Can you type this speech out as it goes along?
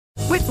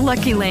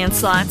Lucky Land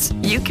Slots,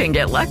 you can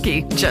get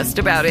lucky just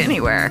about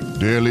anywhere.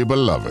 Dearly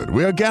beloved,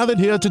 we are gathered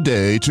here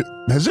today to...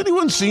 Has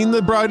anyone seen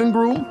the bride and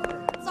groom?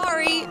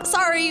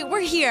 Sorry, we're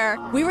here.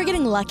 We were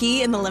getting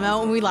lucky in the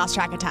limo and we lost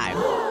track of time.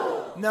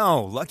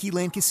 No, Lucky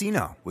Land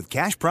Casino, with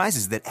cash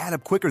prizes that add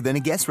up quicker than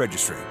a guest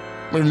registry.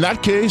 In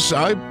that case,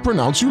 I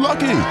pronounce you lucky.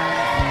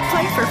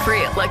 Play for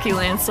free at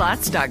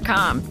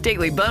LuckyLandSlots.com.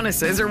 Daily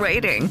bonuses are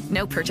waiting.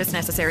 No purchase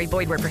necessary.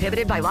 Void where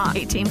prohibited by law.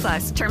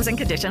 18+. Terms and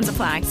conditions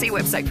apply. See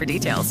website for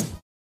details.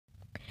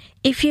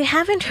 If you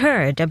haven't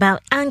heard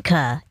about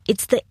Anchor,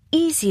 it's the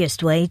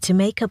easiest way to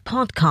make a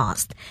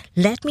podcast.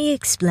 Let me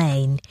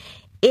explain.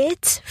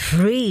 It's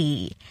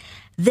free.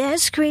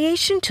 There's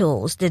creation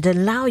tools that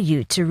allow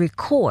you to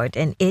record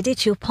and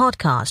edit your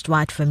podcast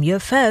right from your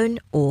phone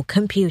or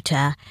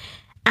computer.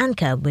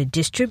 Anchor will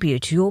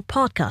distribute your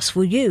podcast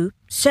for you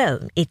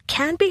so it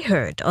can be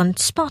heard on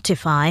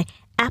Spotify,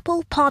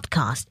 Apple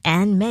Podcast,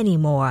 and many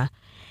more.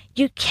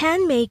 You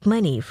can make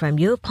money from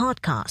your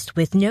podcast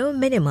with no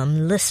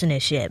minimum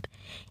listenership.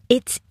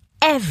 It's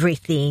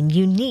everything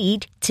you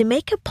need to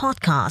make a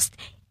podcast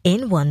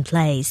in one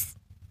place.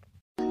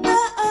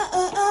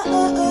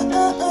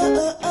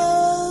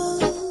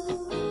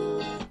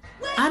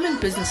 I'm in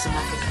business in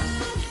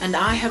Africa, and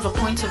I have a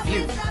point of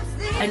view,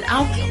 an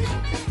outlook,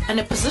 and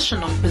a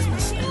position on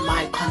business in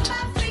my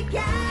continent.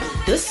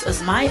 This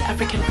is My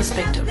African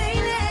Perspective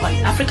on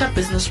Africa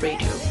Business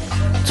Radio,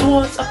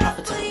 towards a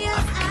profitable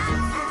Africa.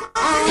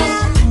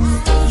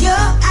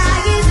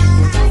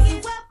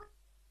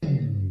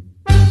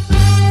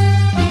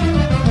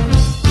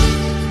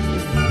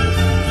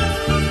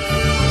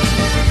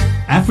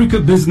 Africa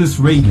Business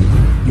Radio,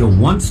 your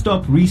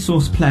one-stop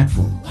resource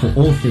platform for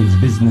all things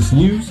business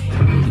news,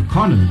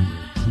 economy,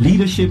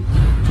 leadership,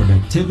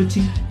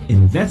 productivity,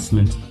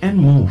 investment, and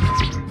more.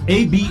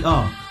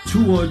 ABR,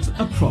 towards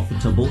a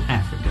profitable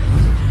Africa.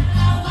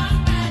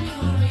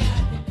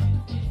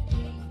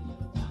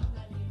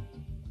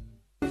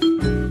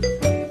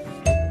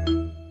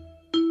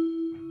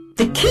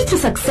 The key to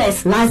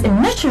success lies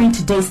in nurturing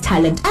today's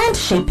talent and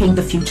shaping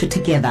the future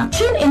together.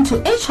 Tune into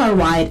HR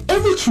Wired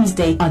every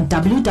Tuesday on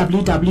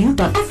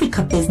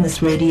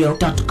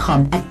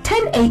www.africabusinessradio.com at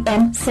 10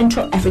 a.m.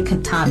 Central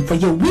African Time for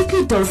your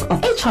weekly dose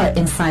of HR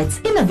insights,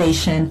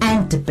 innovation,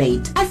 and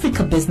debate.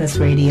 Africa Business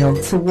Radio,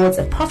 towards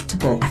a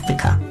profitable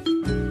Africa.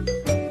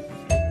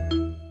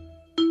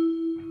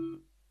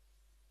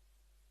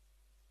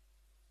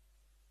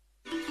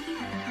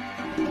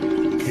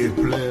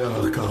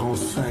 Kepler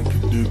 45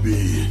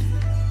 2B,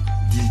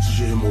 DJ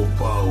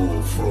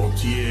Mopao,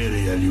 Frontière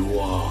et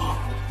Aliwa.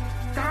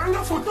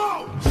 Karanga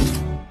photo!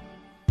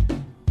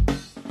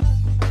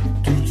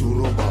 Tutu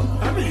Roba,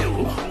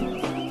 Amiyo.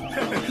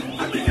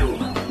 Amiyo.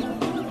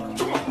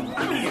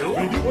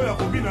 Bidi oya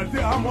kobina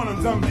te, amwana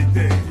nzambi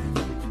te.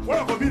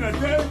 Oya kobina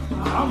te,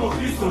 amo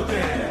Kristo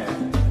te.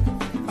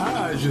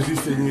 Ah, Jésus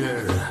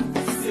Seigneur.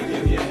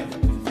 Seigneur.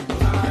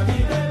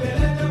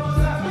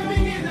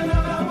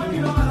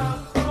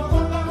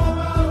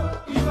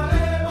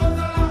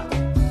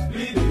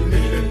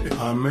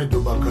 Ahmed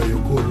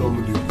Bakayoko,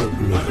 l'homme du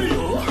peuple.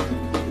 Amiyo,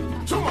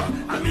 Chuma,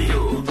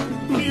 Amiyo,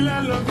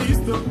 Milan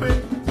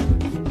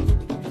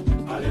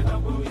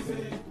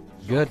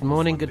Good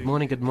morning, good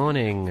morning, good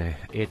morning.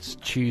 It's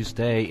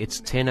Tuesday, it's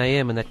 10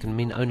 a.m. and that can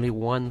mean only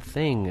one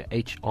thing,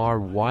 HR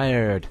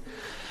Wired.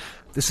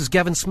 This is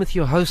Gavin Smith,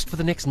 your host for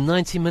the next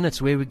 90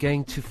 minutes, where we're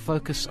going to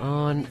focus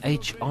on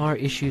HR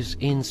issues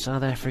in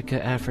South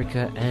Africa,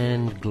 Africa,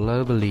 and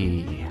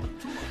globally.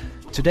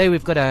 Today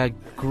we've got a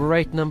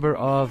great number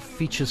of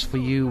features for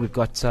you. We've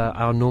got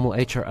our normal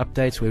HR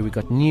updates, where we've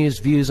got news,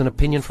 views, and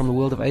opinion from the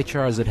world of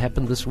HR as it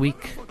happened this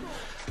week.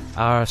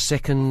 Our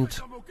second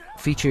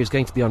feature is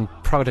going to be on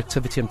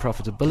productivity and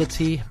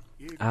profitability,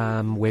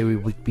 where we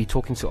will be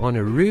talking to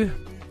Arno Marais,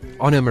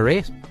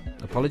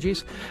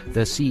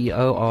 the CEO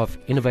of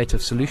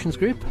Innovative Solutions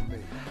Group.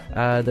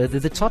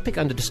 The topic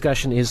under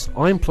discussion is,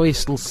 are employees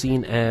still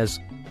seen as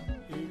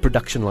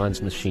production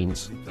lines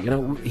machines? You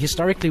know,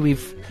 historically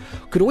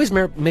could always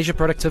measure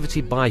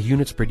productivity by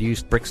units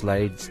produced, bricks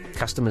laid,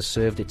 customers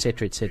served,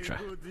 etc., etc.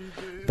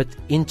 But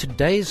in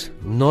today's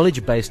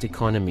knowledge-based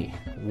economy,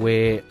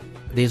 where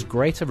there's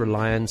greater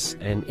reliance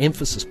and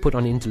emphasis put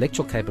on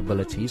intellectual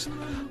capabilities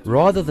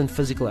rather than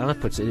physical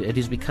outputs, it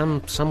has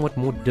become somewhat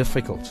more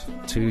difficult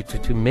to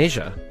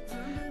measure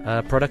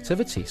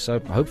productivity. So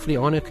hopefully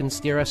Arno can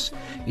steer us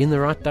in the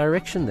right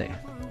direction there.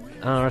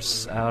 Our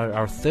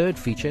third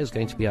feature is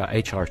going to be our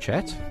HR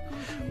chat.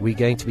 We're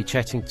going to be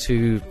chatting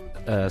to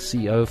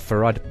CEO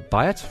Farad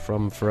Bayat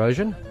from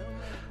Ferocian,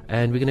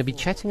 and we're going to be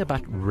chatting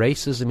about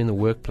racism in the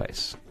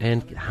workplace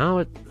and how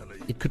it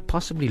could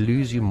possibly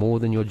lose you more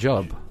than your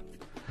job.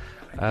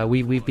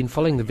 We've been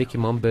following the Vicky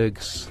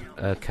Momberg's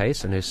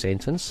case and her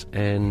sentence,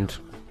 and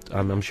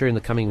I'm sure in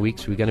the coming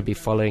weeks we're going to be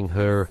following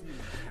her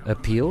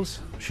appeals,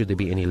 should there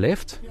be any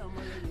left,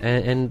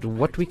 and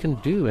what we can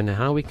do and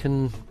how we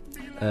can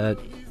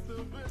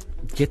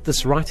get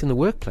this right in the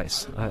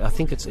workplace. I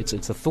think it's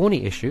a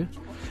thorny issue.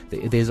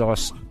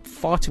 There's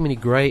far too many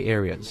grey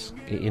areas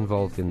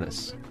involved in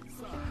this.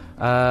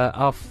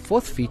 Our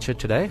fourth feature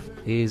today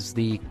is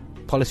the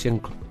policy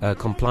and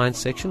compliance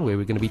section, where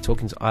we're going to be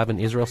talking to Ivan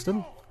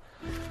Israelsson.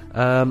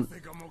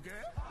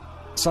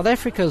 South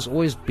Africa has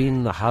always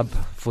been the hub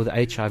for the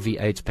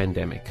HIV/AIDS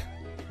pandemic,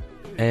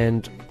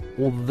 and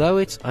although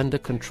it's under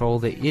control,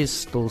 there is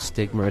still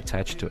stigma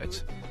attached to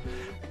it.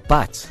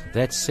 But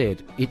that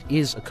said, it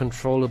is a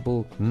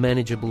controllable,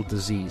 manageable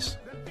disease,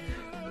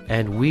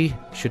 and we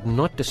should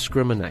not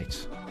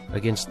discriminate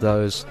against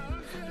those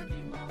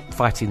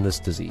fighting this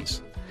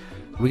disease.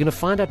 We're going to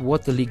find out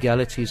what the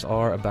legalities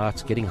are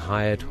about getting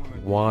hired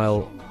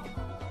while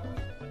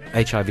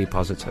HIV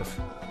positive.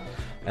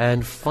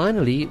 And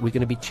finally, we're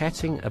going to be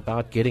chatting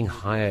about getting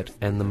hired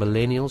and the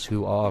millennials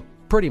who are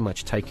pretty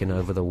much taking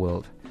over the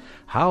world.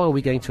 How are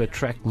we going to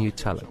attract new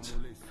talent?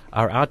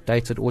 Our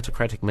outdated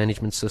autocratic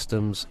management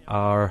systems,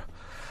 our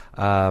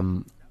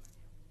 8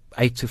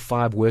 to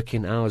 5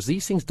 working hours,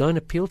 these things don't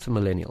appeal to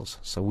millennials.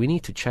 So we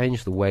need to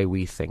change the way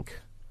we think.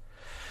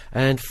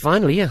 And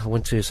finally, I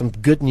want to some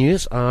good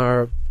news.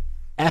 Our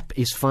app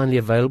is finally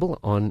available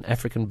on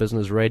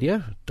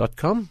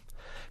africanbusinessradio.com.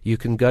 You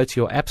can go to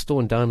your app store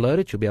and download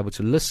it. You'll be able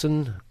to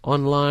listen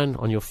online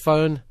on your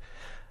phone.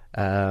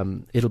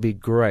 It'll be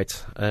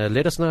great.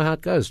 Let us know how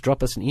it goes.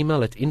 Drop us an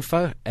email at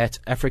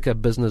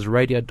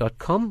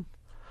info@africabusinessradio.com.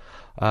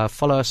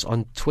 Follow us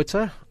on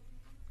Twitter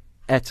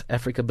at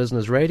Africa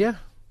Business Radio.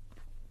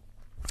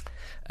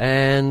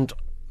 And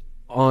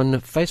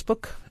on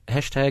Facebook,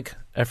 hashtag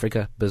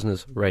Africa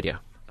Business Radio.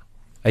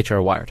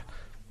 HR Wired.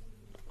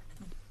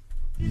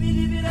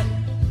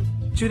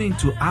 Tune in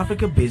to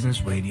Africa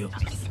Business Radio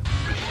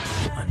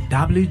on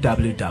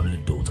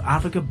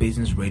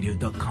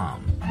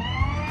www.africabusinessradio.com.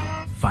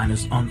 Find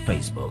us on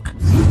Facebook,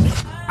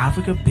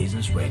 Africa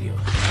Business Radio,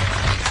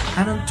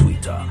 and on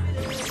Twitter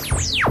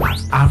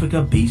at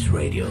Africa Biz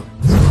Radio.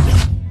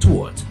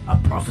 Towards a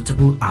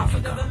profitable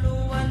Africa.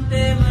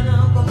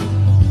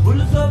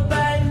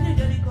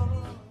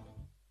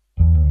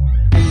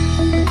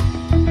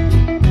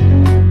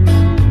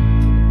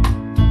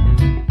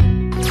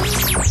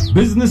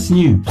 Business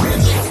news,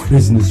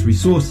 business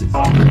resources,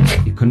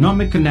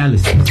 economic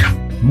analysis,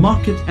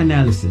 market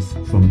analysis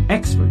from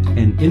expert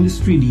and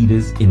industry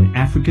leaders in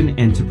African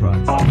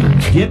enterprise.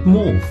 Get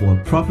more for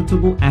a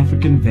profitable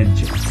African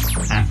venture.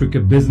 Africa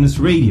Business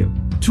Radio,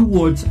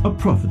 towards a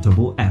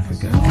profitable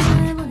Africa.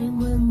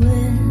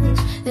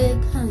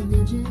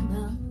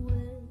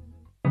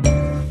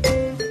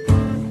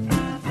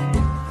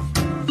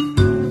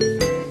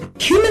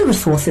 Human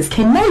resources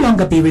can no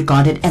longer be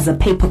regarded as a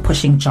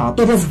paper-pushing job.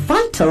 It is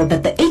vital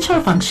that the HR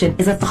function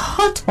is at the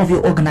heart of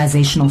your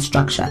organizational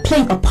structure,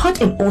 playing a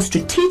part in all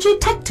strategic,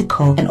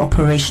 tactical, and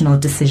operational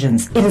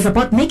decisions. It is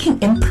about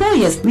making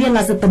employers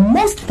realize that the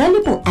most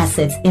valuable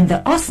assets in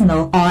their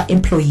arsenal are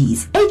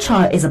employees.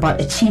 HR is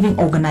about achieving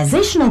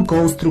organizational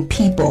goals through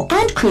people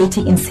and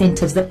creating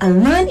incentives that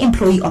align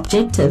employee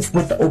objectives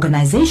with the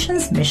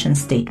organization's mission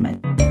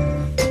statement.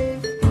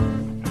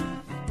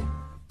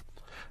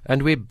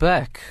 And we're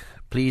back.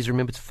 Please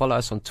remember to follow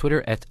us on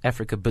Twitter at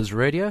Africa Biz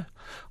Radio,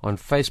 on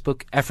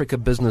Facebook, Africa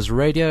Business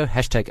Radio,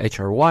 hashtag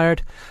HR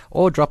Wired,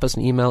 or drop us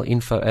an email,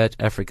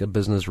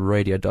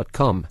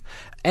 info@africabusinessradio.com.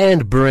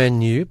 And brand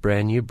new,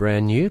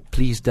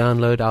 please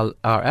download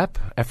our app,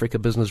 Africa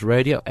Business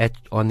Radio,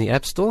 on the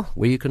App Store,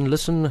 where you can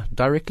listen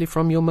directly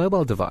from your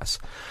mobile device.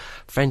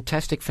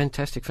 Fantastic.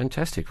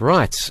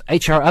 Right,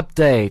 HR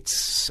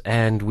updates,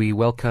 and we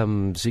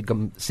welcome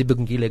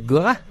Sibongile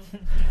Gura.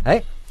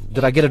 Hey,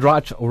 did I get it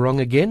right or wrong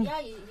again?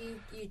 Yeah,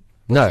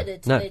 No, I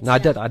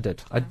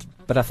did.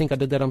 But I think I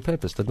did that on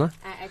purpose, didn't I?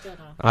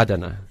 I don't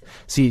know.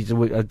 See,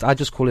 I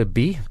just call her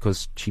B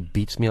because she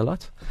beats me a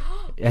lot.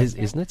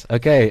 Isn't it?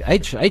 Okay,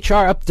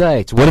 HR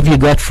update. What have you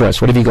got for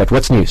us?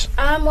 What's news?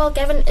 Well,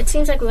 Gavin, it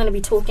seems like we're going to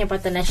be talking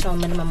about the national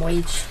minimum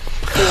wage.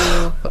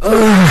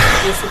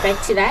 Yes, we're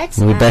back to that.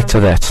 We're back to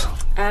that.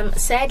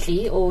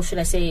 Sadly, or should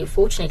I say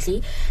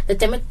fortunately, the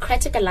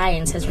Democratic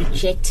Alliance has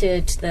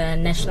rejected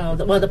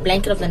the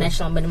blanket of the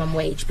national minimum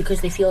wage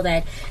because they feel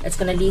that it's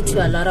going to lead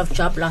to a lot of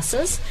job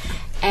losses,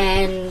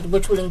 and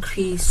which will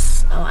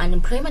increase our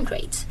unemployment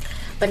rate.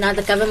 But now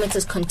the government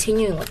is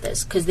continuing with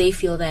this because they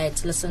feel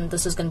that, listen,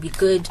 this is going to be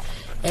good.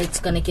 It's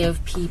going to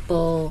give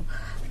people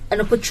an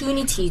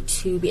opportunity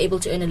to be able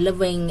to earn a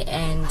living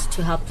and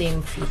to help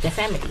them feed their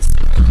families.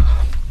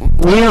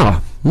 Yeah.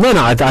 No,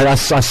 I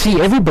see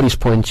everybody's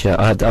point here.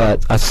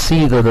 I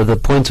see the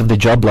point of the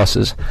job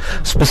losses.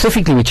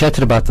 Specifically, we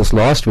chatted about this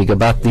last week,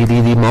 about the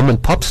mom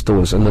and pop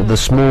stores and the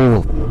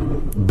small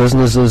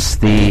businesses,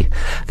 the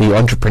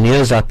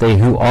entrepreneurs out there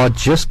who are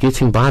just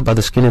getting by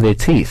the skin of their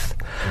teeth.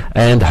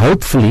 And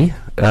hopefully,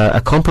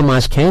 a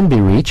compromise can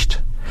be reached,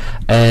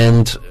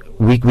 and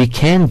we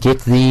can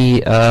get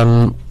the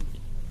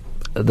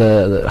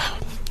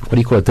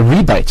the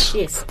rebates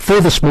for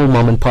the small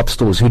mom and pop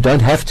stores who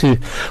don't have to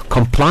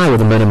comply with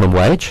the minimum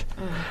wage.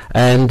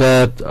 And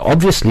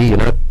obviously,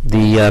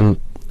 the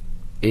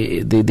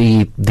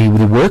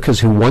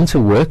workers who want to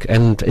work,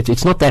 and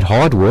it's not that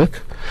hard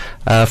work.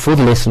 for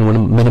the less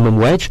than minimum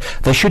wage,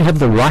 they should have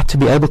the right to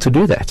be able to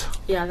do that.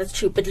 Yeah, that's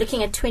true. But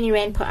looking at 20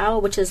 Rand per hour,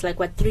 which is like,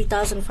 what,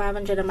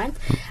 3,500 a month,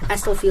 I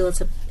still feel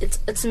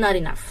it's not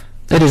enough.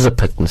 It is a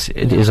pittance.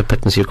 It is a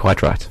pittance, you're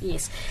quite right.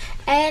 Yes.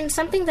 And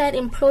something that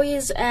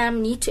employers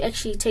need to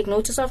actually take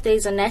notice of, there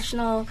is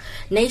a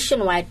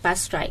nationwide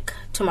bus strike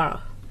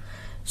tomorrow.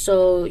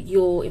 So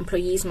your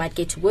employees might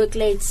get to work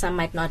late, some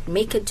might not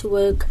make it to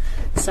work,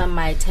 some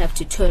might have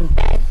to turn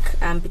back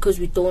because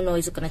we don't know,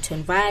 is it going to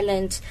turn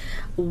violent?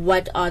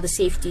 What are the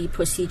safety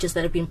procedures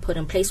that have been put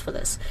in place for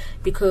this?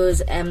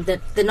 Because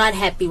they're not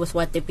happy with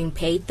what they're being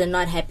paid, they're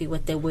not happy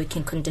with their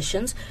working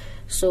conditions.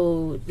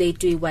 So they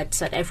do what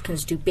South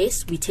Africans do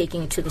best, we're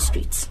taking it to the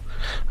streets.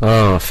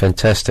 Oh,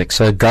 fantastic.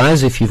 So,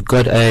 guys, if you've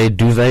got a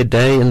duvet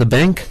day in the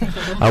bank,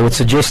 I would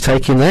suggest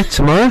taking that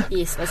tomorrow.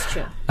 Yes, that's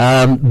true.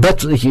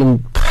 But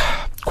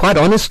quite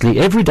honestly,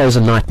 every day is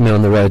a nightmare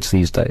on the roads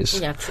these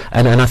days. Yeah, true.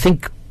 And I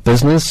think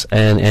business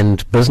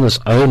and business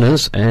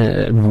owners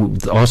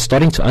are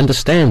starting to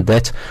understand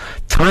that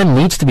time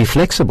needs to be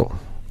flexible.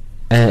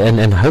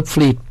 And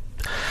hopefully,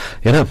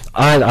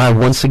 I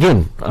once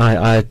again,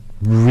 I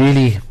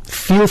really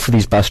feel for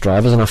these bus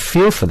drivers, and I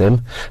feel for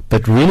them,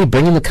 but really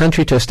bringing the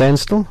country to a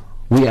standstill.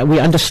 We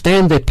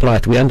understand their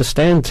plight, we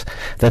understand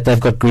that they've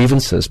got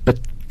grievances, but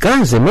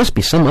guys, there must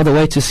be some other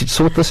way to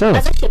sort this out. I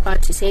was actually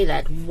about to say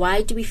that.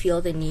 Why do we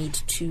feel the need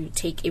to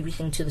take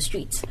everything to the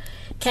streets?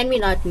 Can we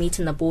not meet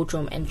in the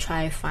boardroom and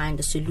try to find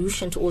a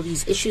solution to all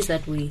these issues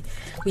that we're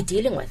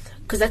dealing with?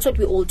 Because that's what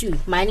we all do.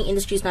 Mining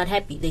industry is not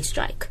happy, they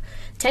strike.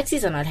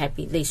 Taxis are not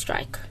happy, they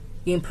strike.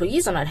 Your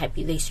employees are not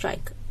happy, they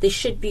strike. There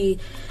should be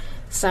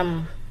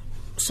some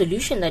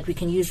solution that we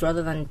can use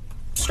rather than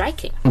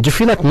striking. Do you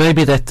feel like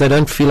maybe that they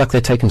don't feel like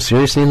they're taken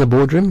seriously in the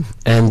boardroom,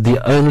 and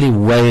the only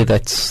way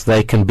that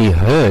they can be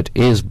heard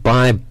is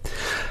by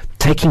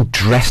taking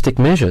drastic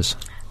measures?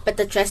 But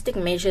the drastic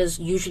measures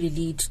usually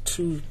lead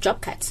to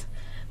job cuts,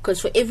 because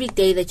for every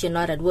day that you're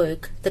not at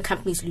work, the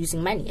company's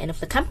losing money, and if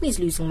the company's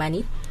losing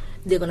money,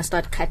 they're going to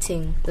start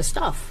cutting the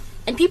staff,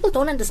 and people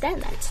don't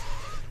understand that.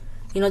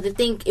 They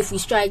think if we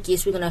strike,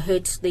 yes, we're going to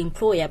hurt the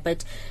employer,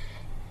 but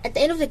at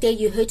the end of the day,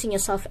 you're hurting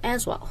yourself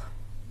as well.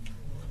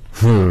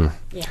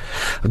 Yeah.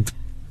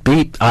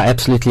 I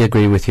absolutely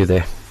agree with you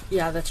there.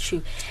 Yeah, that's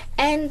true.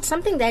 And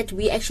something that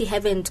we actually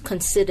haven't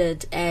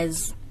considered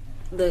as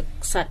the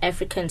South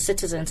African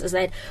citizens is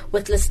that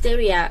with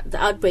Listeria,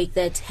 the outbreak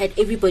that had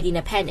everybody in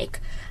a panic,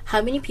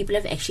 how many people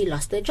have actually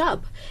lost their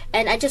job?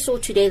 And I just saw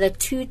today that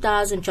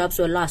 2,000 jobs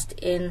were lost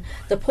in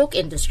the pork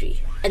industry.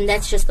 And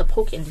that's just the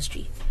pork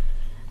industry.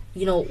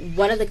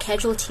 What are the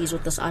casualties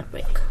with this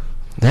outbreak?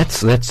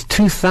 That's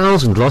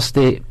 2,000 lost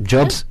their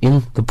jobs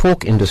in the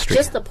pork industry.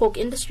 Just the pork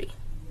industry.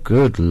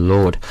 Good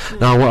Lord.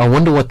 Now, I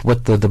wonder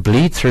what the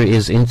bleed through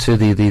is into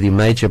the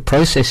major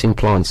processing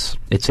plants,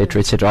 etc.,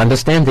 etc. I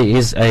understand there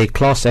is a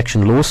class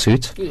action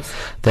lawsuit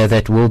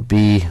that will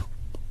be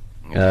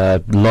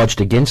lodged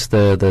against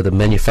the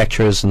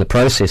manufacturers and the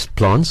process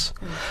plants,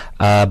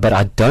 but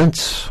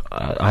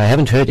I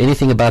haven't heard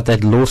anything about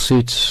that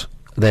lawsuit,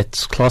 that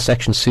class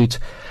action suit,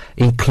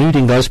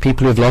 including those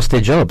people who have lost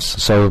their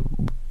jobs. So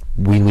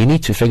we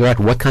need to figure out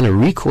what kind of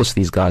recourse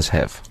these guys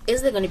have.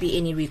 Is there going to be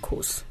any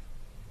recourse?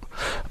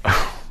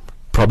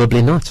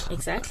 Probably not.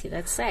 Exactly,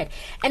 that's sad.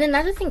 And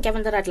another thing,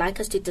 Gavin, that I'd like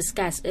us to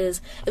discuss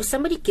is if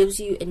somebody gives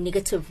you a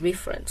negative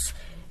reference,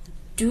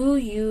 do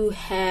you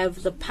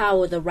have the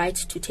power, the right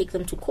to take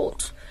them to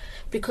court?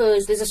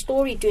 Because there's a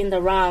story doing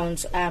the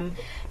rounds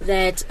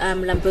that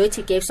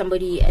Lamberti gave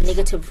somebody a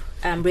negative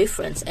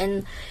reference,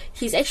 and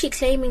he's actually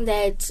claiming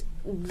that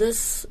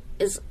this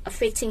is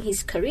affecting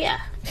his career.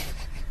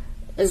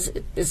 Is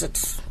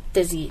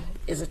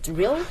it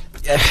real?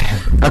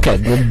 Okay,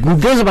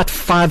 there's about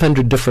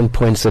 500 different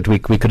points that we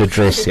could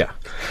address here.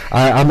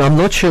 I'm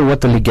not sure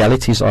what the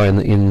legalities are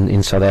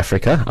in South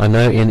Africa. I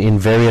know in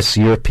various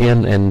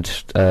European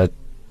and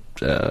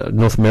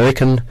North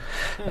American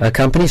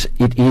companies,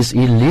 it is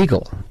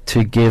illegal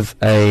to give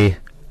a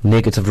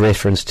negative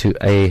reference to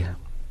a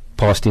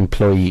past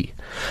employee.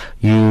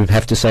 You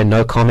have to say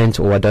no comment,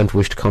 or I don't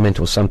wish to comment,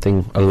 or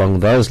something along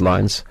those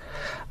lines.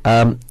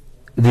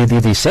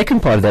 The second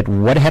part of that,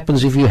 what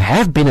happens if you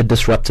have been a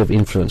disruptive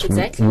influence?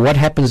 Exactly. What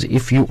happens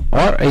if you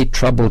are a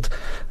troubling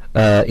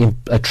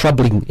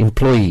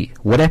employee?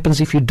 What happens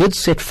if you did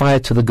set fire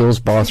to the girls'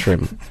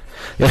 bathroom?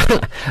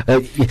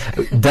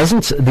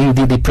 Doesn't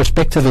the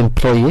prospective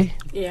employee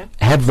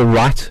have the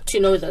right to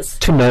know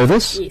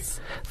this? Yes.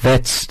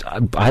 That's,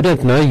 I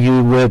don't know,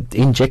 you were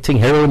injecting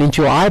heroin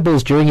into your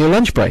eyeballs during your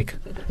lunch break.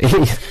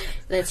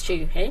 That's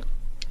true, hey?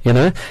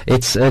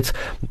 It's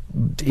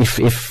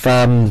if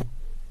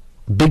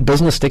big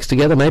business sticks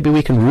together, maybe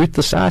we can root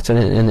this out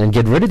and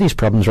get rid of these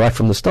problems right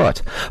from the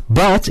start.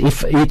 But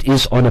if it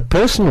is on a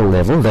personal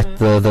level that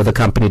the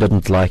company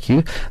didn't like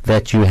you,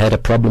 that you had a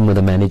problem with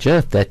a manager,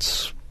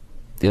 that's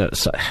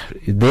so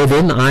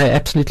then I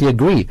absolutely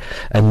agree.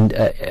 And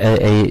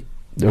a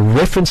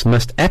reference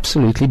must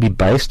absolutely be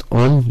based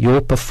on your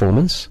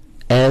performance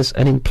as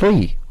an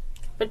employee.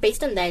 But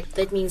based on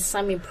that means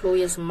some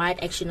employers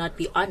might actually not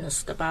be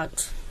honest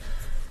about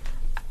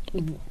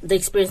the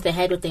experience they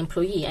had with the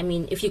employee. I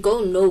mean, if you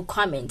go no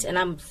comment and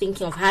I'm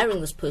thinking of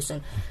hiring this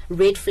person,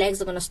 red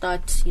flags are going to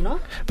start,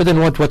 But then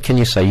what can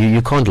you say?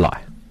 You can't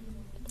lie.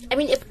 I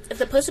mean, if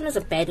the person is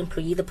a bad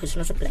employee, the person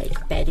is a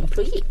bad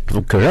employee.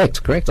 Oh,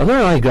 correct. Oh,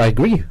 no, I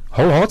agree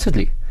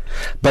wholeheartedly.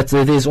 But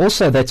there's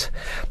also that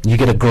you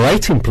get a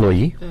great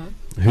employee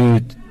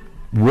who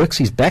works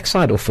his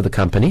backside off for the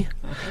company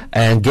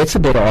and gets a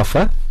better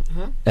offer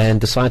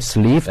and decides to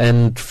leave,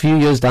 and a few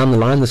years down the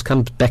line this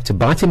comes back to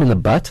bite him in the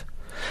butt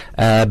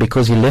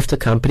because he left the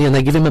company, and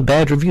they give him a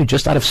bad review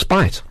just out of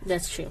spite.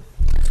 That's true.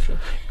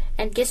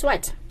 And guess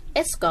what?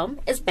 Eskom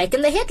is back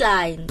in the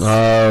headlines.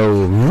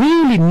 Oh,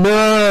 really?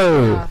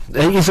 No.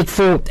 Is it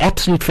for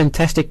absolute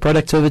fantastic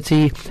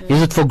productivity?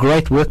 Is it for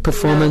great work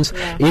performance?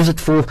 No. Is it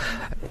for...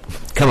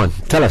 Come on,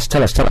 tell us.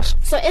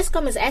 So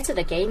Eskom is at it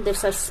again. They've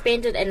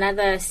suspended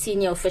another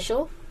senior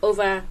official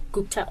over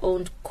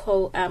Gupta-owned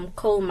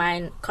coal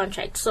mine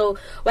contract. So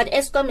what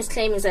Eskom is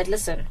claiming is that,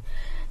 listen,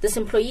 this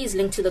employee is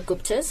linked to the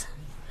Guptas,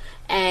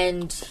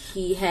 and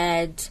he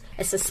had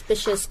a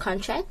suspicious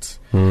contract,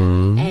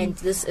 and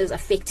this is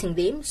affecting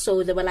them.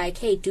 So they were like,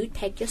 hey, dude,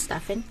 pack your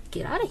stuff and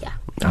get out of here.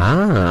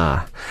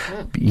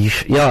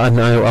 Yeah, I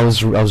know. I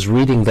was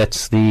reading that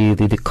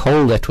the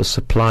coal that was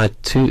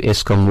supplied to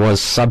Eskom was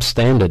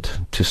substandard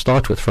to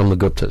start with from the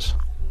Guptas.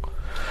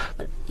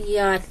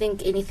 Yeah, I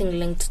think anything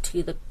linked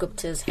to the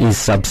Guptas is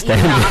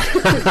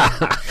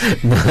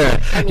substandard. No.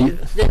 I mean,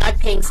 they're not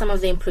paying some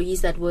of the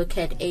employees that work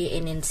at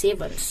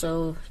ANN7.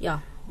 So, yeah,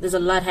 there's a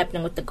lot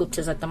happening with the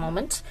Guptas at the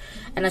moment.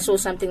 And I saw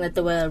something that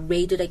they were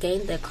raided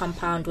again. Their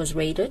compound was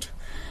raided.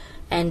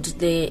 And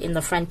they're in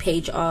the front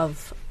page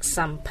of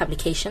some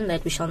publication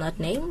that we shall not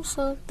name.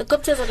 So the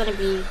Guptas are going to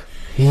be...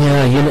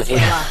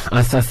 Yeah,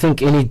 I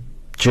think any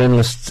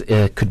journalist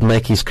could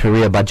make his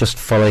career by just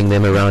following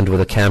them around with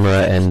a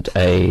camera and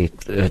a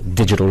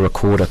digital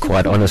recorder,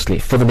 quite honestly,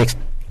 for the next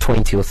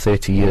 20 or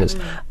 30 years.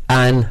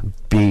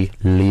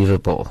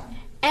 Unbelievable.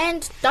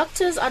 And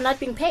doctors are not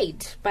being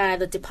paid by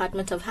the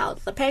Department of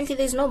Health. Apparently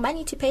there's no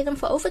money to pay them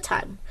for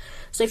overtime.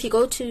 So if you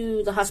go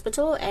to the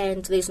hospital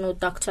and there's no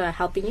doctor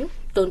helping you,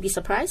 don't be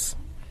surprised.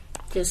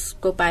 Just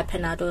go buy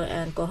Panado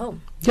and go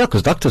home. Yeah,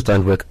 because doctors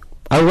don't work...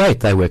 Oh, wait,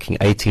 they're working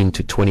 18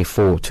 to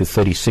 24 to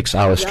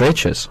 36-hour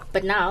stretches.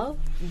 But now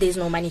there's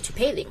no money to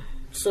pay them.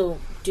 So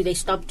do they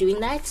stop doing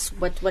that?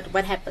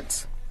 What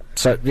happens?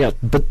 So, yeah,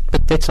 but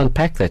let's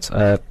unpack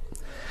that.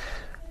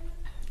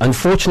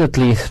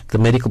 Unfortunately, the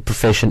medical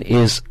profession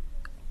is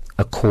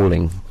a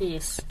calling.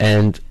 Yes.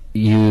 And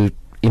you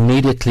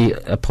immediately,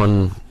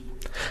 upon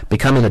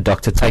becoming a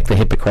doctor, take the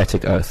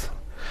Hippocratic Oath.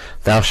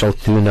 Thou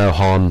shalt do no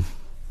harm.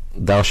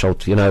 Thou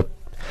shalt,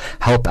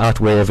 help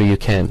out wherever you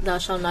can. Thou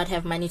shalt not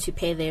have money to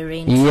pay their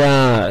rent.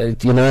 Yeah,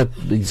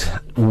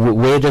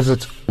 where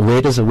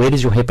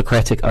does your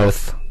Hippocratic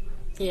Oath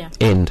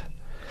end?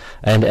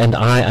 And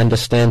I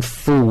understand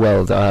full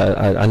well.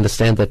 I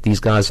understand that these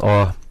guys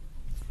are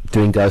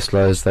doing go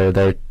slows. They're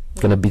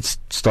going to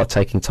start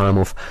taking time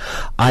off.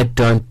 I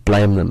don't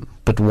blame them.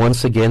 But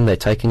once again, they're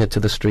taking it to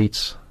the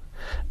streets,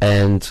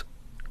 and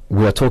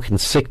we are talking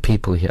sick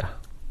people here.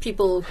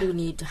 People who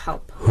need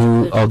help.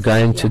 Who are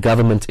going to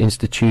government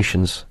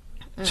institutions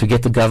to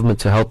get the government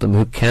to help them,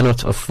 who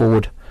cannot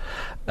afford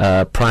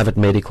private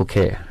medical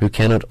care, who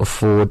cannot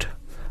afford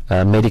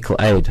medical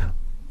aid.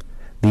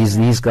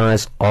 These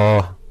guys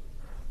are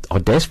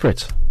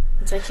desperate.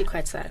 It's actually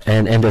quite sad.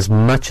 And as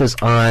much as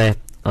I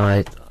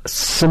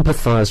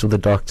sympathize with the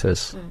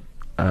doctors,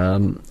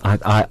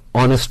 I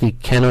honestly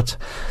cannot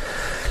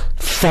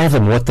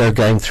fathom what they're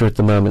going through at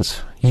the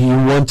moment. You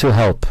want to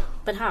help.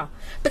 But how?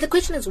 But the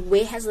question is,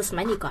 where has this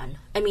money gone?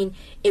 I mean,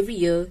 every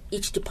year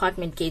each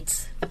department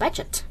gets a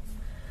budget.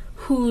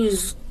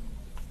 Who's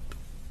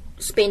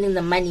spending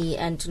the money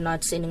and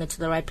not sending it to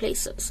the right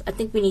places? I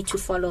think we need to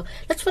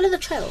let's follow the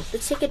trail.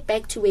 Let's take it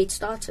back to where it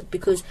started,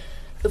 because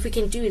if we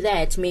can do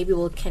that, maybe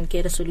we can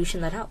get a solution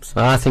that helps.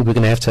 I think we're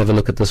going to have a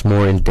look at this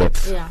more in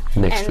depth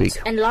next week.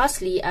 And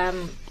lastly,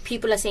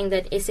 people are saying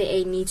that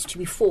SAA needs to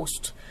be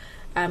forced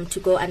to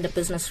go under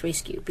business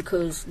rescue,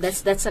 because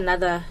that's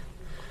another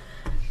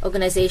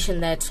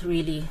organization that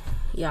really,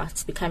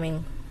 it's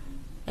becoming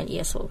an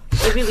ESO.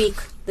 Every week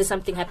there's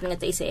something happening at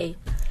the SAA.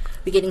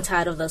 We're getting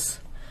tired of this.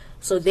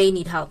 So they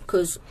need help,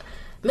 because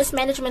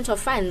mismanagement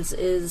of funds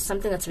is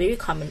something that's very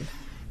common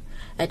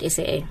at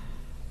SAA.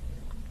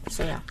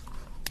 So, yeah.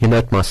 You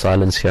note my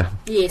silence here.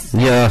 Yes.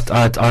 Yeah,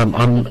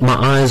 I'm my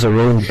eyes are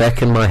rolling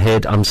back in my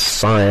head. I'm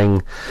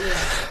sighing.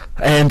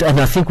 And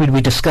I think we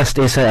discussed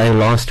SAA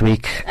last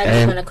week,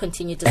 and we're going to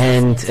continue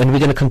discussing it. And we're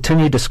going to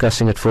continue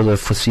discussing it for the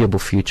foreseeable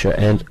future.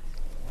 And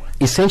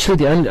essentially,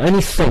 the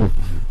only thing,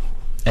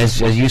 as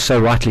you so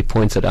rightly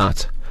pointed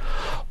out,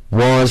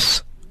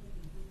 was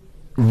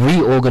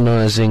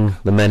reorganizing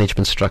the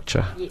management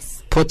structure,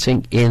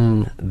 putting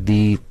in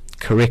the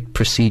correct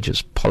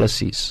procedures,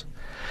 policies,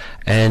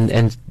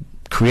 and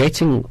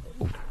creating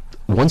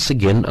once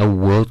again a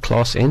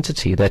world-class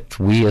entity that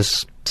we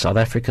as South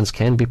Africans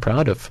can be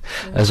proud of,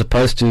 as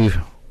opposed to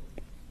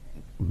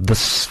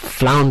this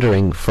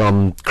floundering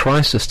from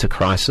crisis to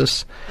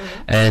crisis,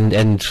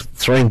 and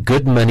throwing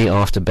good money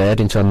after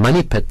bad into a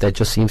money pit that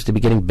just seems to be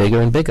getting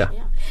bigger and bigger.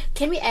 Yeah.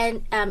 Can we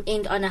end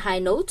on a high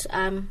note?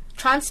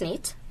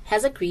 Transnet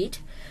has agreed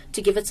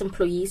to give its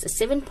employees a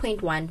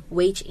 7.1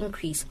 wage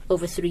increase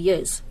over 3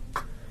 years.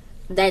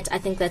 I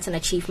think that's an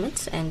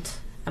achievement, and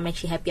I'm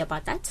actually happy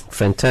about that.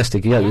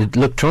 Fantastic. Yeah.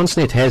 Look,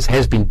 Transnet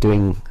has been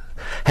doing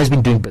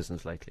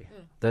business lately.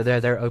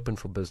 They're open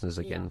for business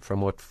again,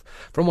 from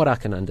what I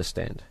can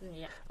understand.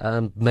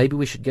 Maybe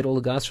we should get all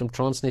the guys from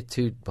Transnet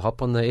to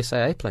hop on the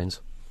SAA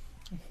planes.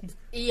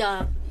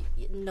 Yeah.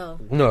 No.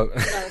 Yeah,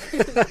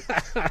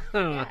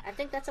 I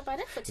think that's about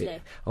it for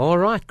today. All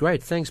right,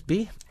 great. Thanks,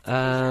 B.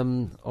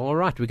 All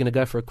right, we're going to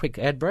go for a quick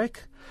ad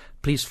break.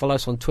 Please follow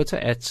us on Twitter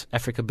at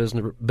Africa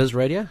Biz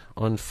Radio,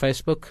 on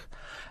Facebook,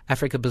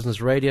 Africa Business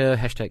Radio,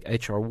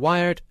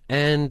 #HRWired,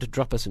 and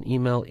drop us an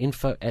email,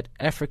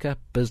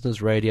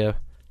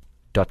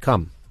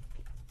 info@africabusinessradio.com.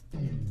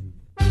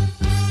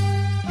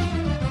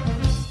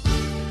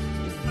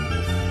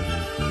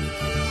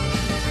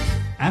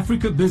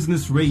 Africa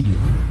Business Radio,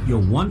 your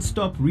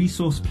one-stop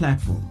resource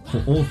platform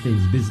for all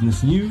things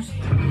business news,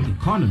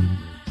 economy,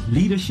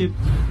 leadership,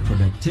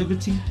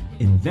 productivity,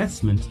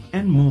 investment,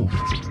 and more.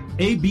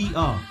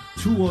 ABR,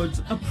 towards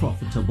a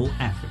profitable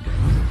Africa.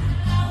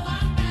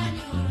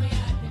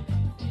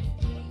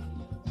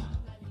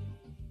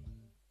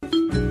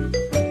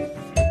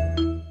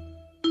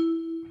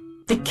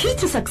 The key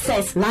to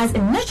success lies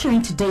in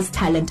nurturing today's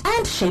talent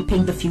and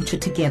shaping the future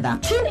together.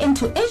 Tune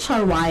into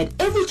HR Wired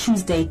every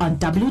Tuesday on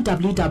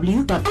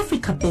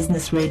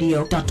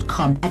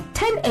www.africabusinessradio.com at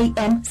 10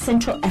 a.m.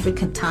 Central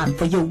African Time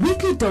for your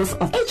weekly dose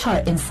of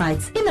HR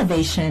insights,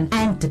 innovation,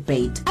 and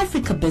debate.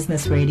 Africa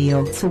Business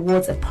Radio,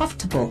 towards a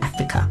profitable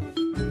Africa.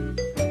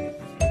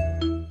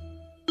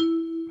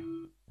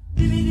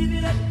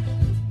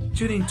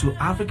 Tune into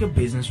Africa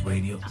Business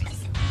Radio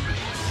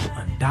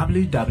on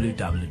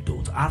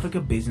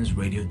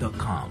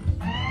www.africabusinessradio.com.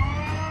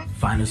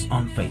 Find us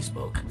on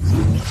Facebook,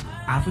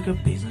 Africa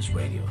Business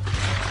Radio,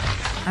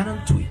 and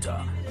on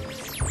Twitter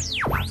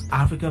at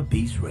Africa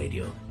Biz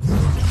Radio,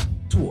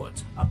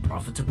 towards a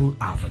profitable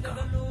Africa.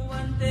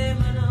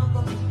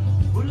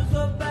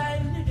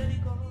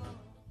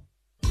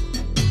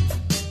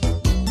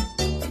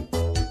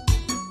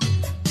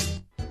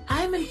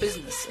 I'm in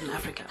business in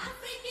Africa.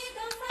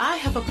 I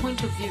have a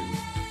point of view,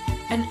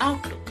 an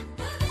outlook,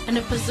 and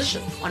a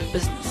position on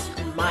business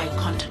in my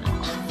continent.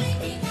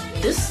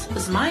 This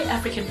is my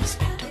African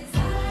perspective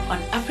on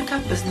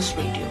Africa Business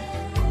Radio,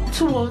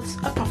 towards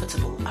a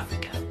profitable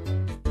Africa.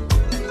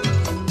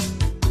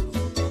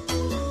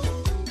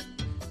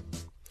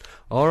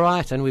 All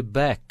right, and we're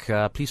back.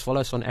 Please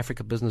follow us on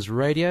Africa Business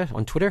Radio,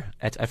 on Twitter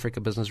at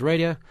Africa Business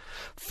Radio,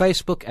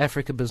 Facebook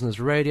Africa Business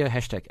Radio,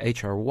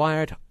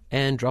 #HRWired,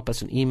 and drop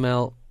us an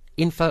email,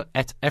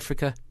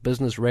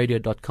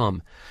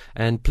 info@africabusinessradio.com.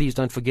 And please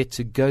don't forget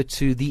to go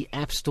to the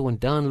App Store and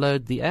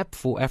download the app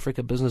for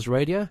Africa Business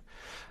Radio.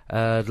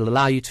 It'll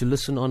allow you to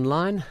listen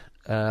online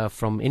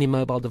from any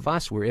mobile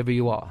device, wherever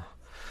you are.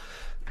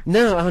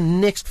 Now, our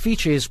next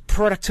feature is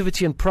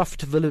productivity and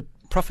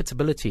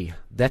profitability.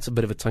 That's a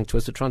bit of a tongue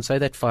twister. Try and say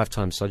that 5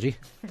 times, Saji.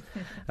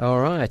 All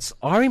right.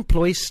 Are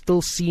employees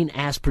still seen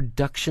as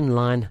production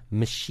line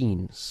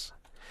machines?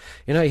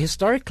 You know,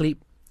 historically,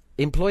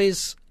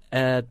 employees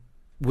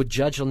would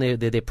judge on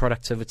their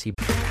productivity.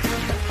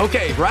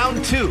 Okay,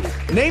 round 2.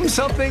 Name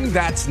something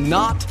that's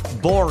not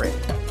boring.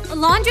 A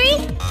laundry?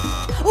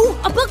 Ooh,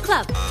 a book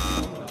club.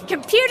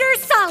 Computer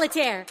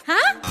solitaire,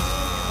 huh?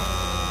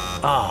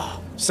 Ah,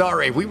 oh,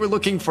 sorry, we were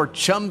looking for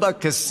Chumba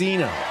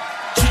Casino.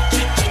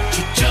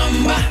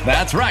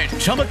 That's right,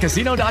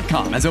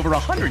 ChumbaCasino.com has over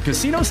 100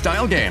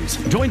 casino-style games.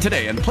 Join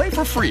today and play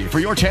for free for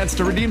your chance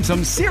to redeem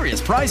some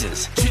serious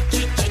prizes.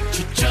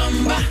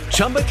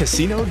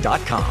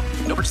 ChumbaCasino.com.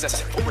 No purchase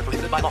necessary. Void where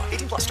prohibited by law.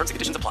 18+ terms and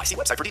conditions apply. See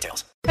website for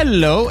details.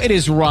 Hello, it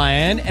is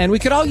Ryan, and we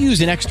could all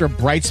use an extra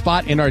bright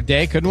spot in our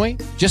day, couldn't we?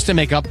 Just to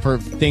make up for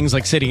things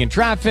like sitting in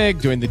traffic,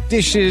 doing the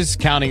dishes,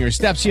 counting your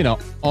steps, you know,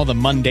 all the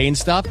mundane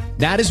stuff.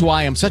 That is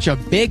why I'm such a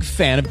big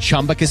fan of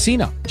Chumba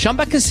Casino.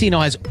 Chumba Casino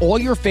has all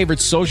your favorite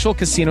social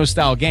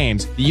casino-style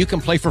games that you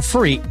can play for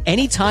free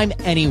anytime,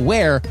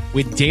 anywhere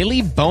with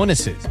daily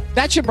bonuses.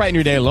 That should brighten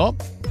your day a little.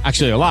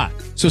 Actually, a lot.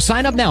 So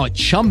sign up now at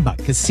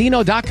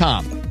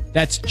ChumbaCasino.com.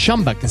 That's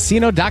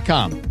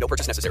ChumbaCasino.com. No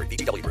purchase necessary.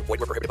 VGW Group. Void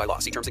where prohibited by law.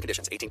 See terms and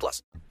conditions.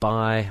 18+.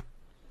 By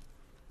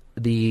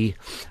the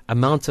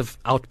amount of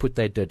output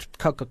they did.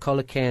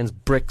 Coca-Cola cans,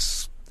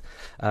 bricks,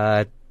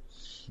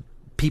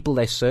 people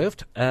they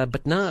served.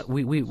 But now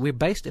we're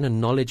based in a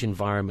knowledge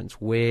environment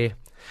where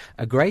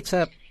a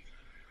greater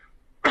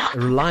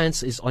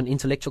reliance is on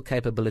intellectual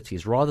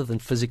capabilities rather than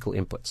physical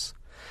inputs.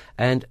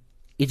 And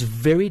it's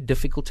very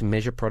difficult to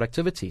measure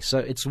productivity. So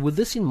it's with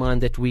this in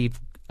mind that we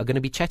are going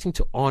to be chatting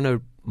to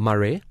Arno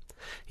Maree.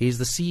 He's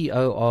the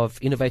CEO of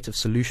Innovative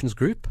Solutions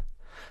Group.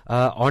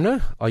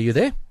 Arno, are you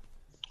there?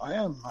 I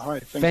am. Hi.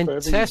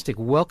 Thanks Fantastic.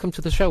 For having me. Welcome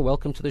to the show.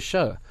 Welcome to the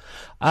show.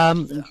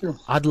 Thank you.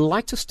 I'd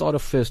like to start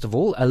off, first of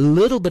all, a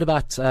little bit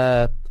about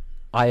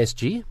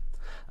ISG,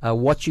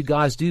 what you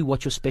guys do,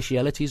 what your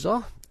specialities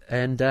are,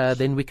 and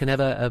then we can have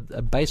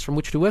a base from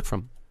which to work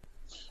from.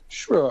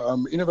 Sure.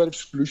 Innovative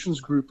Solutions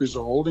Group is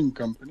a holding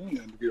company,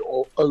 and we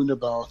all own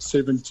about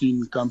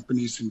 17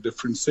 companies in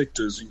different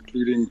sectors,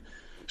 including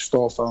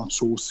staff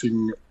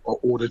outsourcing,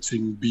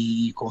 auditing,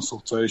 BE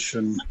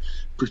consultation,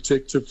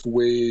 protective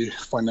wear,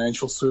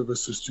 financial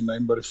services, to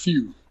name but a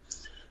few.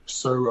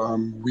 So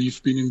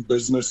we've been in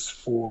business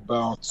for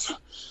about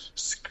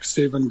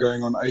 7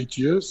 going on 8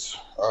 years.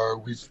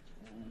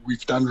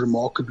 We've done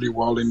remarkably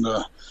well in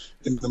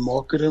the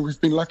market, and we've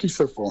been lucky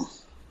so far.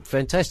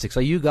 Fantastic.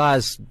 So you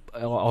guys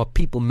are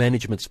people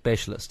management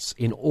specialists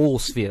in all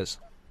spheres?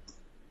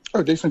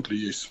 Oh, definitely,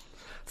 yes.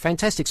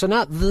 Fantastic. So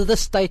now the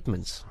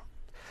statements.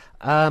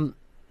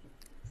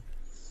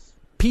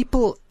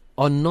 People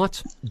are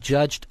not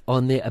judged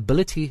on their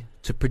ability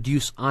to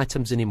produce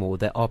items anymore.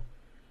 They are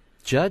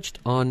judged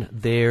on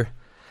their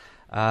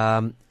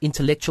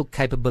intellectual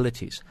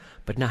capabilities.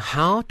 But now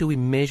how do we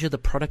measure the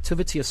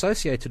productivity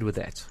associated with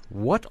that?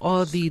 What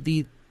are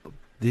the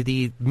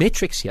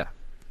metrics here?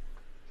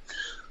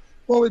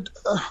 Well,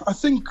 I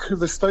think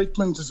the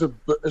statement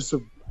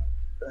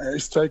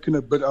is taken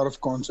a bit out of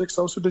context.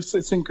 I also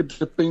think it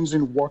depends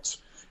in what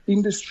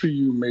industry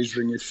you're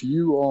measuring. If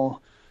you are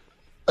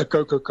a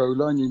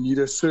Coca-Cola and you need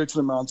a certain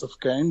amount of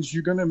cans,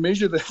 you're going to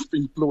measure that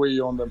employee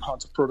on the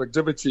amount of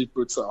productivity it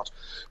puts out.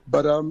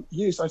 But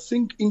yes, I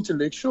think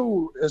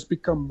intellectual has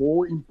become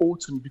more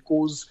important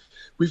because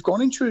we've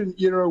gone into an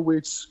era where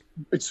it's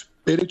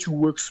better to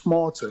work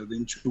smarter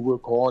than to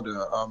work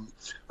harder.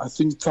 I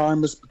think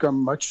time has become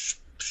much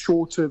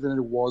shorter than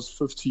it was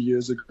 50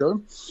 years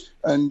ago,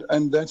 and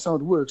that's how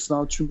it works.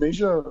 Now, to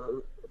measure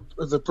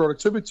the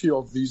productivity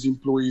of these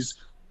employees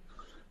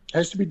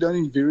has to be done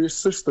in various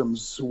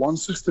systems. One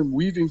system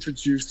we've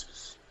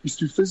introduced is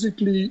to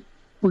physically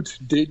put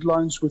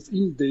deadlines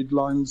within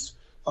deadlines.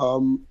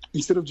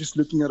 Instead of just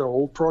looking at a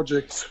whole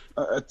project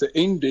at the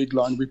end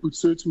deadline, we put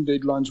certain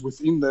deadlines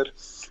within that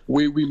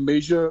where we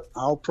measure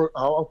how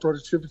our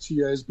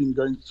productivity has been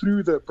going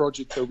through the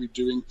project that we're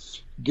doing,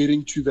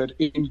 getting to that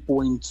end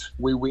point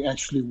where we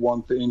actually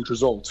want the end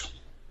result.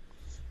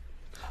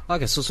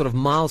 Okay, so sort of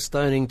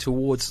milestoning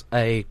towards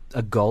a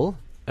goal,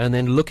 and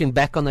then looking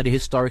back on that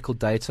historical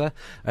data,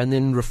 and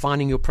then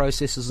refining your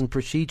processes and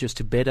procedures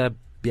to better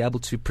be able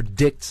to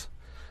predict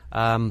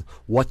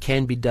what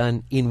can be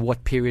done in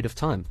what period of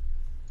time.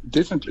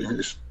 Definitely,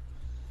 yes.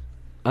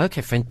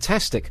 Okay,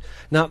 fantastic.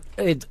 Now,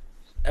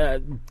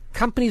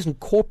 companies and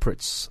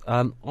corporates,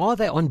 are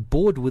they on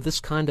board with this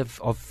kind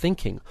of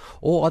thinking,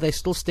 or are they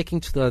still sticking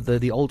to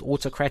the old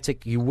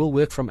autocratic, you will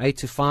work from 8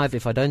 to 5,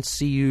 if I don't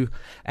see you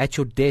at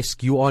your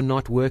desk, you are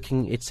not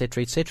working,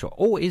 etc., etc.?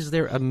 Or is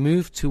there a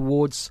move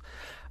towards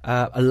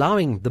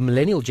allowing the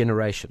millennial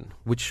generation,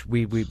 which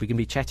we're going to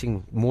be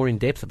chatting more in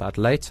depth about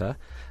later,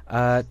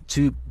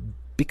 to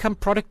become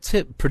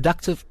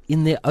productive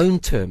in their own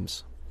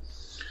terms?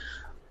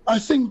 I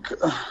think,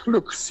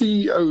 look,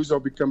 CEOs are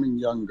becoming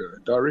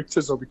younger,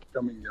 directors are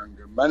becoming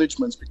younger,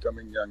 management's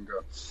becoming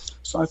younger.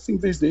 So I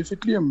think there's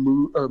definitely a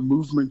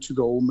movement to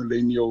the whole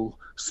millennial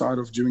side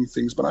of doing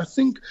things. But I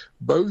think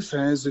both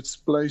has its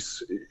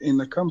place in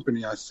a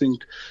company. I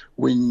think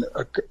when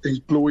an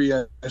employee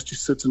has to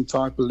sit and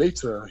type a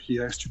letter, he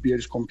has to be at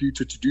his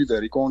computer to do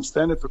that. He can't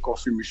stand at the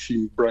coffee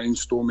machine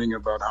brainstorming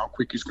about how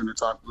quick he's going to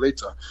type a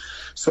letter.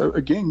 So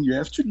again, you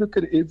have to look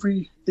at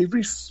every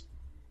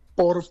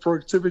part of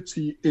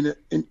productivity in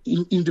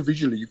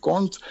individually. You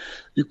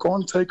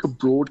can't take a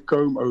broad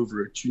comb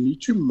over it. You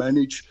need to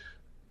manage.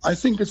 I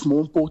think it's more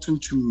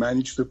important to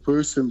manage the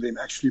person than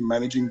actually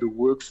managing the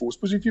workforce,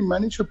 because if you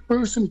manage a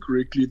person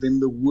correctly, then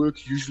the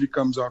work usually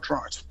comes out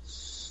right.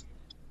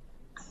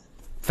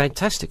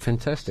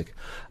 Fantastic.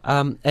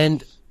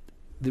 And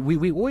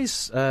we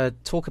always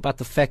talk about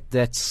the fact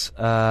that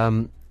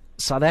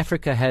South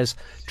Africa has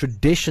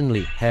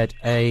traditionally had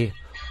a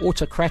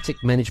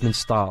autocratic management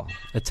style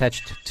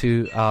attached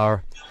to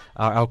our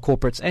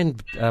corporates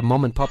and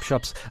mom and pop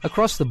shops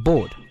across the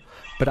board.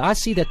 But I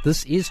see that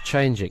this is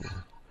changing,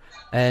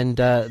 and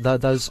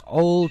the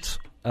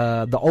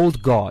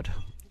old guard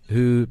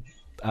who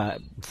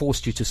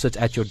forced you to sit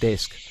at your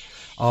desk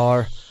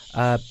are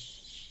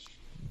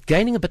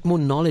gaining a bit more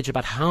knowledge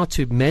about how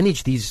to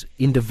manage these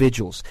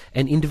individuals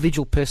and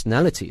individual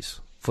personalities,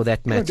 for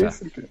that matter. Yeah,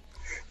 definitely.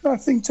 I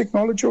think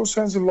technology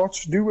also has a lot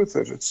to do with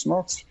it. It's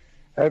not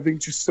having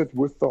to sit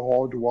with the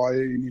hard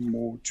wire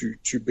anymore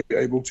to be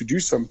able to do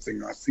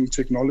something. I think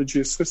technology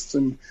assists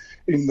in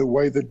the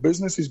way that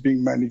business is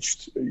being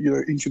managed,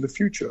 into the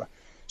future.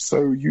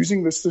 So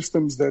using the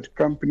systems that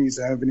companies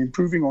have and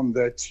improving on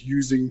that,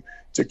 using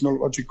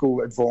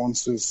technological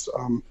advances,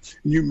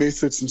 new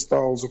methods and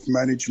styles of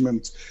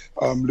management,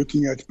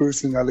 looking at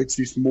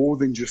personalities more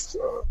than just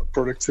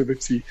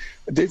productivity,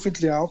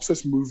 definitely helps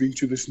us move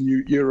into this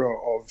new era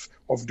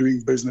of doing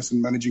business and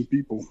managing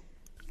people.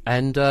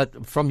 And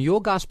from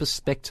your guys'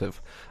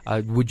 perspective,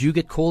 would you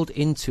get called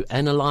in to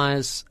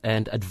analyze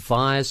and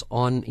advise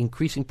on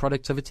increasing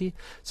productivity,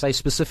 say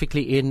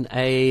specifically in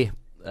a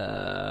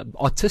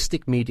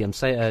artistic medium,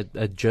 say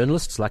a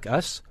journalist like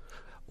us,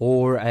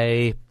 or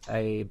I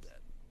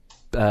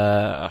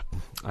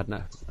don't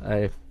know,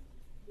 a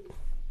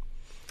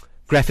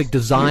graphic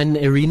design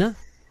arena?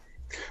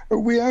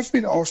 We have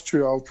been asked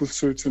to help with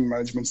certain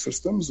management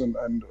systems and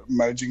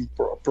managing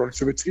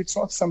productivity. It's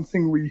not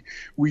something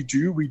we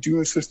do. We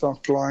do assist our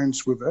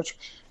clients with it.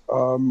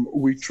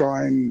 We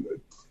try and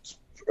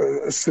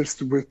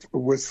assist with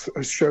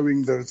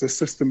showing the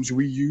systems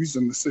we use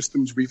and the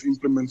systems we've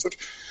implemented.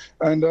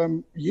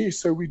 And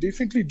so we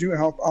definitely do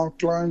help our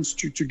clients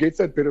to get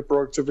that better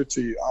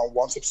productivity. Our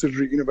one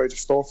subsidiary, Innovative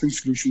Staffing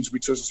Solutions,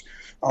 which is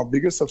our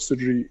biggest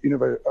subsidiary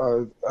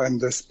and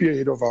the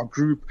spearhead of our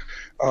group,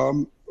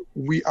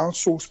 we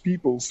outsource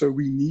people. So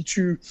we need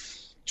to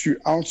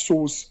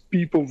outsource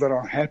people that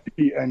are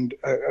happy and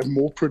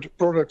more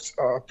productive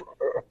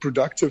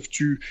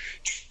to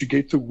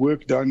get the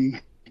work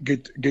done.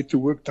 Get the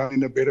work done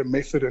in a better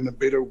method and a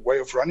better way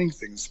of running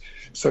things.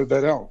 So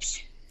that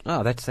helps.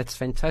 Oh, that's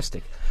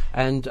fantastic.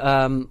 And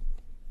so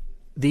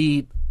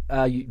you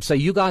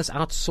guys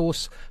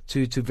outsource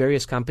to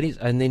various companies,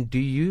 and then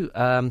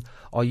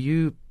are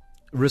you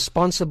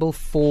responsible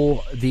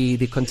for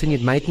the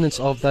continued maintenance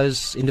of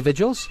those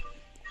individuals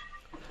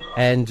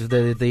and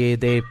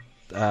the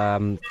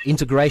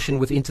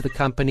integration into the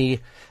company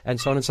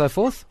and so on and so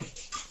forth?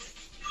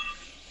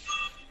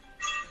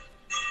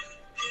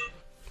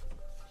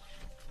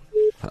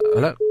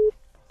 Hello.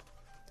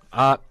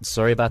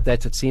 Sorry about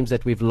that. It seems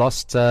that we've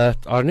lost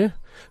Arnu.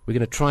 We're going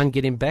to try and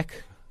get him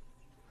back.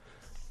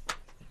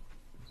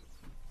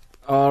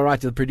 All right,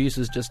 the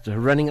producer's just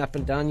running up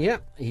and down. Yeah,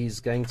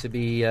 he's going to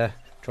be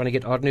trying to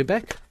get Arnu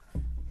back.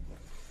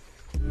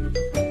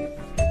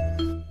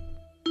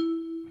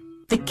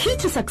 The key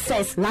to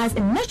success lies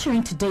in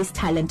nurturing today's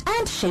talent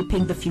and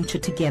shaping the future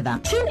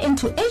together. Tune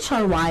into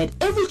HR Wired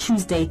every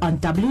Tuesday on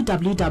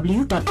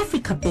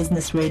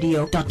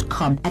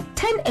www.africabusinessradio.com at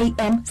 10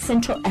 a.m.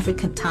 Central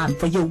African Time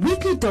for your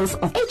weekly dose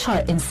of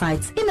HR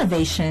insights,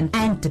 innovation,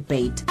 and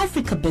debate.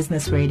 Africa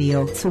Business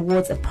Radio,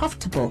 towards a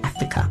profitable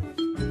Africa.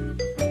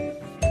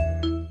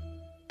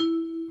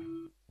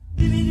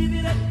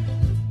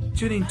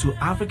 Tune into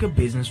Africa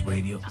Business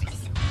Radio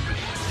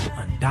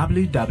on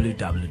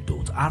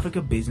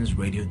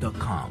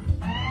www.africabusinessradio.com.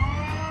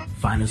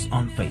 Find us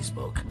on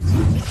Facebook,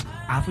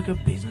 Africa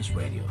Business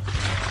Radio,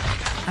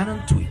 and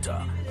on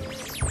Twitter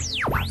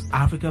at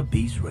Africa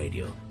Biz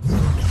Radio,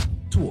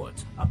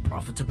 towards a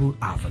profitable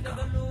Africa.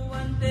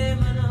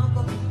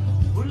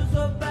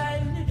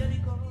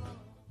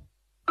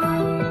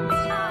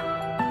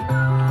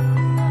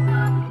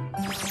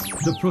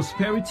 The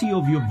prosperity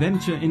of your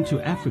venture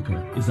into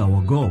Africa is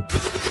our goal.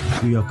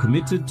 We are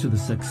committed to the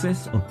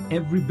success of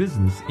every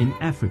business in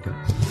Africa.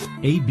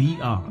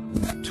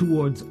 ABR,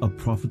 towards a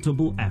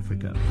profitable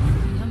Africa.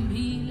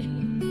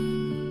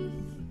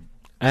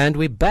 And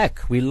we're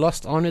back. We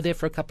lost Arnu there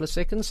for a couple of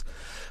seconds.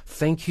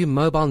 Thank you,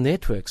 Mobile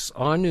Networks.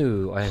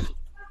 Arnu,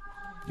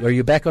 are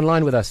you back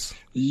online with us?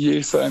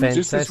 Yes, I am. Fantastic.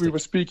 Just as we were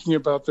speaking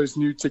about those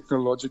new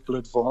technological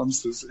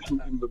advances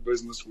in the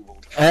business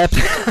world.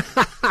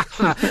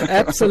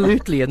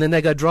 Absolutely. And then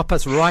they go drop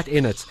us right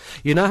in it.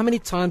 You know how many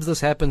times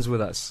this happens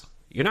with us?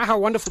 You know how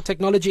wonderful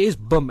technology is?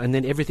 Boom. And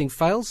then everything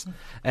fails.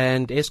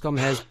 And Eskom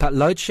has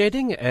load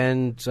shedding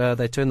and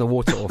they turn the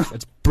water off.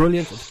 It's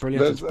brilliant. It's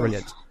brilliant. It's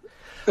brilliant.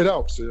 It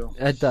helps, yeah.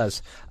 It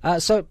does.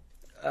 So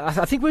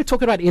I think we're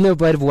talking about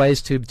innovative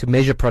ways to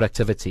measure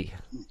productivity.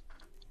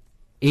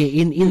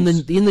 In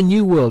the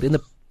new world, in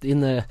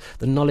the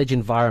knowledge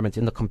environment,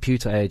 in the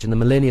computer age, in the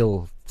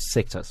millennial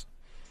sectors.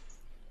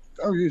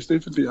 Oh yes,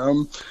 definitely.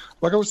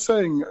 Like I was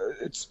saying,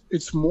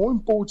 it's more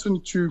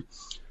important to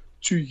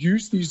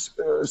use these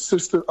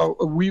systems.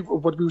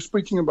 What we were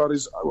speaking about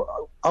is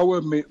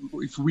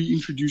if we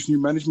introduce new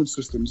management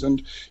systems,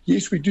 and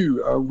yes, we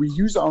do. We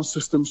use our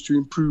systems to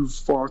improve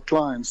for our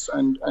clients,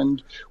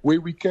 and where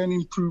we can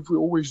improve, we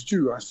always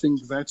do. I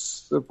think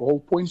that's the whole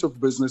point of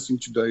business in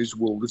today's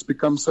world. It's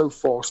become so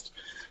fast,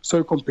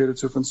 so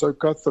competitive, and so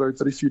cutthroat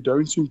that if you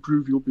don't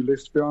improve, you'll be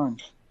left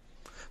behind.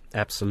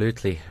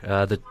 Absolutely.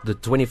 The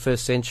 21st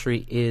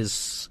century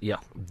is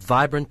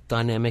vibrant,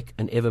 dynamic,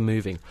 and ever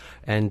moving.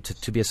 And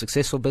to be a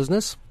successful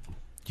business,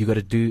 you got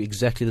to do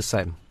exactly the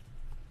same.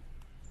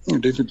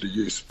 Definitely,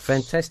 yes.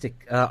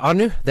 Fantastic.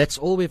 Arnu, that's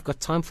all we've got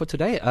time for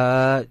today.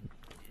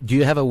 Do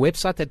you have a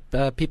website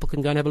that people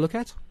can go and have a look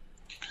at?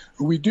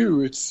 We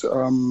do. It's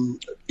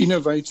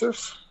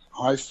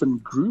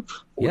innovative-group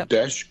or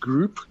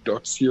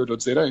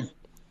 -group.co.za.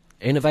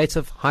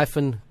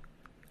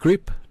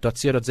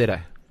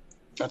 Innovative-group.co.za.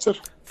 That's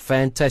it.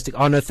 Fantastic.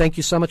 Arnu, thank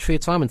you so much for your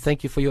time and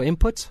thank you for your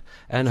input.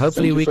 And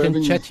hopefully we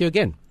can chat to you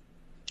again.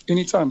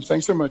 Anytime.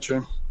 Thanks so much.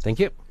 Thank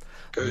you.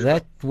 Okay.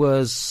 That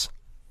was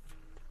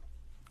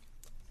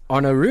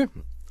Arnu Roux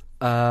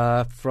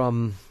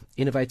from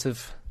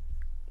Innovative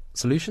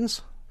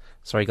Solutions.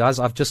 Sorry, guys,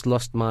 I've just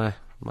lost my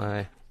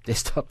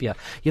desktop here.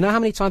 You know how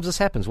many times this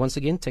happens? Once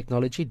again,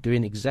 technology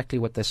doing exactly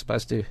what they're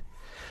supposed to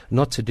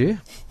not to do.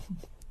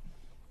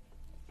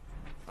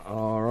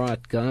 All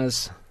right,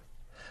 guys.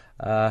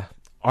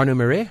 Arno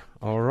Marais.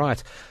 All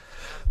right.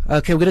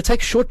 Okay, we're going to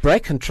take a short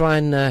break and try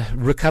and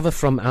recover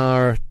from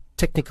our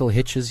technical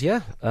hitches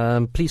here.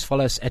 Please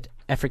follow us at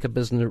Africa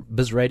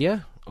Biz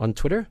Radio on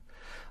Twitter,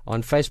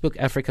 on Facebook,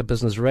 Africa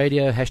Business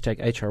Radio, hashtag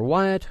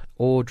HRWired,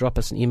 or drop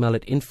us an email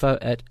at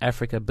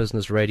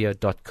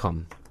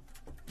info@africabusinessradio.com.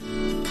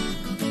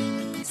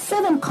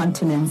 7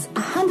 continents,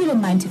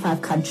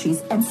 195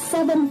 countries, and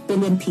 7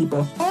 billion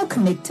people, all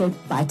connected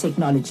by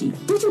technology.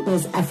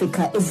 DigiBiz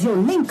Africa is your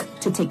link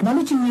to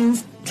technology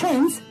news,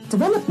 trends,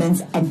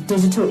 developments, and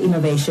digital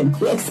innovation.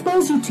 We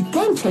expose you to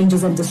game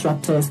changers and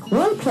disruptors,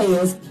 world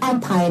players,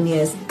 and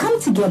pioneers. Come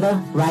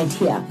together right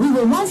here. We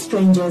were once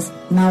strangers,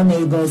 now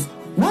neighbors.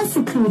 Once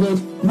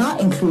secluded, now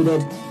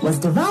included. Was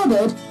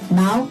divided,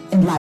 now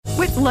enlightened.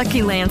 With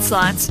Lucky Land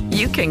Slots,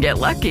 you can get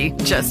lucky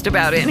just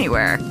about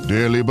anywhere.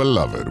 Dearly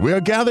beloved, we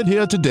are gathered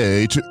here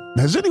today to...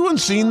 Has anyone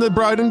seen the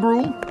bride and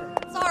groom?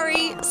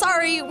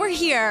 Sorry, we're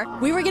here.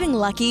 We were getting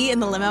lucky in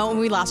the limo and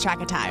we lost track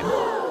of time.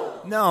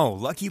 No,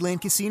 Lucky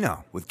Land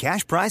Casino, with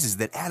cash prizes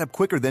that add up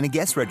quicker than a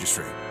guest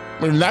registry.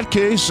 In that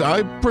case,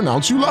 I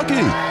pronounce you lucky.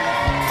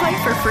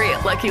 Play for free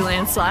at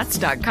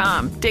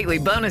LuckyLandSlots.com. Daily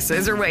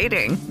bonuses are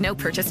waiting. No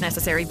purchase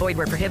necessary. Void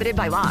where prohibited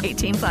by law.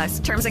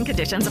 18+. Terms and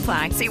conditions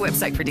apply. See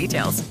website for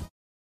details.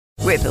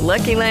 With the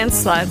Lucky Land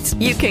Slots,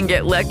 you can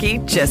get lucky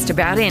just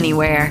about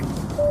anywhere.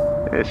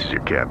 This is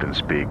your captain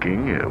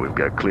speaking. We've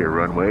got clear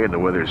runway and the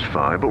weather's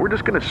fine, but we're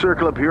just going to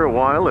circle up here a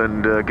while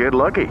and get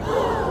lucky.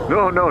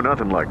 No,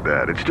 nothing like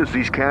that. It's just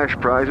these cash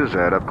prizes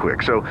add up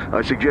quick. So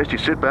I suggest you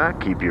sit back,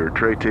 keep your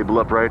tray table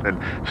upright, and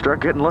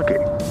start getting lucky.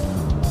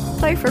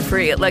 Play for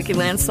free at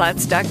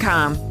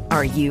LuckyLandSlots.com.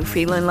 Are you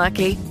feeling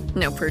lucky?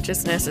 No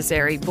purchase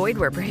necessary. Void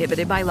where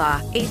prohibited by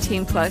law.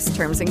 18+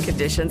 terms and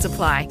conditions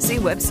apply. See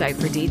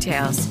website for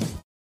details.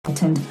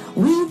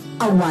 We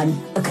are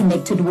one, a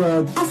connected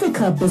world.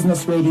 Africa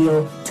Business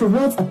Radio,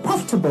 towards a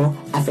profitable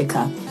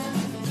Africa.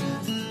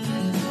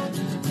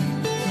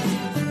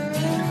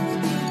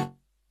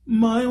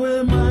 My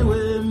way,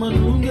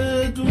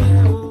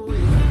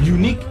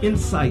 Unique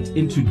insight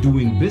into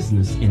doing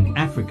business in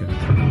Africa.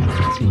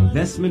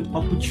 Investment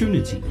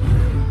opportunity.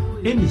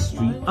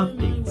 Industry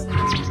updates.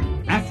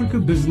 Africa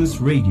Business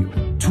Radio,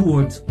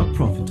 towards a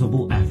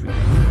profitable Africa.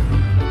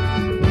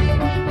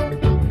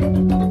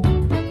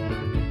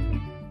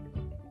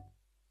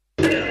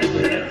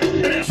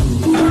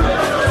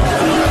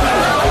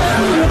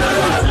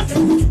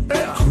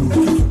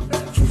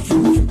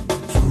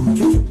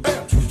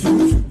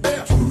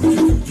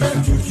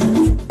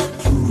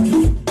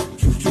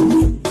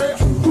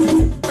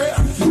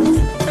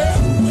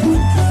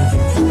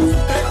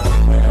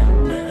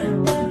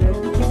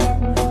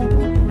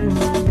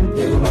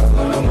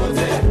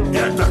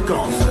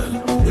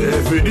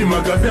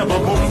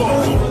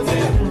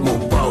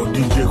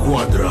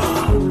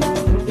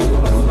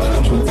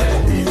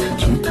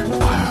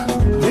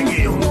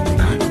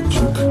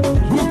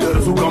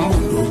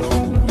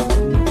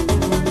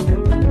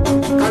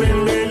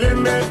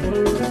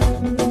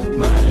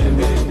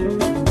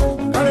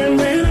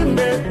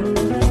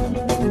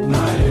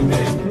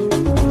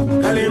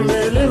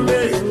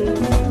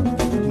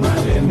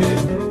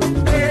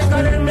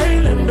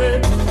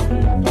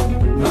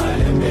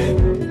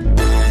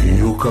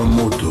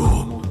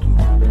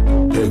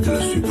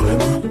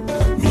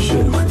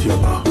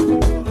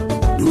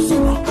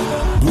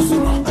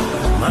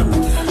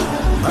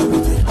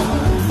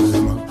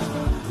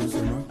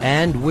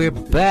 And we're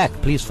back.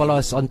 Please follow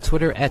us on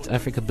Twitter at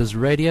Africa Biz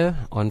Radio,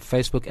 on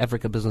Facebook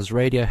Africa Business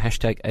Radio,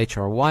 hashtag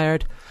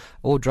HRWired,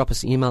 or drop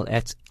us an email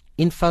at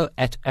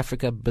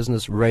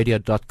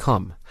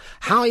info@africabusinessradio.com.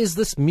 How is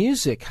this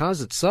music?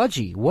 How's it,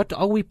 Saji? What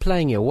are we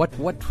playing here? What?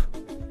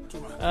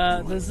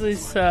 This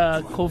is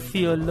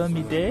Kofi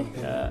Olomide.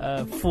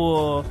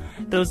 For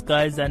those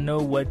guys that know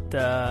what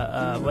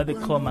they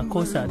call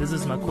Makossa, this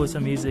is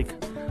Makossa music,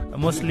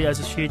 mostly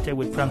associated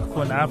with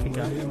Francophone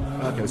Africa.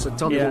 Okay, so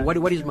tell me,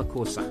 what is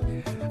Makossa?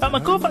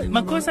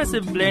 Makossa is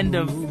a blend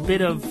of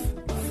bit of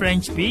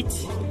French beat,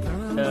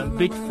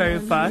 beat very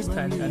fast,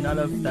 and all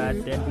of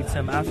that, then with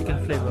some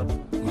African flavor.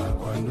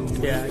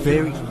 Yeah,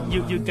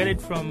 you get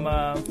it from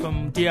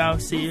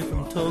DRC,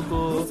 from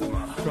Togo,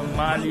 from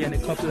Mali, and a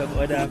couple of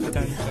other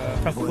African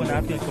Francophone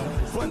African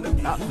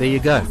countries. There you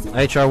go.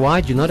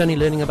 HRY. You're not only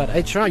learning about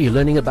HR, you're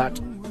learning about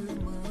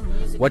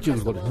what you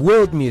call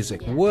world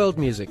music.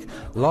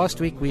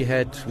 Last week we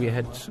had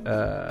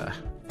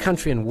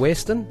country and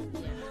western.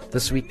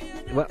 This week,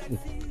 well,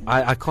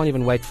 I can't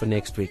even wait for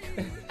next week.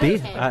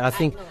 B, I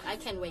think. I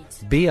can wait.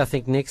 B, I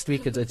think next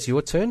week it's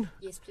your turn.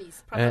 Yes,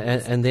 please.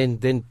 And then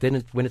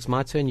when it's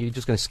my turn, you're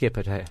just going to skip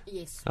it, hey?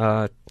 Yes.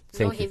 Thank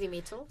no you. heavy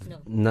metal.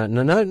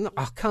 No.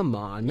 Oh, come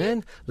on, man.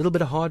 A little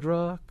bit of hard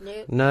rock.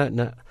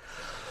 No.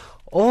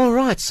 All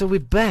right, so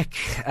we're back,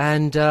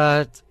 and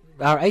our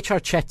HR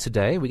chat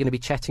today, we're going to be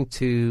chatting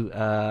to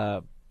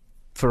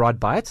Farad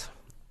Bayat,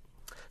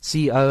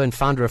 CEO and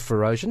founder of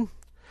Ferocian.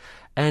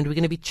 And we're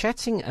going to be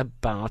chatting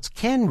about,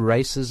 can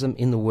racism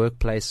in the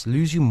workplace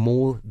lose you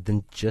more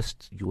than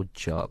just your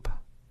job?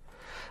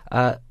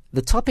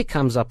 the topic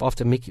comes up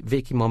after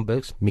Vicky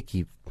Momberg's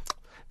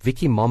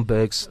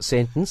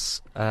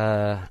sentence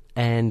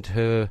and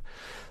her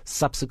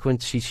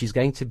subsequent. She's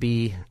going to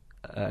be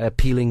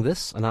appealing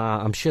this, and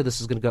I'm sure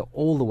this is going to go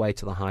all the way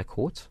to the High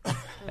Court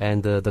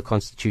and the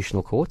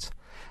Constitutional Court,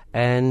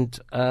 and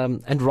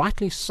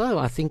rightly so.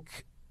 I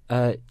think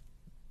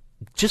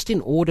just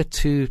in order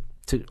to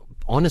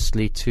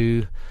honestly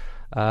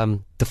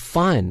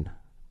define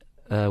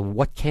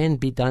what can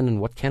be done and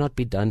what cannot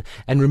be done,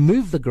 and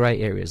remove the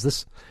grey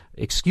areas.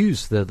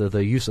 Excuse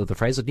the use of the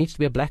phrase. It needs to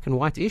be a black and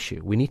white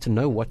issue. We need to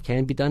know what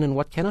can be done and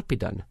what cannot be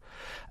done.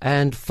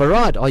 And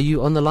Farad, are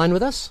you on the line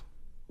with us?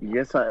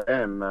 Yes, I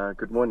am.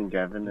 Good morning,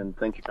 Gavin, and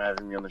thank you for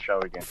having me on the show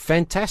again.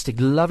 Fantastic.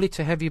 Lovely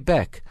to have you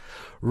back.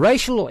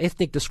 Racial or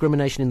ethnic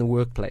discrimination in the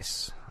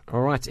workplace.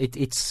 All right.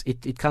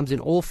 It comes in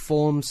all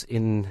forms,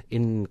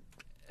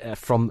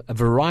 from a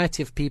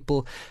variety of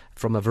people,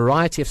 from a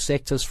variety of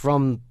sectors,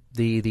 from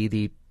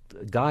the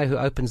guy who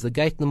opens the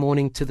gate in the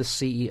morning to the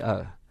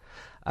CEO.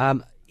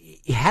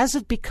 Has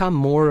it become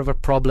more of a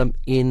problem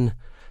in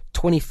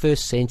 21st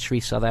century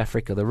South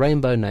Africa, the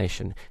Rainbow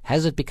Nation?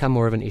 Has it become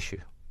more of an issue?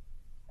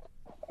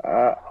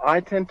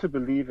 I tend to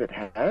believe it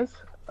has,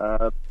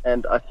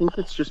 and I think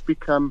it's just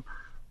become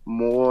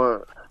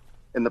more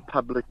in the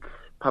public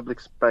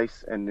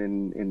space and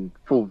in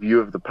full view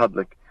of the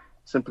public,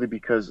 simply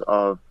because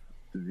of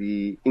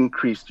the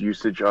increased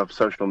usage of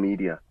social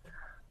media.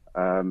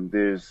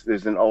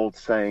 There's an old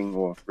saying,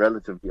 or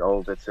relatively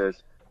old, that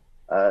says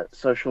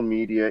social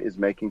media is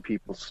making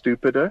people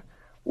stupider,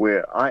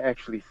 where I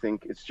actually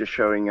think it's just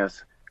showing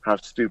us how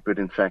stupid,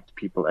 in fact,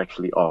 people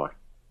actually are.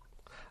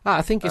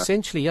 I think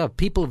essentially,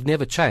 people have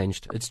never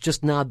changed. It's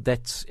just now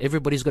that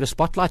everybody's got a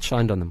spotlight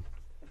shined on them.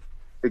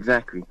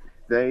 Exactly.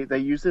 They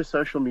use their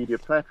social media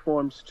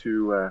platforms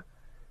to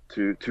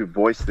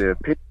voice their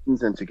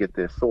opinions and to get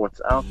their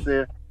thoughts out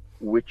there,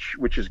 which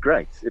is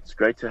great. It's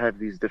great to have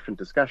these different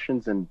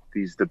discussions and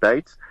these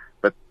debates,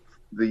 but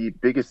the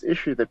biggest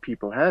issue that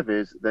people have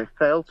is they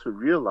fail to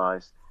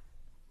realize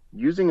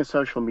using a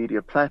social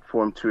media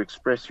platform to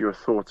express your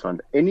thoughts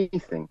on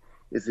anything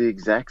is the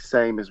exact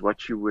same as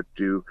what you would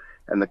do,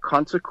 and the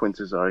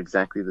consequences are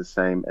exactly the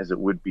same as it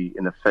would be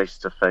in a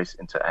face-to-face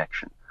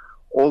interaction.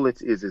 All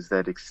it is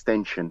that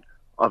extension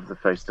of the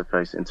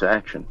face-to-face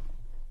interaction.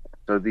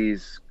 So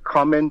these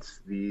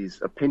comments,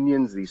 these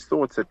opinions, these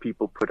thoughts that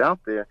people put out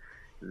there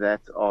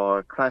that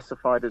are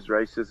classified as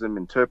racism,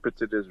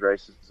 interpreted as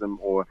racism,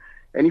 or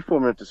any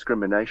form of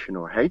discrimination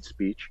or hate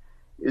speech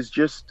is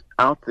just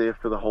out there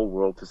for the whole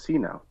world to see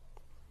now.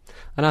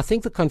 And I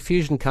think the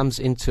confusion comes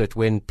into it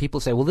when people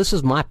say, well, this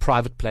is my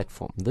private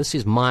platform. This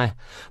is my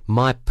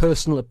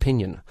personal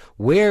opinion.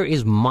 Where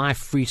is my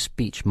free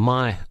speech?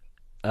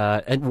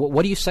 And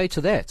what do you say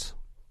to that?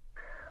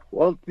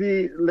 Well,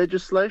 the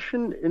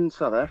legislation in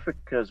South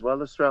Africa, as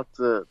well as throughout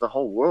the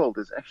whole world,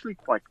 is actually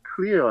quite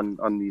clear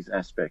on these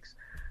aspects.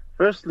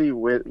 Firstly,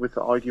 with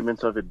the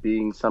argument of it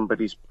being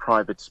somebody's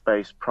private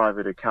space,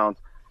 private account,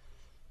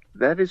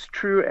 that is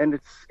true and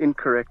it's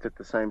incorrect at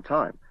the same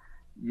time.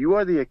 You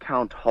are the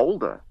account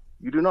holder.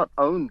 You do not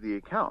own the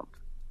account.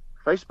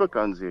 Facebook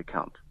owns the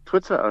account.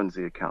 Twitter owns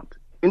the account.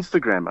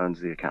 Instagram owns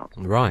the account.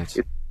 Right.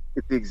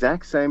 It's the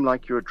exact same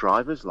like your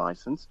driver's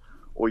license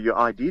or your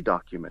ID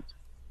document.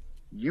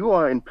 You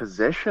are in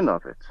possession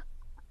of it.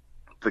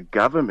 The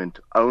government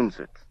owns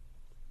it.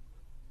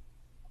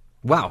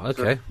 Wow,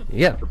 okay. So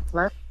yeah. The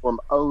platform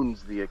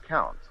owns the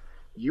account.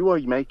 You are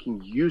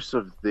making use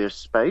of their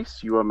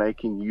space. You are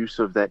making use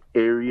of that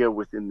area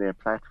within their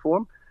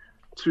platform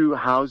to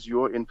house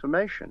your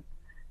information.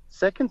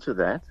 Second to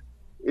that,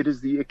 it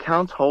is the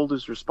account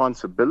holder's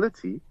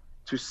responsibility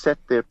to set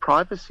their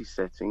privacy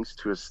settings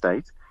to a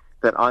state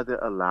that either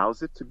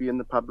allows it to be in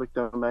the public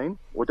domain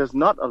or does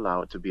not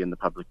allow it to be in the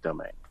public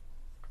domain.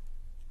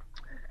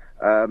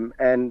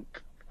 And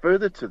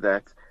further to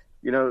that,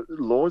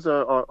 laws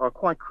are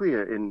quite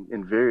clear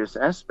in various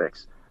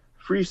aspects.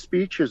 Free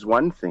speech is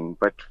one thing,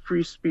 but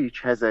free speech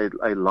has a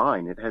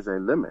line, it has a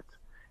limit.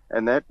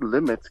 And that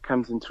limit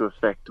comes into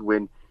effect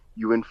when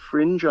you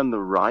infringe on the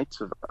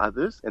rights of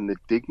others and the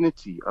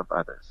dignity of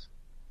others.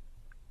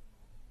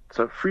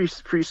 So free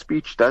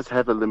speech does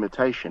have a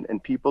limitation,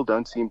 and people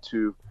don't seem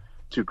to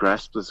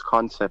grasp this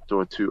concept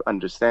or to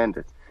understand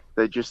it.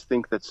 They just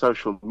think that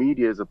social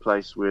media is a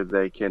place where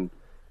they can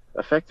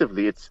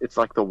effectively, it's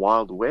like the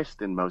Wild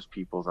West in most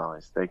people's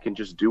eyes. They can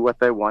just do what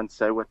they want,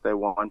 say what they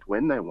want,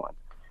 when they want,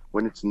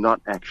 when it's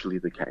not actually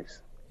the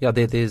case. Yeah,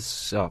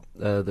 there's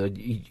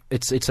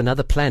it's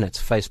another planet,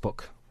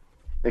 Facebook.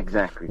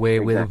 Exactly.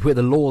 Where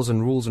the laws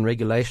and rules and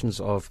regulations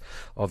of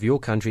your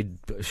country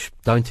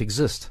don't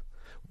exist,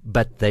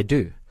 but they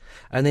do.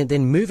 And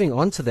then moving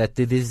on to that,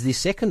 there's the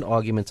second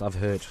argument I've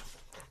heard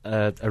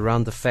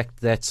around the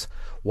fact that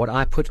what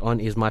I put on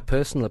is my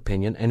personal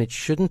opinion, and it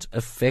shouldn't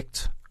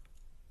affect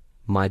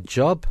my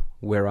job,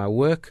 where I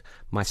work,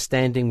 my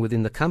standing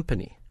within the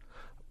company.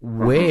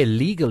 Where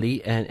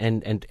legally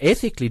and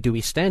ethically do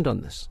we stand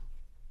on this?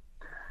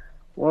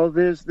 Well,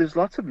 there's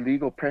lots of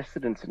legal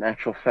precedents in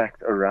actual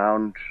fact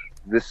around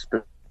this.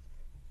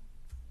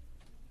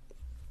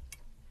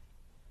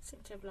 Seem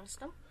to have lost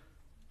them.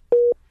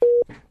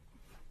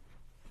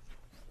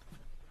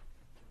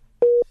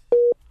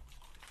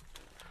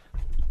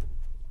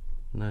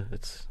 No,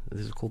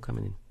 there's a call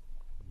coming in.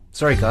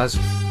 Sorry, guys.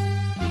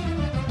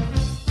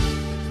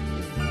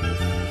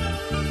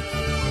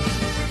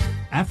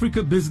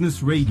 Africa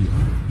Business Radio,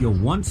 your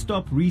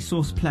one-stop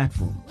resource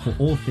platform for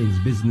all things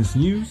business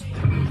news,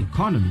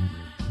 economy,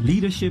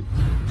 leadership,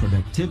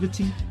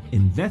 productivity,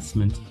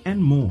 investment,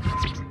 and more.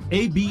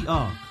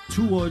 ABR,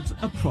 towards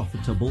a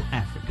profitable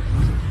Africa.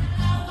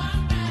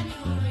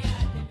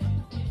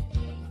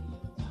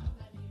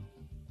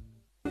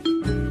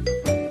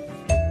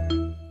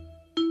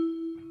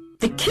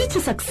 The key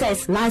to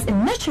success lies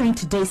in nurturing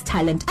today's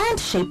talent and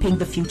shaping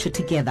the future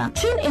together.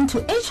 Tune into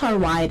HR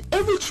Wired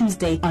every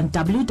Tuesday on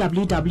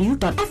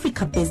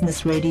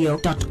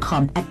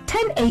www.africabusinessradio.com at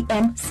 10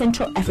 a.m.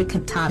 Central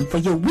African Time for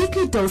your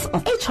weekly dose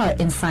of HR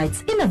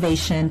insights,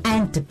 innovation,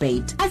 and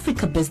debate.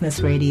 Africa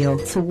Business Radio,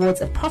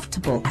 towards a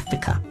profitable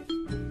Africa.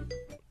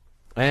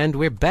 And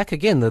we're back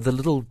again. The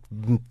little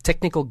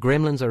technical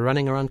gremlins are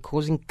running around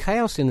causing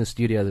chaos in the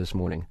studio this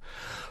morning.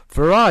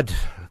 Farad,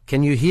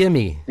 can you hear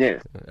me?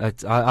 Yes.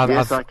 Yes,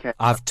 I can.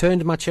 I've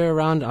turned my chair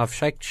around. I've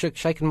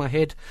shaken my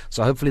head.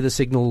 So hopefully the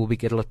signal will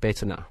get a lot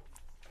better now.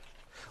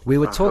 We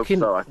were talking.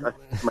 Hope so.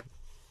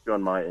 I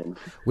on my end.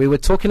 We were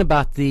talking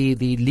about the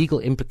legal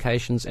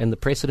implications and the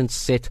precedents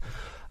set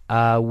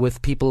with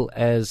people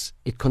as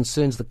it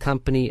concerns the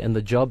company and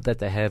the job that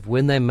they have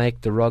when they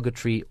make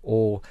derogatory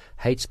or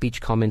hate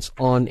speech comments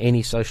on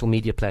any social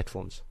media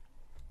platforms.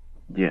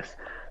 Yes.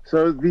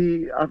 So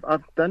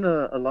I've done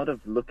a lot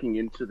of looking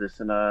into this,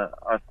 and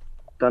I've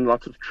done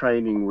lots of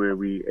training where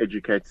we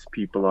educate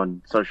people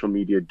on social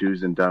media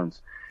do's and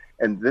don'ts.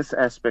 And this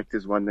aspect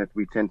is one that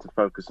we tend to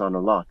focus on a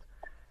lot.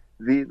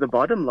 The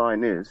bottom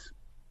line is,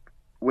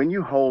 when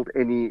you hold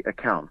any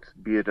account,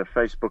 be it a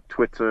Facebook,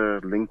 Twitter,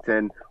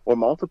 LinkedIn, or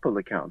multiple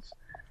accounts,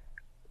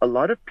 a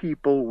lot of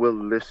people will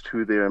list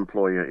who their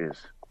employer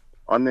is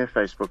on their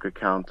Facebook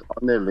account,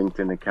 on their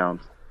LinkedIn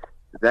account.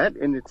 That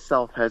in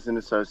itself has an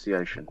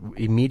association.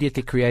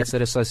 Immediately creates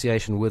that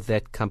association with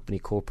that company,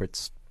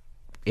 corporate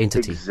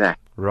entity.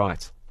 Exactly.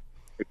 Right.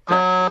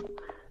 Exactly.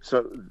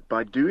 So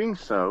by doing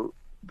so,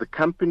 the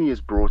company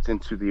is brought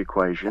into the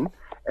equation,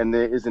 and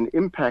there is an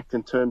impact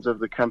in terms of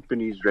the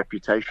company's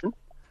reputation,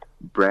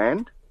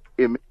 brand,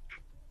 image,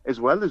 as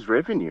well as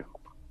revenue.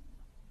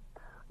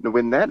 Now,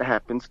 when that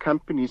happens,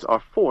 companies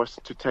are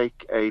forced to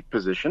take a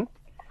position.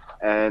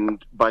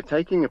 And by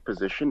taking a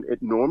position,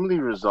 it normally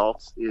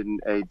results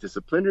in a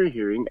disciplinary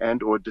hearing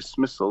and or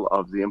dismissal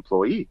of the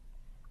employee.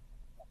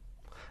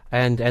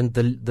 And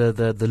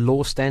the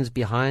law stands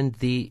behind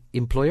the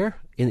employer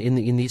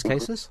in these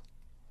cases?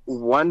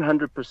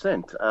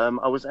 100%.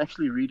 I was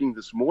actually reading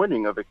this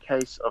morning of a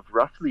case of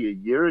roughly a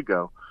year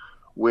ago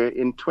where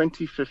in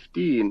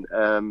 2015,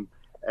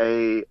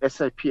 a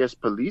SAPS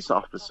police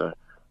officer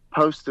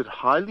posted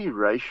highly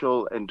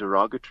racial and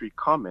derogatory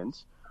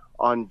comments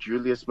on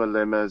Julius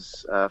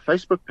Malema's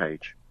Facebook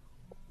page.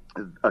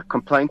 A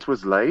complaint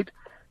was laid,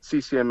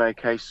 CCMA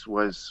case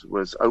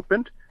was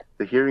opened,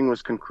 the hearing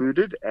was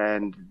concluded,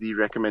 and the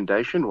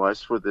recommendation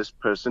was for this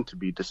person to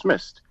be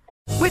dismissed.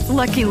 With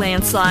Lucky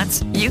Land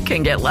Slots, you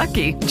can get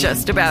lucky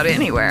just about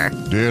anywhere.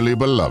 Dearly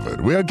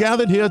beloved, we are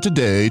gathered here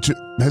today to...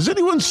 Has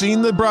anyone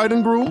seen the bride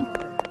and groom?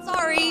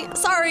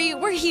 Sorry,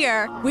 we're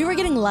here. We were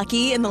getting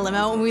lucky in the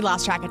limo and we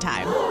lost track of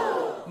time.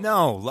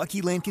 No,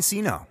 Lucky Land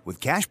Casino, with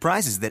cash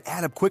prizes that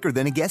add up quicker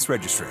than a guest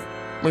registry.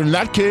 In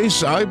that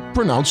case, I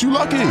pronounce you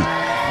lucky.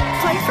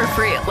 Play for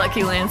free at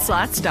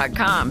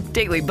LuckyLandSlots.com.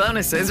 Daily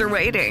bonuses are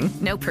waiting.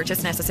 No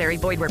purchase necessary.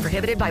 Void where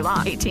prohibited by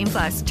law.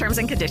 18+. Terms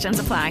and conditions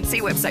apply.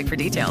 See website for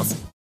details.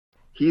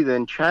 He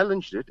then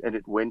challenged it, and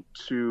it went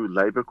to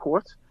Labor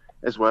Court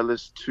as well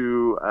as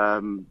to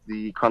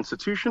the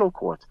Constitutional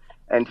Court,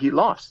 and he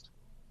lost.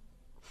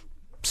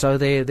 So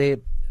there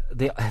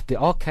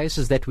are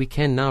cases that we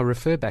can now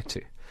refer back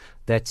to.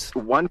 That's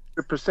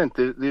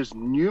 100%. There's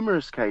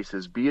numerous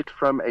cases, be it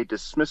from a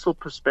dismissal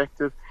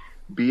perspective,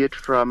 be it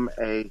from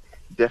a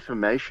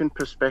defamation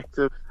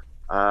perspective.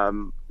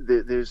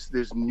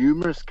 There's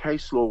numerous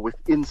case law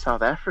within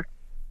South Africa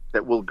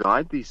that will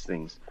guide these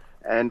things.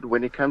 And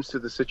when it comes to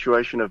the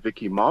situation of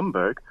Vicky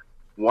Momberg,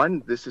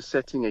 one, this is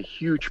setting a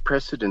huge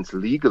precedence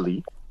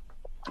legally.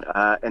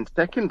 And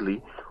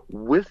secondly,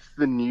 with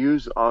the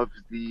news of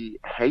the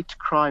hate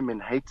crime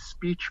and hate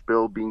speech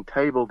bill being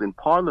tabled in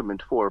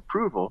Parliament for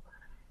approval,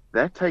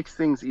 that takes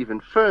things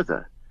even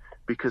further,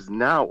 because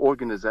now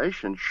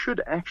organizations should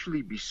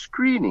actually be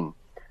screening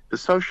the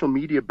social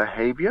media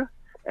behavior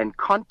and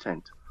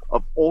content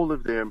of all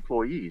of their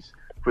employees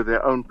for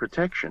their own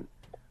protection.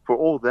 For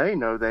all they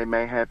know, they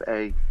may have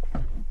a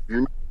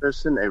junior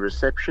person, a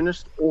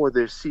receptionist, or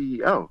their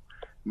CEO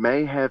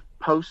may have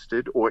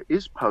posted or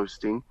is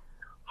posting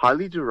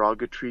highly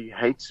derogatory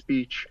hate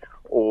speech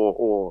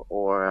or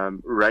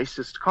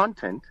racist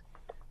content,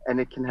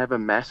 and it can have a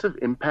massive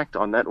impact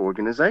on that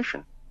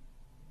organization.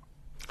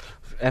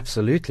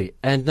 Absolutely.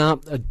 And now,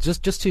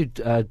 just to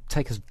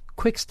take us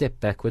quick step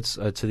backwards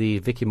to the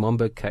Vicky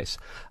Momberg case.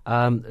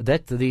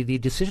 That the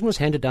decision was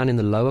handed down in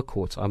the lower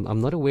court.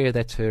 I'm not aware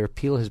that her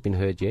appeal has been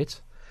heard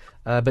yet.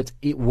 But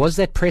was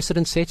that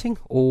precedent setting,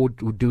 or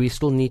do we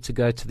still need to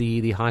go to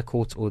the High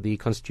Court or the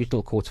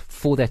Constitutional Court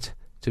for that?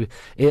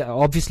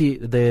 Obviously,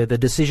 the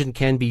decision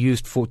can be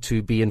used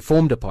to be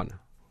informed upon.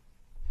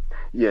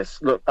 Yes,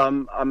 look,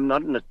 I'm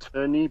not an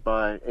attorney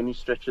by any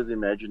stretch of the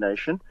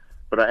imagination,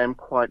 but I am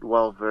quite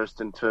well versed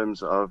in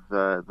terms of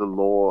the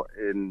law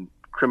in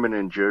criminal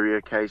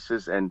injuria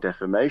cases and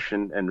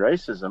defamation and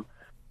racism.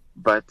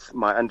 But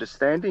my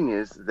understanding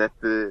is that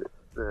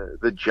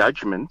the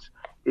judgment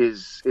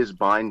is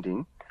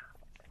binding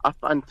up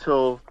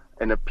until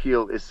an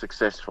appeal is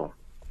successful.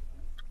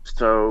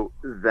 So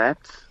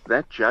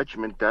that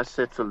judgment does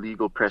set a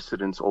legal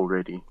precedence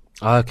already.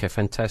 Okay,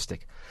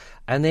 fantastic.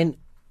 And then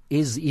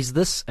is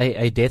this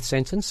a death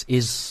sentence?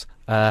 Is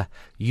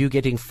you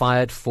getting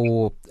fired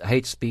for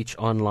hate speech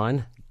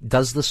online,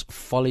 does this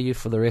follow you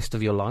for the rest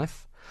of your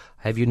life?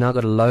 Have you now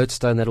got a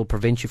lodestone that will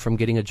prevent you from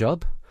getting a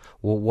job?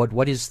 Or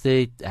what is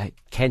the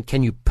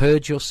can you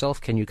purge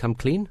yourself? Can you come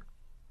clean?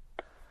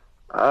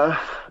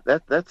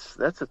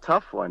 That's a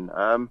tough one.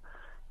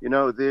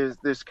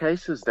 There's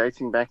cases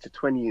dating back to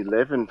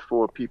 2011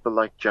 for people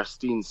like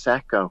Justine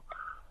Sacco.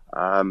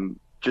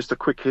 Just a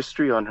quick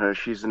history on her.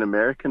 She's an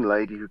American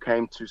lady who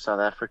came to South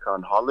Africa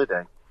on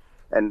holiday.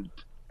 And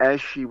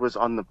as she was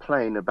on the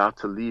plane about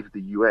to leave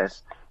the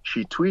U.S.,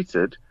 she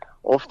tweeted,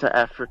 "Off to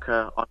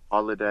Africa on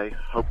holiday.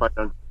 Hope I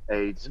don't get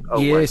AIDS. Oh,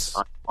 yes.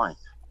 wait, I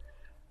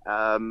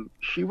might."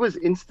 She was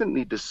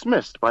instantly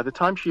dismissed. By the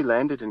time she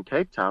landed in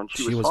Cape Town,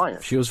 she was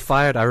fired. She was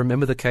fired. I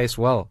remember the case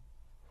well.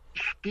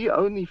 She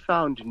only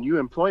found new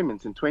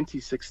employment in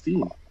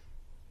 2016.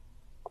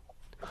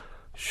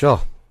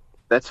 Sure.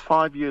 That's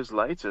 5 years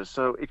later.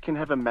 So it can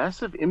have a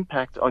massive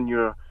impact on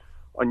your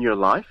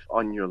life,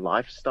 on your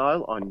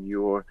lifestyle, on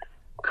your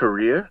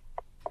career.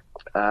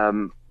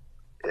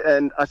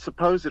 And I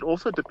suppose it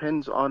also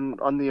depends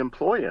on the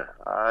employer.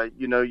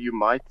 You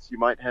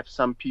might have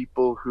some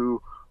people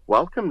who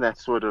welcome that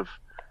sort of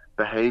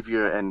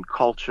behavior and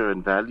culture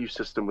and value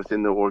system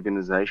within their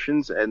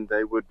organizations, and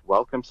they would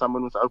welcome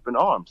someone with open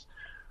arms.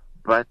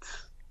 But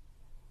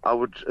I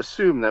would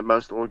assume that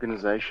most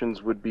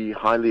organizations would be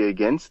highly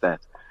against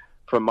that.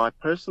 From my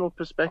personal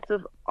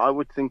perspective, I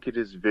would think it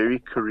is very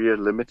career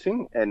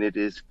limiting, and it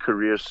is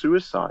career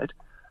suicide,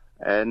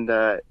 and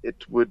it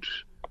would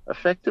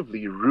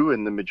effectively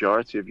ruin the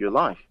majority of your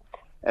life.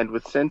 And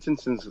with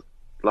sentences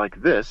like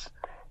this,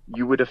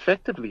 you would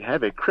effectively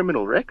have a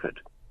criminal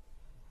record.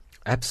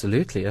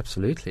 Absolutely,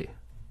 absolutely.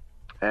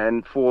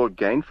 And for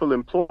gainful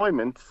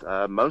employment,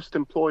 most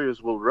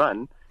employers will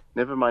run,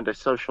 never mind a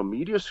social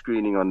media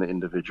screening on the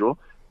individual,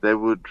 they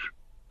would,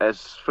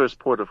 as first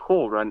port of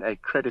call, run a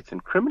credit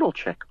and criminal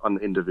check on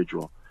the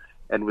individual.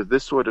 And with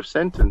this sort of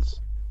sentence,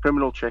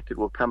 criminal check, it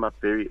will come up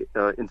very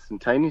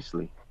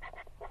instantaneously.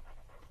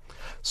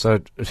 So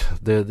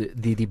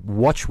the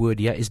watchword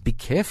here is be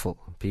careful,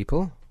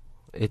 people.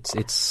 It's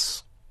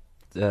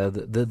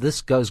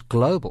this goes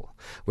global.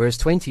 Whereas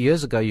 20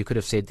 years ago you could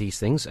have said these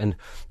things and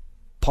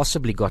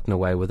possibly gotten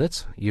away with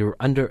it. You're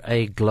under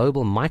a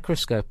global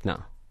microscope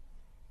now.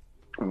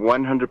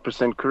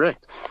 100%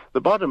 correct.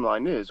 The bottom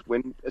line is,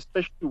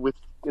 especially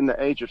in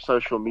the age of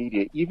social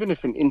media, even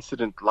if an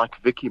incident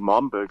like Vicky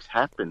Momberg's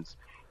happens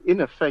in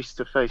a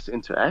face-to-face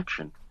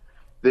interaction,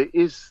 there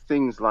is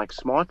things like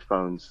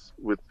smartphones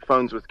with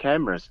phones with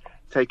cameras,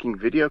 taking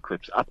video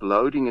clips,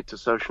 uploading it to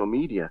social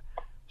media.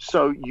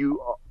 So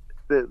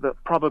the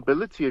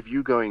probability of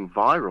you going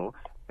viral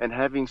and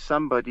having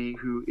somebody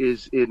who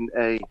is in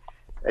a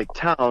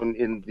town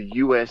in the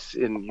U.S.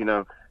 in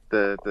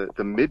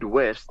the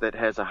Midwest that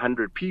has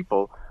 100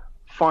 people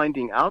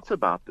finding out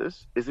about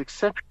this is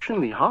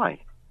exceptionally high.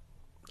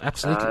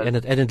 Absolutely,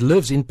 and it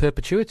lives in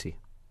perpetuity.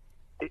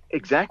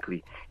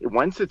 Exactly.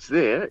 Once it's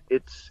there,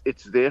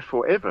 it's there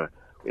forever.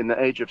 In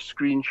the age of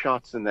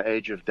screenshots, in the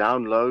age of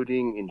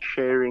downloading and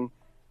sharing,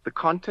 the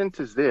content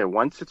is there.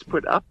 Once it's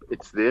put up,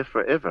 it's there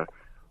forever.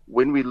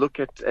 When we look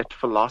at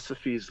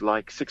philosophies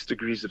like 6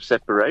 degrees of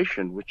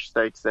separation, which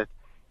states that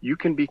you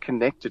can be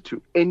connected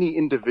to any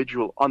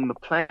individual on the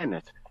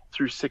planet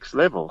through 6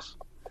 levels,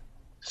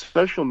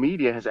 social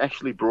media has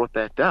actually brought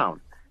that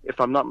down. If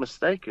I'm not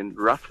mistaken,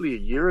 roughly a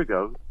year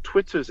ago,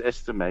 Twitter's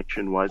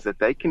estimation was that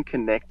they can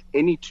connect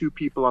any 2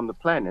 people on the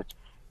planet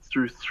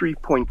through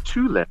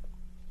 3.2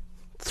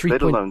 levels,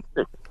 let alone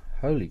 6.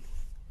 Holy.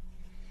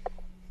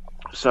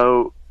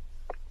 So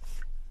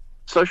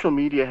social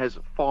media has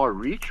far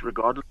reach,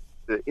 regardless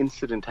if the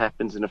incident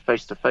happens in a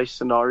face-to-face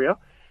scenario.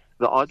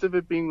 The odds of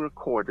it being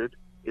recorded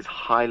is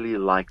highly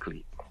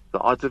likely. The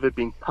odds of it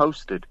being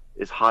posted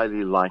is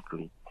highly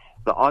likely.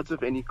 The odds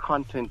of any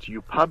content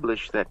you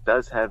publish that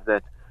does have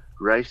that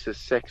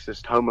racist,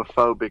 sexist,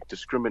 homophobic,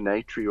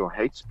 discriminatory, or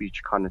hate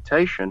speech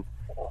connotation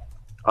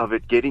of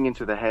it getting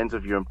into the hands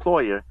of your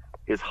employer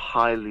is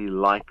highly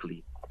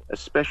likely,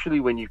 especially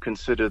when you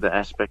consider the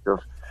aspect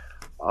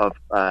of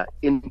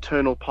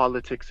internal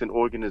politics in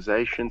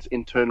organizations,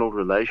 internal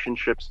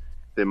relationships,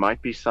 There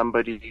might be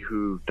somebody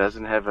who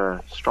doesn't have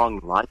a strong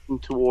liking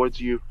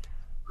towards you,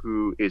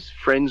 who is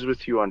friends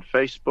with you on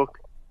Facebook,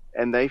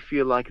 and they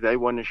feel like they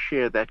want to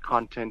share that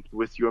content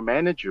with your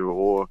manager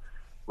or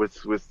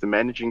with the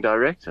managing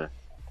director.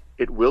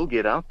 It will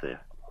get out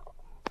there.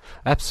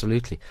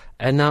 Absolutely.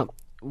 And now,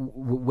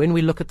 when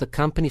we look at the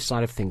company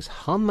side of things,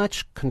 how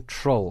much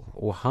control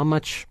or how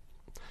much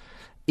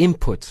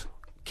input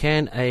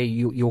can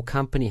your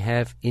company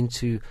have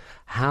into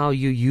how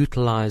you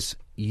utilize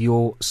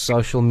your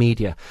social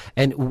media?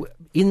 And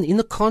in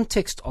the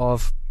context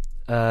of,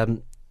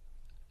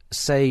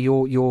 say,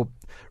 your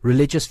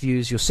religious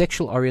views, your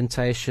sexual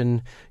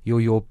orientation,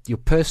 your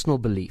personal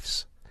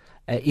beliefs,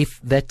 if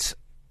that,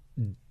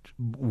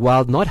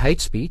 while not hate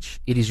speech,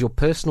 it is your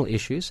personal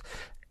issues,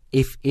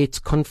 if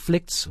it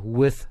conflicts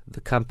with the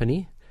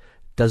company,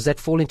 does that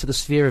fall into the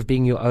sphere of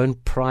being your own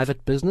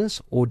private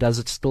business, or does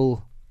it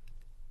still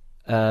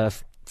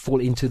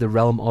fall into the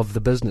realm of the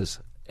business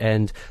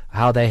and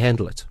how they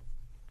handle it?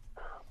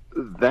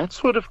 That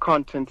sort of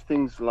content,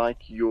 things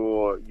like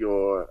your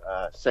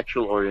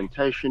sexual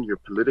orientation, your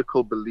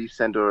political beliefs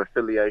and or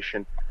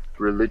affiliation,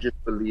 religious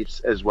beliefs,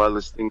 as well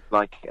as things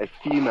like a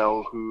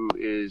female who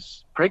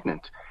is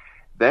pregnant,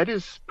 that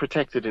is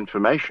protected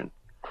information.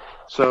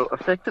 So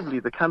effectively,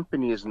 the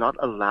company is not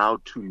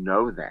allowed to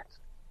know that.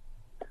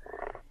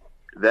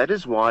 That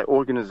is why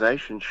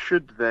organizations,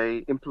 should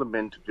they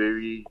implement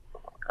very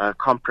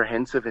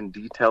comprehensive and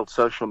detailed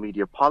social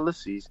media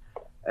policies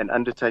and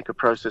undertake a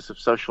process of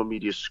social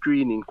media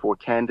screening for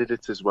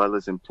candidates as well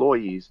as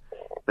employees,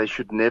 they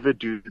should never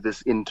do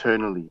this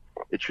internally.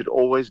 It should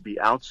always be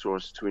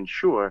outsourced to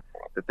ensure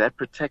that that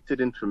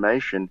protected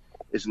information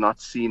is not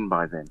seen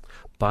by them.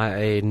 By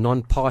a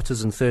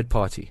non-partisan third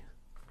party.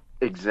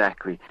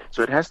 Exactly.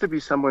 So it has to be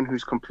someone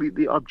who's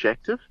completely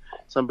objective,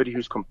 somebody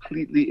who's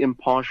completely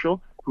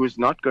impartial, who is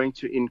not going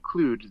to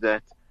include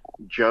that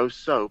Joe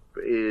Soap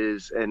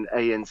is an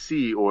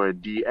ANC or a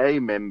DA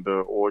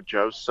member, or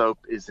Joe Soap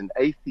is an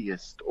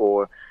atheist,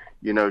 or,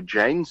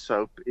 Jane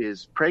Soap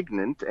is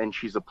pregnant and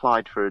she's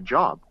applied for a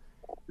job.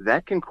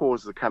 That can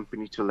cause the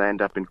company to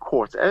land up in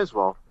court as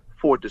well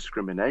for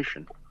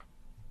discrimination.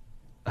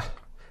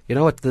 You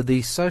know what?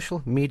 The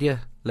social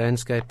media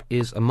landscape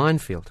is a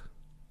minefield.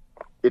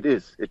 It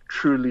is. It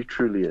truly,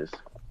 truly is.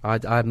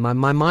 My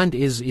mind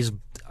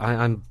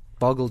I'm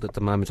boggled at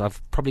the moment. I've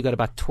probably got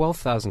about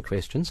 12,000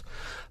 questions,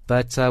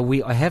 but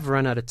I have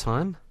run out of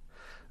time.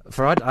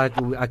 Farad,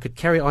 I could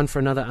carry on for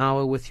another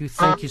hour with you.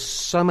 Thank you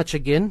so much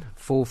again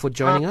for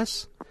joining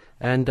us,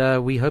 and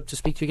we hope to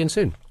speak to you again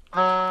soon.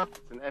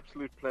 It's an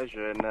absolute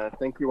pleasure, and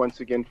thank you once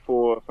again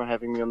for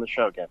having me on the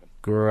show, Gavin.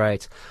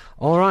 Great.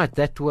 All right,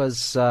 that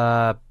was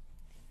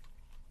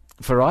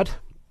Farad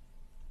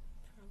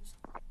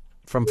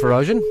from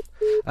Ferocian,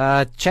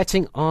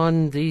 chatting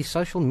on the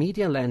social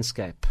media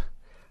landscape.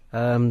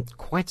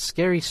 Quite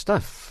scary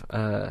stuff.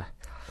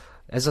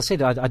 As I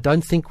said, I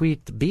don't think we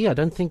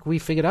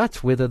figured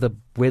out where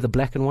the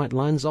black and white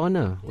lines are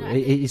now. No,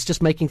 it's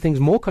just making things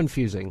more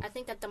confusing. I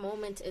think at the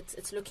moment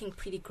it's looking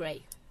pretty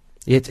grey.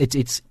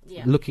 It's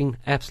looking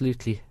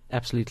absolutely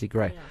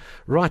grey. Yeah.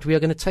 Right, we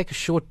are going to take a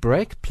short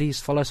break. Please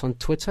follow us on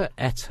Twitter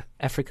at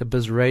Africa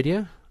Biz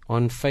Radio,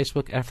 on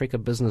Facebook Africa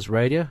Business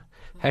Radio,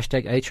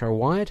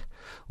 #HRWired,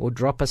 or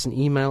drop us an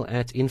email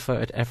at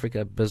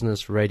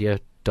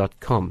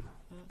info@africabusinessradio.com.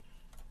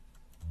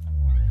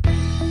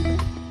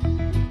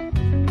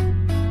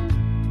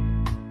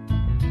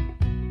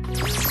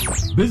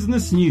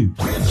 Business news,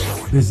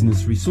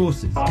 business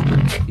resources,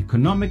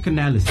 economic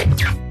analysis,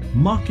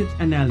 market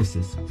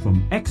analysis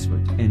from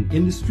expert and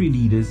industry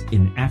leaders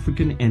in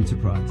African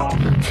enterprise.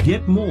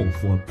 Get more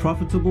for a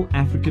profitable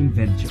African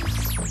venture.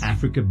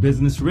 Africa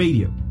Business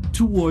Radio,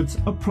 towards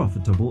a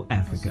profitable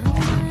Africa.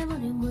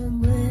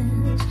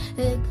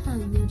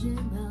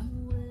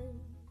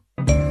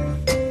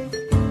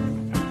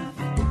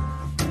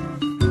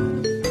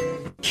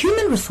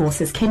 Human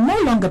resources can no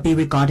longer be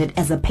regarded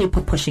as a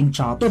paper-pushing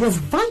job. It is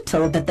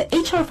vital that the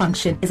HR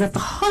function is at the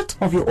heart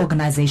of your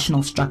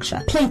organizational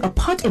structure, playing a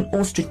part in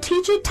all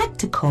strategic,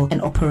 tactical,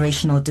 and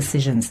operational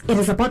decisions. It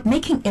is about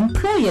making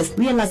employers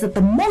realize that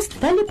the most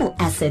valuable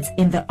assets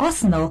in their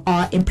arsenal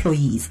are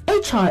employees.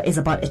 HR is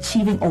about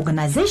achieving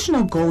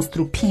organizational goals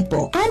through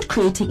people and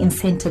creating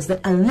incentives that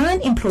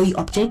align employee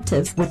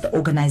objectives with the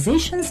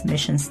organization's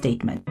mission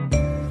statement.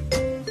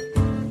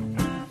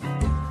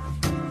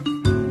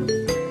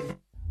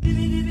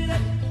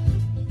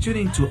 Tune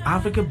in to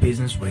Africa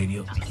Business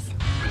Radio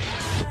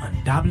on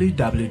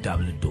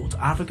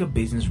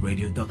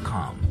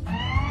www.africabusinessradio.com.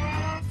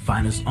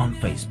 Find us on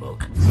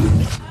Facebook,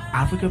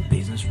 Africa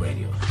Business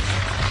Radio,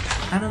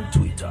 and on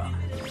Twitter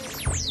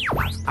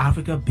at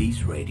Africa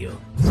Biz Radio.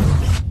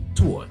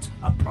 Towards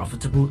a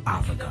profitable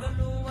Africa.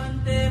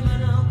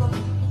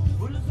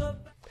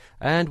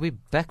 And we're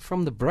back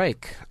from the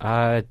break.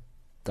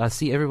 I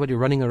see everybody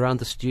running around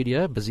the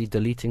studio, busy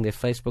deleting their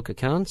Facebook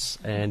accounts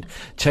and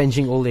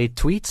changing all their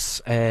tweets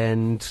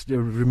and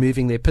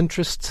removing their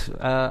Pinterest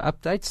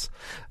updates.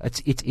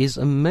 It is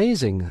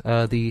amazing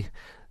the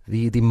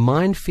the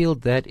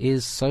minefield that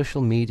is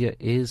social media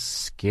is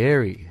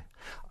scary.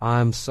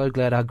 I'm so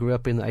glad I grew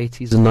up in the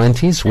 80s and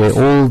 90s where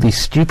all the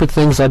stupid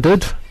things I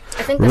did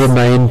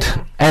remained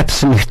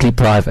absolutely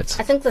private.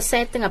 I think the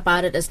sad thing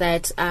about it is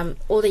that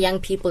all the young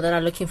people that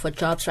are looking for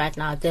jobs right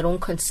now, they don't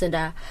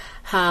consider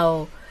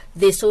how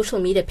their social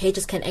media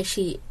pages can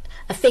actually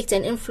affect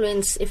and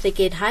influence if they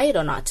get hired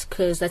or not,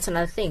 because that's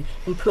another thing.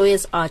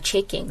 Employers are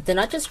checking. They're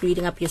not just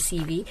reading up your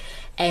CV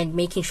and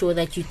making sure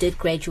that you did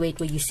graduate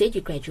where you said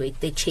you graduate.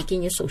 They're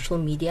checking your social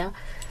media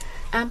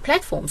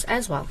platforms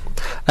as well.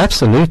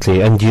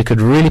 Absolutely, and you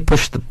could really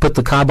put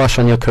the kibosh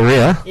on your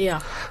career. Yeah.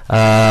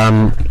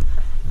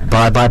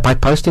 By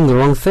posting the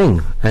wrong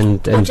thing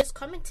and or just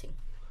commenting.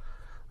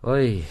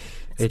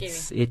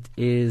 It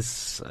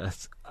is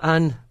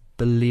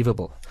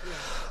unbelievable. Yeah.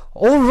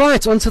 All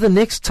right, on to the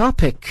next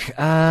topic.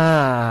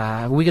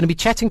 We're going to be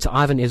chatting to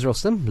Ivan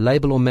Israelstam,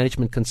 Label or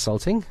Management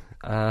Consulting,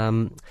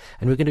 and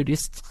we're going to be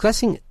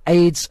discussing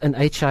AIDS and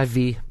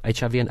HIV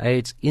and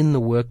AIDS in the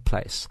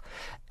workplace.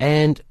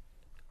 And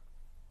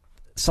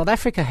South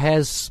Africa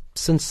has,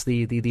 since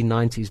the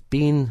 90s,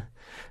 been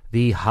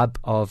the hub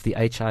of the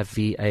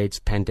HIV/AIDS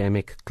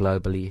pandemic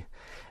globally.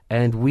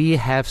 And we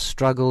have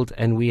struggled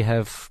and we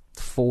have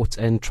fought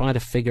and tried to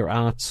figure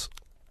out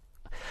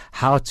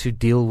how to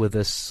deal with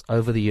this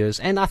over the years.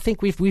 And I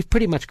think we've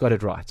pretty much got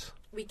it right.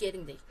 We're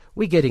getting there.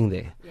 We're getting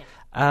there.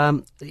 Yeah.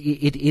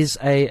 It is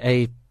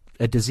a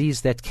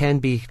disease that can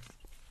be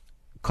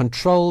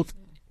controlled,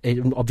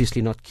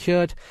 obviously not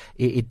cured.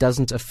 It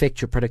doesn't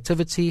affect your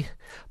productivity,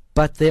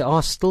 but there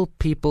are still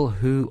people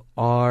who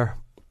are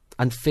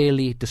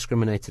unfairly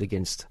discriminated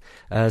against,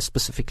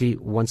 specifically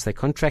once they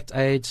contract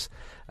AIDS.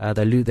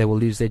 They will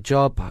lose their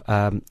job.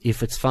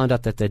 If it's found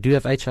out that they do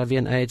have HIV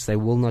and AIDS, they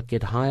will not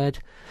get hired.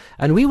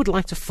 And we would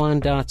like to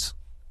find out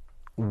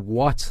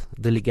what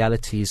the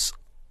legalities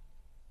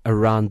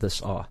around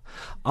this are.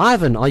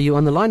 Ivan, are you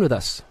on the line with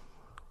us?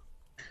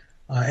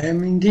 I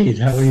am indeed.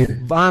 How are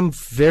you? I'm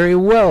very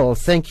well.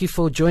 Thank you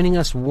for joining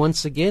us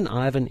once again.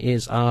 Ivan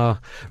is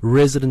our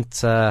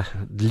resident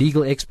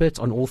legal expert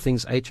on all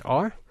things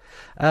HR.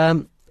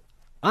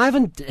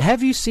 Ivan,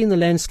 have you seen the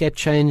landscape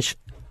change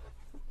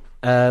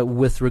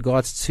with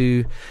regards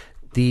to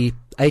the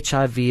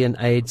HIV and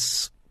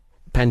AIDS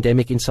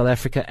pandemic in South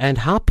Africa and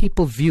how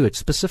people view it,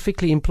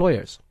 specifically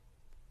employers?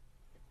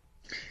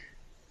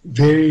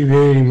 Very,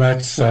 very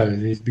much so.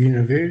 There's been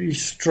a very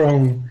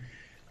strong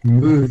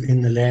move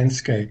in the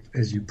landscape,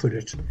 as you put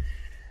it.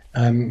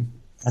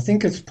 I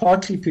think it's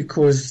partly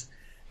because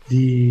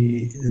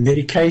the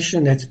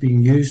medication that's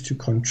being used to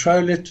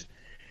control it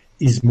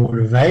is more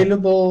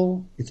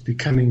available, it's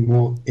becoming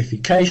more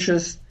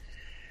efficacious.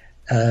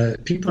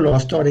 People are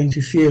starting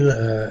to feel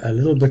a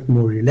little bit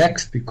more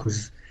relaxed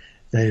because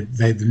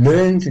they've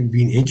learned and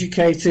been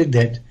educated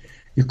that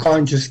you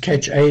can't just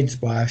catch AIDS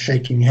by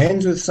shaking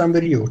hands with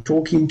somebody or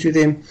talking to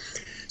them.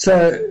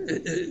 So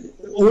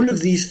all of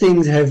these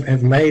things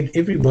have made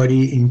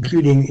everybody,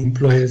 including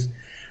employers,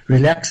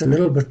 relax a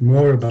little bit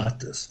more about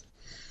this.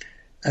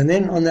 And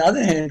then on the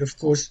other hand, of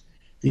course,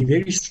 the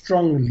very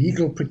strong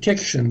legal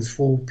protections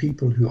for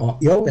people who are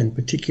ill and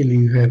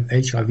particularly who have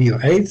HIV or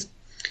AIDS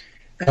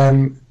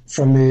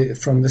from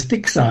the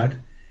stick side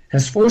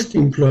has forced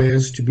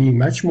employers to be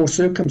much more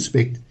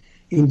circumspect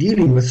in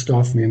dealing with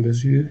staff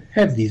members who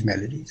have these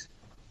maladies.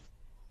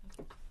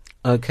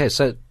 Okay,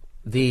 so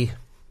the...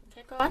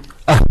 Okay, go on.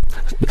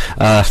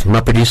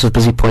 My producer's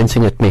busy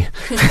pointing at me.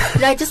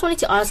 No, I just wanted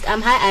to ask,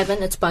 hi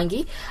Ivan, it's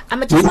Bungie.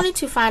 I just wanted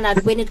to find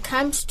out, when it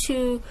comes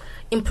to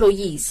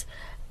employees,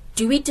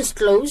 do we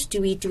disclose,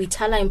 do we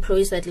tell our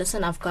employees that,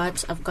 listen, I've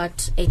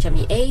got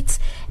HIV/AIDS,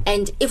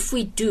 and if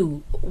we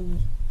do,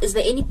 is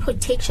there any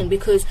protection?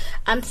 Because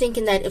I'm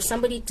thinking that if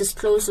somebody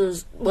tells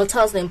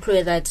the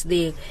employer that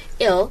they're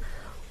ill,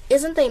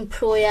 isn't the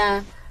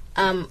employer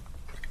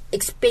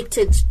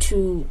expected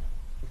to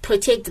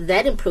protect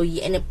that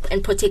employee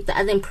and protect the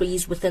other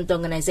employees within the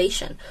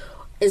organization?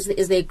 Is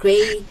there a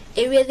grey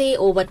area there,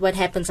 or what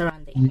happens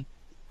around there?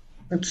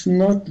 It's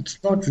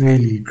not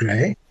really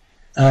grey.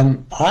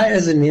 I,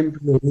 as an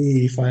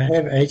employee, if I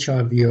have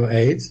HIV or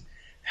AIDS,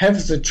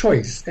 have the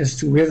choice as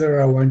to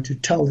whether I want to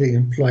tell the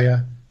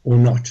employer or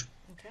not.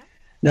 Okay.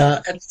 Now,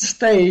 at the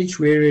stage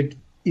where it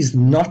is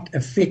not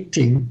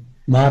affecting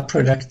my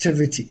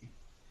productivity,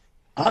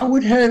 I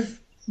would have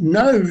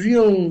no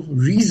real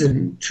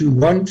reason to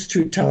want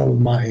to tell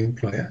my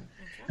employer,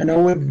 and I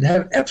would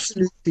have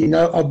absolutely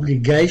no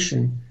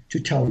obligation to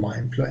tell my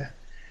employer.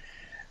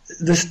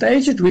 The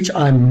stage at which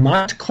I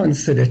might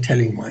consider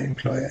telling my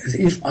employer is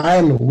if I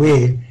am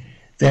aware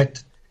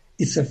that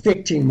it's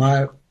affecting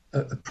my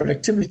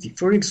productivity.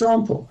 For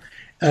example,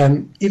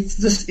 if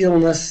this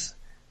illness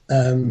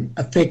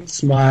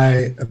affects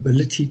my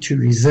ability to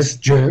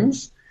resist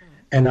germs,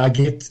 and I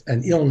get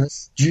an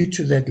illness due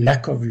to that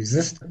lack of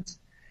resistance,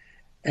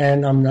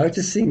 and I'm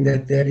noticing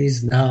that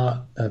is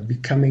now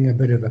becoming a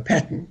bit of a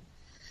pattern,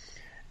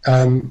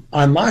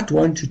 I might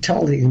want to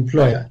tell the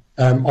employer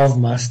of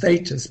my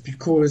status,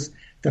 because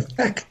the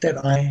fact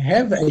that I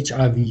have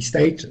HIV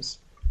status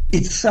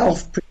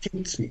itself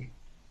protects me.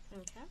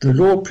 The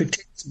law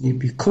protects me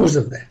because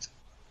of that.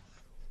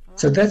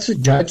 So that's a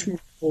judgment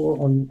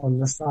call on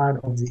the side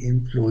of the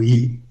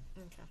employee.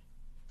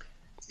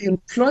 The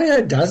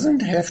employer doesn't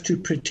have to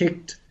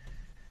protect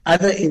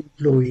other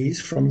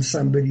employees from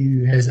somebody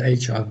who has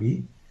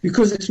HIV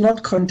because it's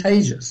not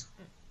contagious.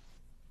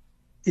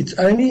 It's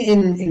only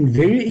in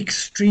very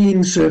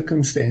extreme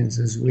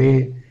circumstances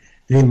where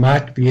there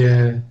might be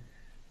a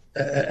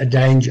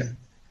danger.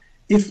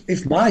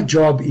 If my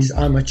job is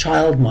I'm a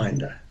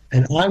childminder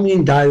and I'm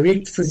in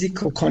direct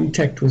physical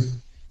contact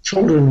with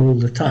children all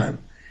the time,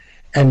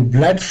 and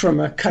blood from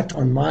a cut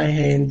on my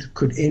hand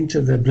could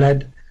enter the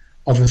blood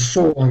of a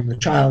sore on the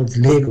child's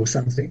leg or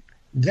something,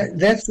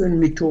 that's when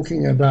we're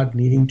talking about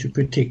needing to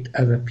protect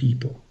other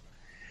people.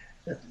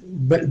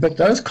 But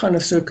those kind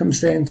of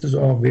circumstances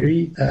are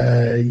very,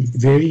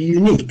 very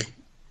unique.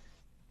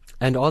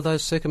 And are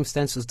those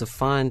circumstances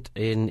defined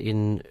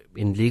in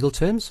legal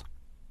terms?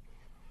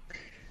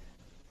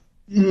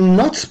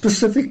 Not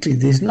specifically.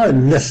 There's no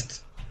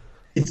list.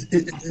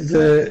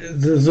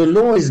 The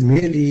law is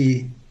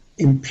merely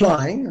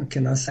implying,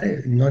 can I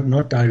say,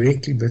 not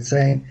directly, but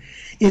saying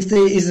if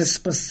there is a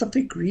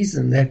specific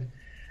reason that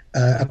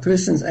a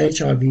person's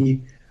HIV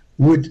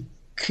would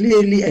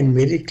clearly and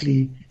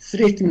medically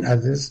threaten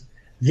others,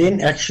 then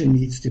action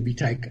needs to be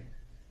taken.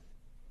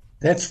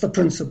 That's the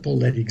principle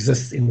that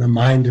exists in the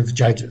mind of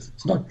judges.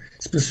 It's not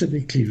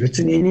specifically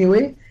written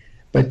anywhere,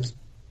 but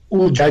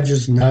all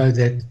judges know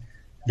that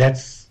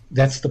that's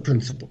the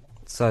principle.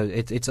 So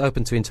it's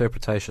open to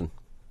interpretation.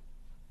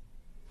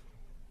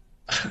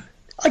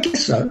 I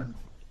guess so.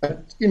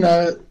 But,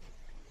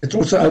 it's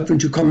also open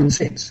to common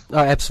sense. Oh,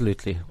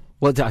 absolutely.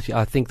 Well,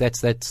 I think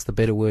that's the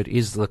better word,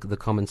 is the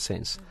common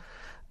sense.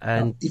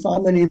 And if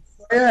I'm an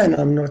employer and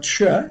I'm not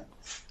sure,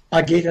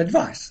 I get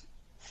advice,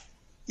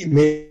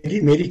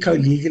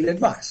 medico-legal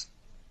advice.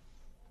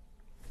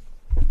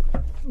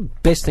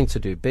 Best thing to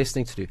do.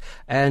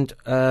 And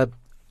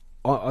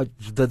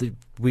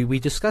we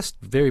discussed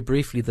very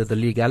briefly the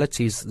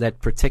legalities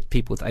that protect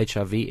people with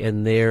HIV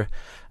and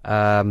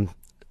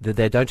that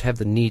they don't have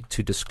the need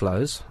to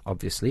disclose,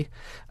 obviously.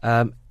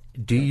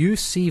 Do you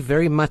see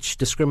very much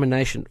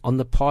discrimination on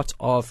the part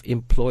of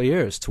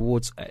employers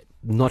towards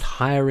not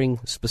hiring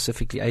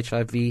specifically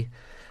HIV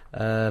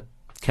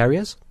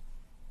carriers?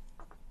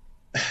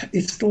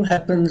 It still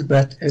happens,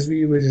 but as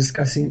we were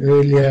discussing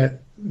earlier,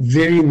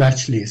 very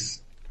much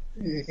less.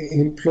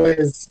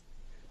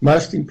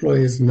 Most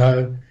employers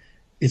know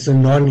it's a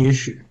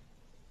non-issue.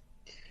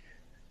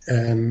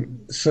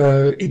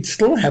 So it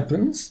still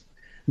happens,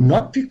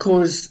 not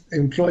because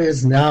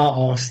employers now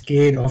are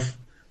scared of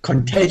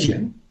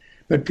contagion,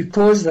 but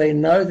because they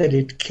know that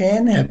it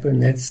can happen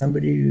that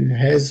somebody who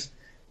has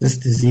this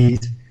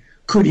disease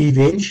could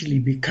eventually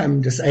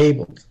become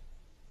disabled.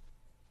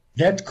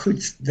 That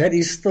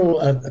is still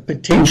a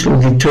potential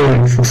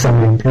deterrent for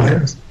some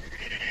employers.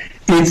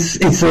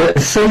 It's a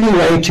silly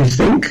way to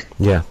think,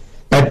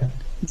 but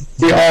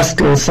there are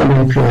still some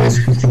employers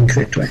who think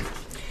that way.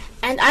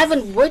 And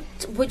Ivan,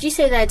 would you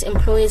say that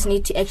employers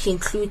need to actually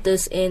include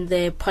this in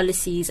their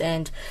policies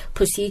and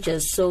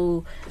procedures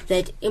so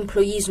that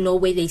employees know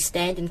where they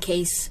stand in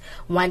case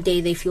one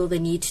day they feel the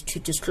need to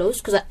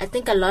disclose? Because I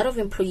think a lot of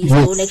employees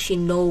don't actually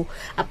know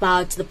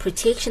about the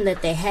protection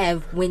that they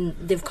have when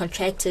they've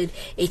contracted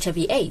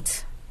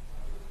HIV/AIDS.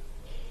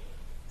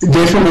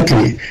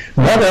 Definitely.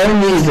 Not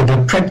only is it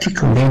a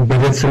practical need,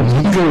 but it's a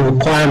legal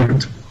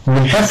requirement. We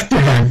have to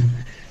have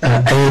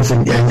AIDS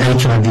and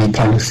HIV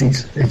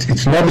policies.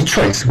 It's not a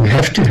choice. We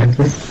have to have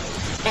them.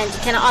 And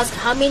can I ask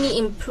how many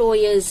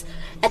employers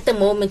at the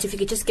moment, if you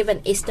could just give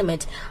an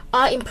estimate,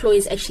 are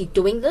employers actually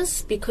doing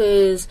this?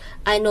 Because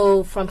I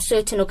know from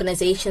certain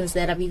organizations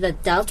that I've either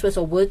dealt with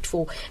or worked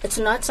for, it's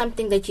not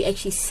something that you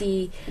actually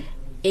see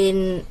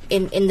in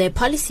their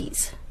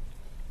policies.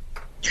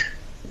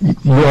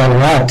 You are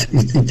right.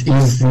 It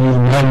is the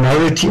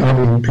minority of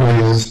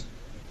employers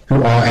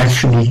who are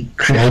actually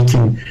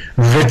creating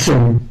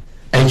written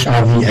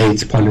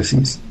HIV/AIDS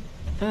policies.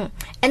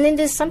 And then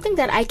there's something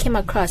that I came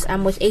across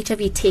with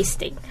HIV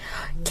testing.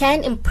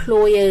 Can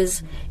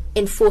employers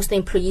enforce the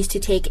employees to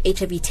take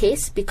HIV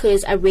tests?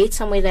 Because I read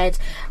somewhere that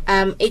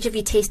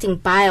HIV testing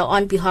by or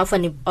on behalf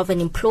of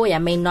an employer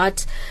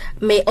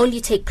may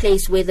only take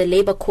place where the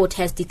labor court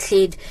has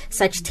declared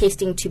such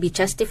testing to be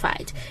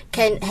justified.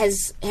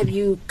 Have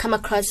you come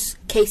across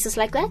cases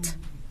like that?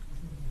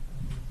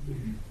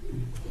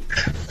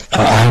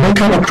 I haven't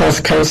come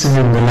across cases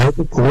in the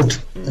labor court.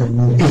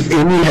 If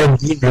any have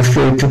been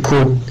referred to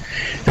court,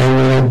 they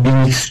will have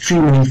been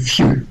extremely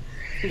few.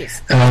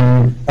 Yes.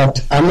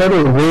 But I'm not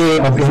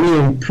aware of any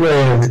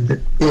employer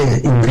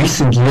in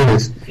recent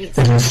years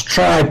that has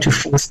tried to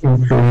force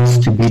employees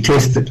to be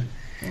tested.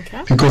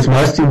 Okay. Because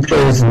most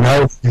employers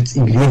know it's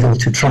illegal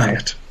to try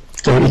it.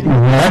 So it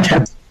might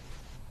happen,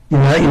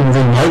 in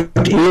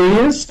remote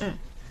areas,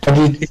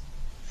 but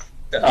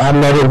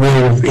I'm not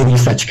aware of any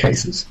such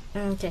cases.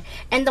 Okay.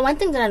 And the one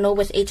thing that I know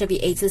with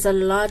HIV/AIDS is a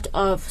lot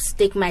of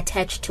stigma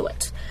attached to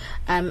it.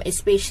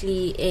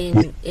 especially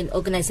in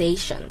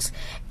organizations.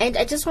 And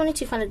I just wanted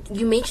to find out,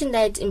 you mentioned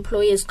that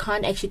employers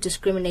can't actually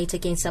discriminate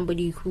against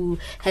somebody who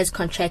has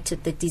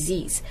contracted the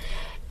disease.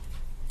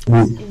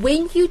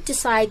 When you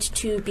decide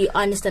to be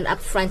honest and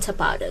upfront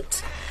about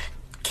it,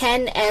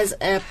 as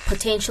a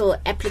potential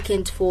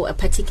applicant for a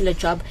particular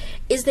job,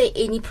 is there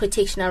any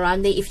protection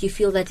around there if you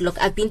feel that, look,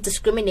 I've been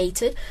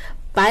discriminated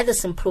by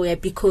this employer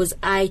because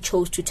I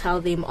chose to tell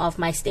them of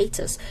my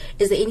status?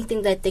 Is there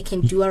anything that they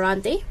can do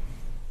around there?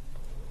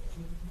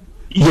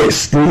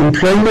 Yes, the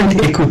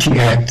Employment Equity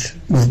Act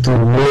is the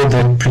law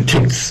that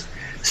protects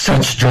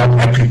such job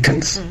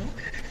applicants.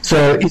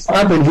 So if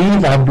I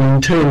believe I've been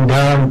turned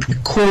down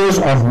because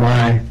of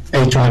my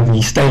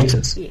HIV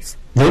status,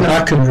 then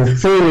I can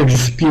refer a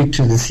dispute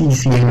to the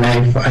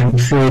CCMA for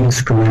unfair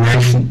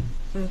discrimination.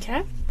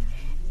 Okay.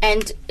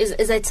 And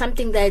is that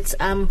something that's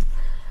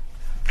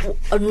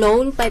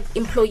known by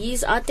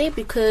employees out there?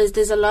 Because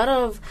there's a lot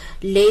of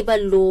labor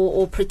law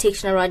or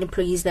protection around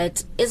employees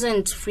that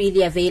isn't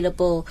freely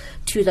available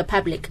to the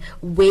public.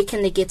 Where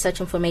can they get such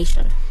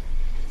information?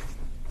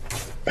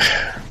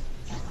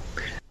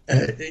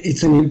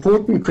 It's an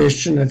important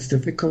question that's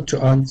difficult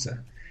to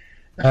answer.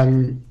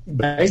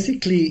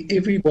 Basically,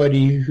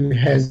 everybody who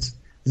has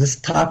this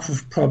type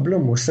of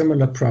problem or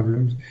similar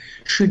problems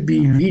should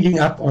be reading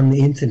up on the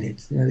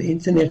internet. You know, the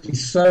internet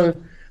is so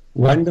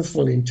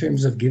wonderful in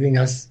terms of giving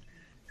us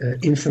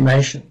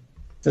information.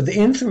 So the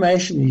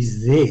information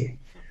is there.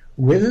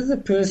 Whether the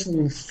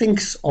person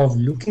thinks of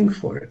looking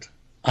for it,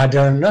 I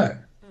don't know.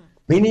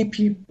 Many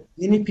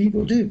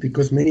people do,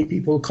 because many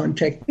people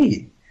contact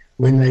me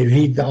when they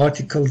read the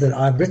article that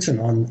I've written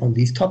on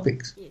these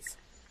topics. Yes.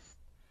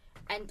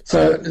 And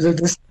so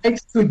the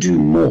state could do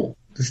more.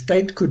 The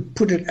state could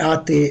put it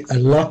out there a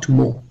lot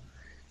more.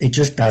 It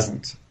just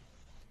doesn't.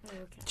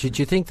 Do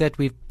you think that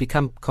we've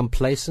become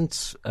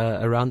complacent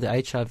around the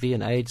HIV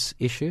and AIDS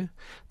issue?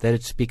 That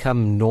it's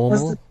become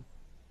normal?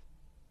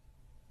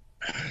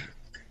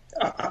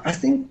 I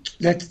think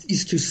that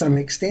is to some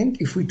extent.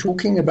 If we're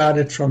talking about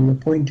it from the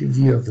point of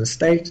view of the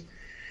state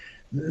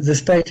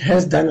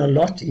has done a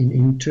lot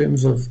in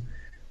terms of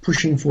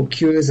pushing for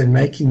cures and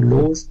making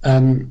laws.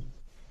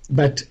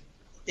 But,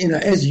 you know,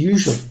 as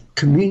usual,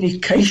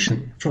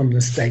 communication from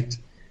the state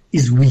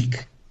is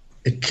weak.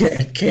 It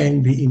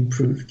can be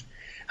improved.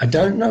 I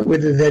don't know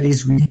whether that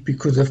is weak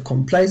because of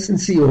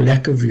complacency or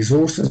lack of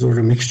resources or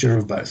a mixture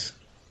of both.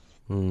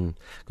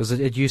 Because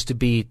it used to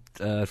be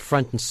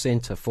front and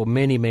center for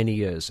many, many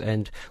years,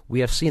 and we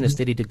have seen a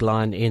steady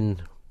decline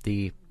in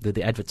the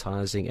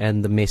advertising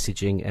and the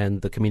messaging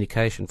and the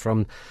communication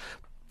from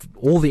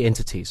all the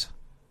entities.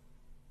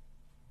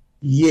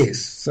 Yes,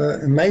 so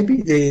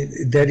maybe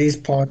that is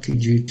partly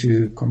due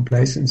to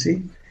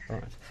complacency.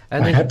 Right.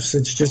 And perhaps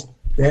it's just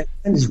bad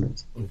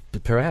management.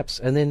 Perhaps.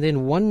 And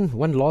then one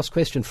last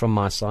question from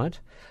my side.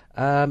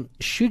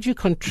 Should you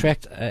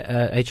contract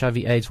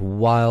HIV/AIDS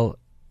while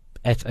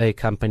at a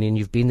company and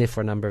you've been there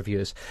for a number of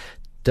years,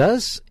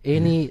 does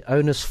any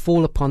onus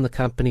fall upon the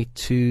company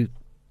to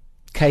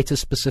cater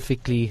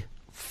specifically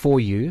for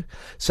you?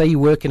 Say you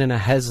work in a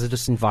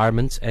hazardous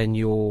environment and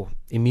your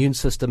immune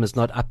system is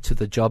not up to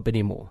the job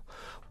anymore.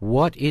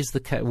 What is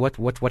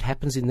what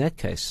happens in that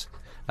case?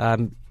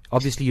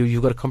 Obviously,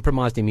 you've got a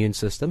compromised immune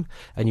system,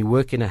 and you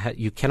work in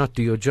you cannot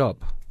do your job.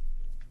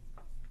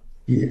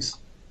 Yes.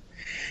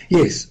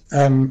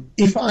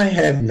 If I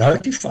have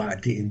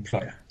notified the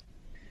employer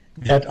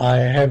that I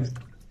have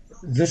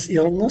this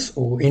illness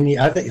or any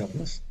other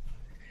illness,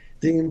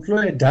 the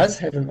employer does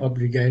have an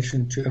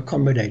obligation to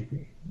accommodate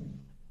me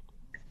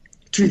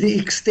to the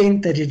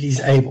extent that it is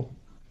able.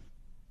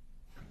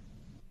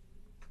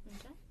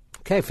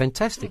 Okay,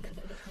 fantastic.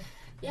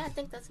 Yeah, I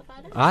think that's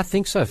about it. I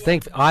think so.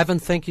 Ivan,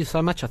 thank you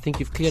so much. I think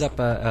you've cleared up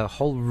a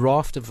whole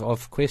raft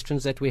of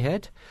questions that we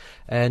had,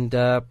 and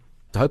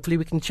hopefully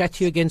we can chat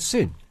to you again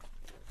soon.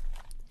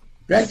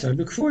 Great, I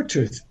look forward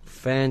to it.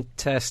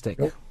 Fantastic.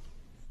 Yep.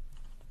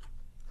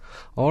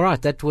 All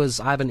right, that was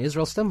Ivan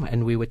Israelstam,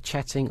 and we were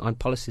chatting on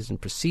policies and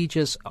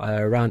procedures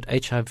around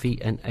HIV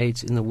and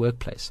AIDS in the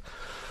workplace.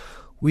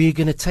 We're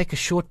going to take a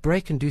short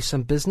break and do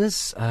some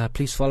business.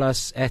 Please follow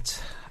us at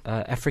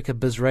Africa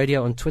Biz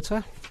Radio on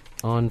Twitter,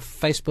 on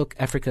Facebook,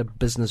 Africa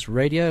Business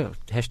Radio,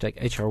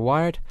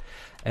 #HRWired,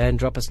 and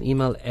drop us an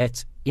email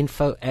at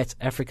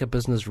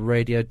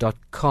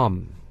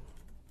info@africabusinessradio.com.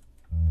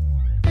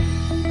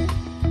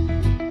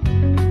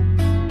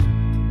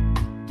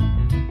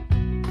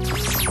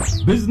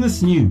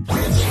 Business news,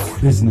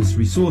 business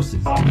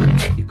resources,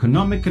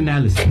 economic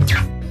analysis,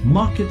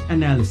 market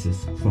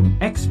analysis from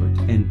expert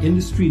and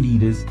industry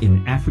leaders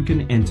in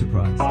African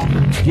enterprise.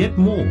 Get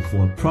more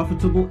for a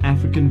profitable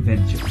African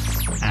venture.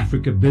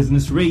 Africa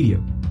Business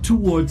Radio,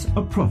 towards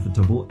a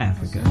profitable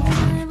Africa.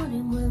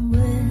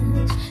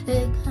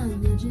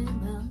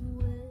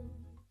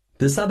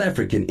 The South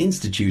African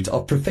Institute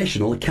of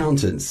Professional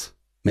Accountants,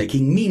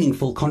 making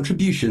meaningful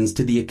contributions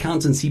to the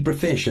accountancy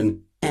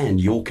profession and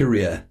your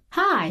career.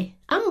 Hi,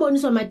 I'm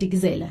Boniswa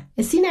Matikizela,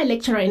 a senior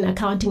lecturer in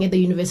accounting at the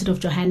University of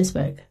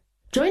Johannesburg.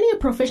 Joining a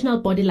professional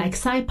body like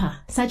SAIPA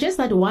suggests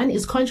that one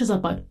is conscious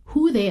about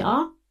who they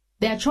are,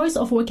 their choice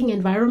of working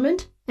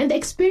environment, and the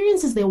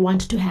experiences they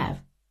want to have.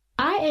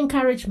 I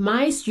encourage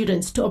my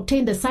students to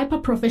obtain the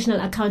SAIPA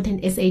Professional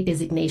Accountant SA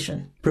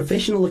designation.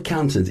 Professional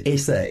Accountant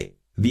SA,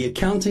 the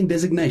accounting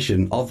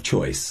designation of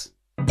choice.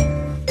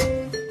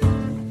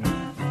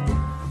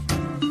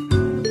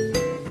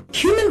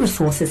 Human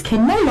resources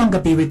can no longer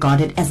be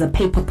regarded as a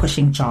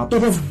paper-pushing job.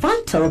 It is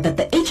vital that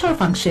the HR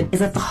function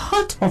is at the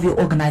heart of your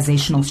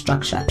organizational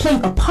structure,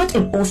 playing a part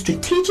in all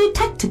strategic,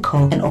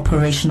 tactical, and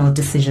operational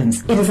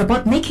decisions. It is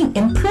about making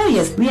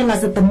employers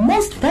realize that the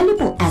most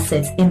valuable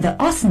assets in their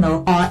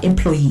arsenal are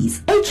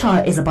employees.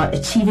 HR is about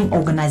achieving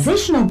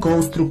organizational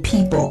goals through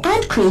people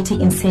and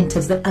creating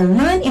incentives that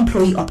align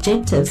employee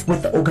objectives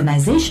with the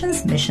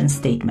organization's mission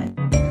statement.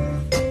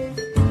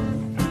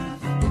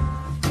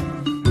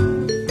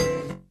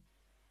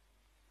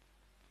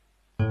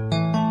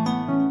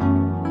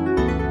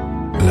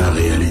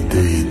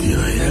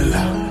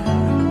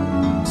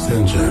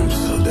 St. James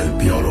del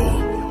Piolo,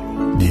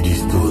 Didi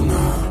Stone,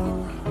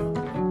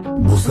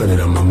 Bussa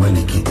della Mamma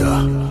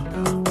Nikita,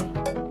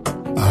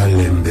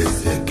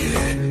 Alembeseke,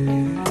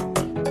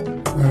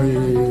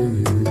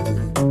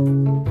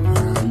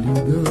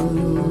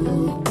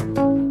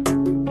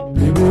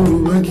 Bébé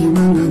Oubaki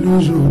Manga le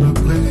jour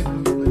d'après,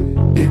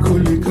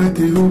 École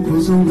Kateo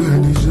Kozonga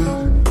déjà,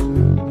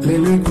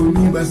 Lele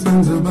Komi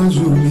Basanza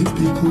Bajou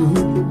Lipiko,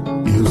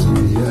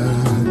 Yozoyate.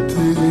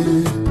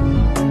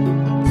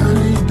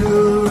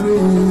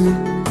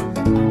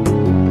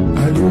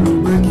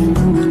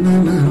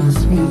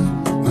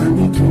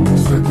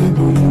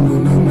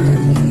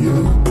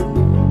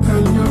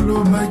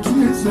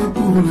 C'est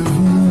pour la vie.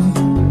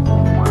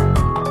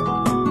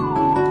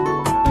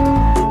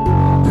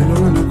 Elle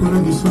en a de quoi la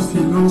son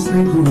silence est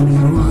comme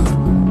miroir.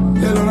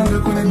 Elle en a de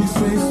quoi la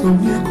sont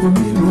bien comme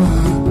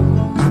miroir.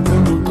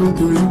 Attends mon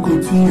toto le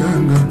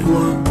quotidien à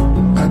toi.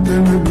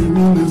 Attends la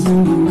bimine de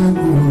zone na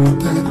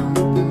gourete.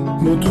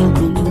 Mon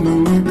toto tout n'a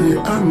mette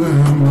à la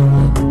maman.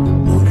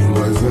 Pour les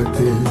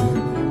moisatés.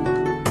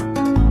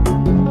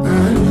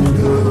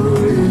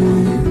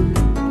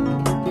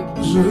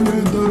 Je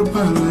ne dors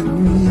pas la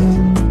nuit.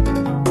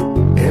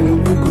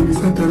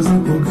 Tarzan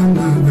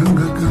Koganda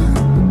Gangaka,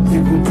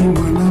 Ekupi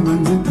Mwana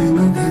Banzete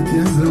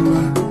Nakatia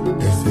Zama,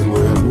 Ese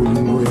Moya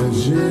Buli Moya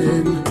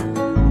Jen,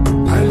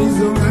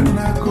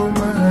 Alizongana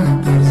Koma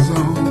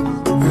Tarzan,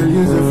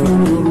 Alieza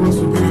Floro Roi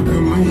Super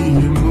Kamai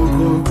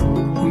Moko,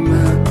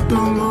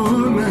 Natongo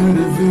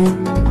Nareve.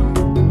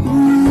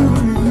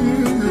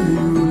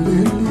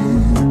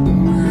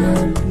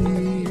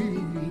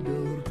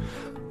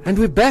 And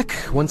we're back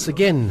once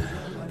again.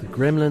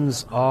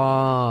 Gremlins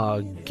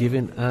are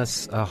giving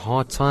us a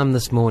hard time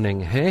this morning,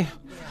 hey?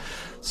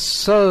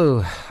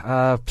 So,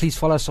 please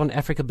follow us on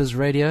Africa Biz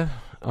Radio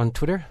on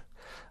Twitter,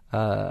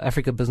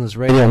 Africa Business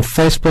Radio on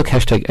Facebook,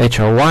 hashtag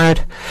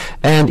HRWired,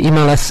 and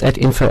email us at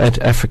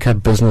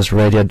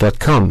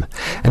info@africabusinessradio.com.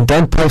 And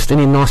don't post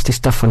any nasty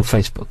stuff on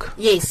Facebook.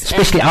 Yes.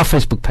 Especially our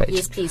Facebook page.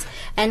 Yes, please.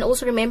 And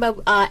also remember,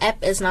 our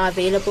app is now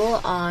available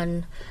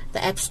on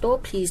the App Store.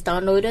 Please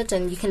download it,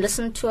 and you can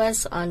listen to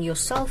us on your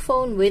cell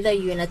phone, whether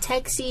you're in a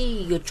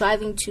taxi, you're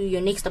driving to your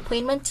next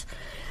appointment,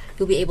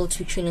 you'll be able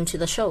to tune into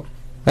the show.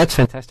 That's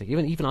fantastic.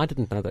 Even I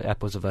didn't know the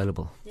app was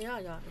available. Yeah,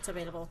 it's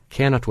available.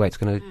 Cannot wait. It's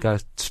going to go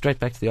straight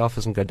back to the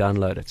office and go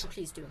download it. So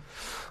please do.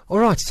 All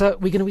right, so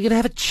we're going to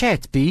have a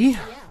chat, B. Yeah.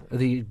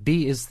 The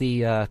B is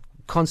the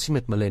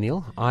consummate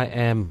millennial. I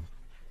am,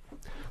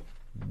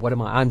 what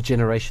am I? I'm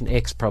Generation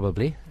X,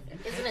 probably.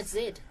 Isn't it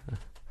Z?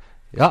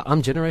 Yeah,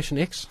 I'm Generation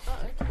X. Oh,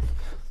 okay.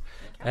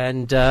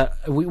 And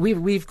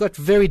we've got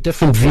very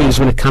different views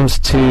when it comes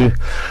to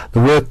the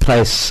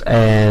workplace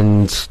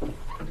and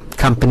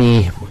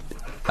company.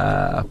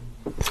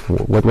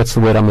 What's the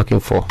word I'm looking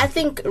for? I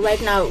think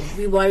right now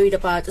we're worried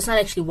about, it's not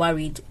actually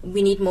worried,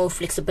 we need more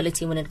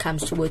flexibility when it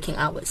comes to working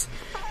hours.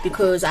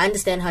 Because I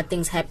understand how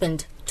things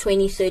happened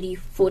 20, 30,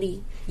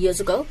 40 years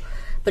ago.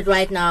 But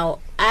right now,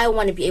 I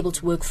want to be able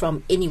to work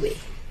from anywhere.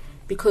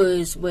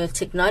 Because with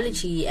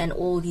technology and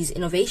all these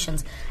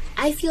innovations,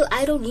 I feel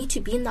I don't need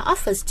to be in the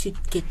office to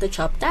get the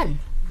job done.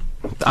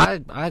 I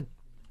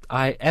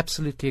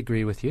absolutely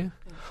agree with you.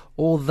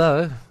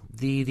 Although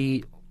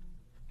the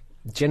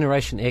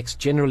Generation X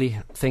generally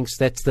thinks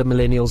that the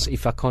millennials,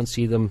 if I can't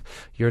see them,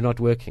 you're not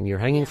working. You're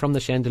hanging from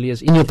the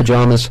chandeliers in your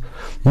pajamas,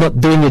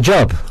 not doing your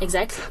job.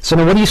 Exactly. So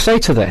now what do you say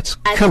to that?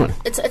 Come on.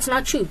 It's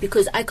not true,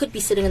 because I could be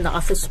sitting in the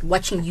office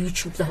watching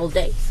YouTube the whole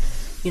day.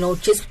 You know,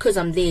 just because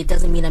I'm there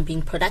doesn't mean I'm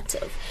being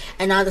productive.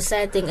 And now the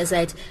sad thing is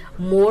that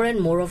more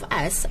and more of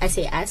us, I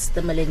say us,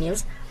 the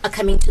millennials, are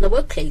coming to the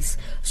workplace.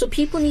 So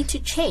people need to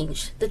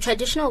change. The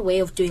traditional way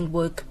of doing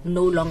work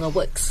no longer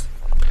works.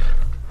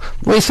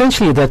 Well,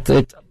 essentially,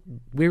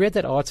 we read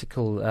that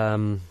article,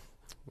 a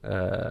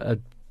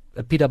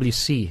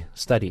PwC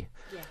study,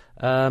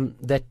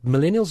 that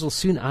millennials will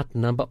soon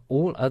outnumber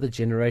all other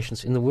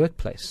generations in the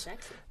workplace.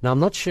 Exactly. Now, I'm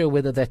not sure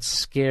whether that's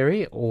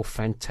scary or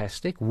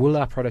fantastic. Will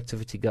our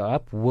productivity go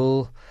up?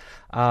 Will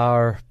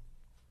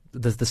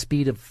the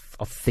speed of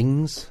of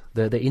things,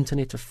 the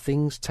Internet of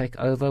Things take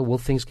over? Will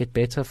things get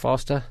better,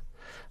 faster?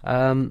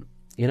 In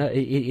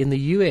the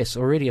US,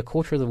 already a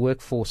quarter of the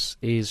workforce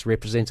is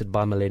represented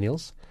by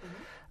millennials.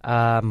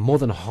 More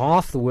than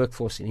half the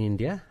workforce in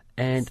India.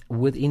 And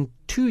within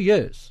 2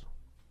 years,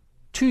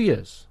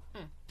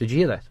 did you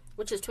hear that?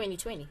 Which is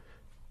 2020.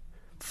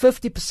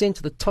 50%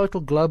 of the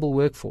total global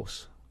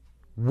workforce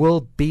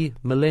will be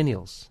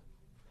millennials.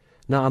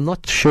 Now, I'm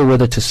not sure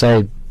whether to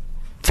say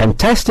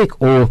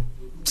fantastic or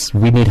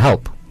we need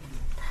help.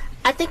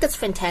 I think it's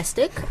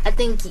fantastic. I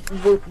think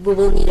we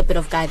will need a bit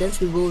of guidance.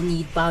 We will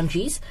need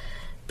boundaries.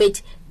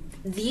 But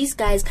these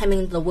guys coming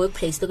into the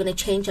workplace, they're going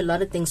to change a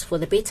lot of things for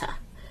the better.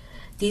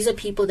 These are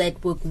people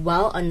that work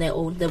well on their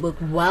own. They work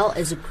well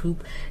as a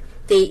group.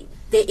 They're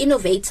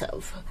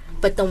innovative.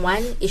 But the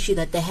one issue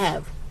that they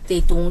have,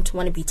 they don't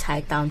want to be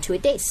tied down to a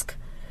desk.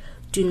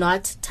 Do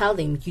not tell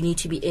them you need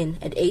to be in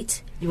at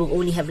 8. You will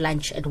only have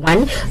lunch at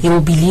 1. You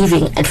will be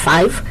leaving at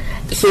 5.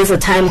 Here's a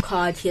time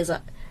card.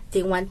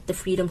 They want the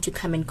freedom to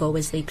come and go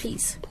as they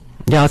please.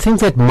 Yeah, I think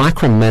that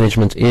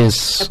micromanagement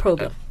is a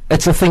problem.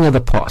 It's a thing of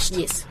the past.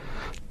 Yes.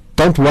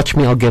 Don't watch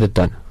me, I'll get it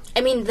done.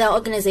 I mean, there are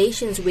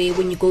organizations where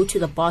when you go to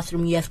the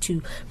bathroom, you have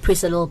to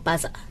press a little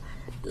buzzer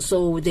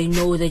so they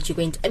know that you're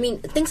going to... I mean,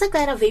 things like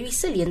that are very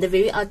silly and they're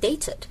very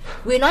outdated.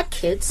 We're not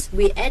kids,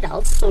 we're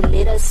adults, so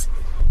let us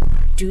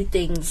do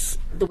things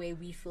the way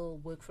we feel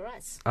work for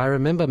us. I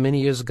remember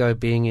many years ago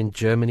being in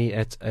Germany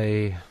at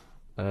a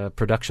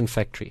production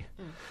factory,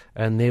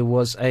 and there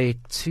was a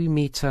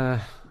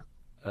 2-meter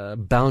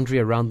boundary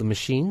around the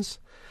machines,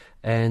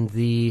 and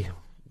the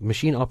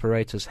machine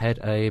operators had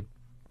a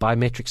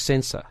biometric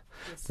sensor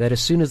that as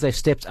soon as they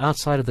stepped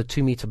outside of the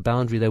 2-meter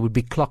boundary, they would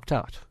be clocked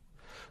out.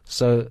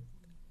 So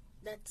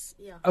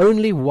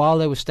only while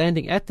they were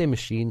standing at their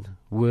machine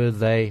were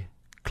they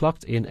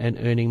clocked in and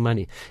earning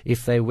money.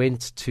 If they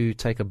went to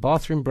take a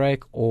bathroom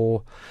break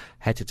or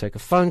had to take a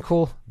phone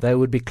call, they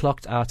would be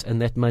clocked out and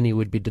that money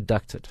would be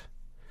deducted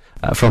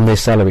from their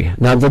salary.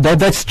 Now,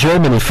 that's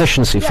German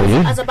efficiency for you.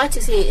 I was about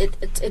to say,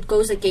 it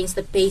goes against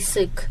the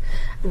basic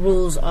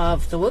rules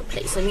of the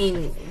workplace. I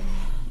mean...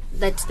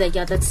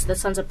 that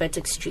sounds a bit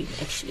extreme,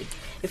 actually,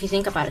 if you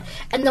think about it.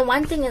 And the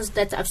one thing is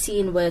that I've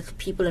seen with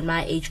people in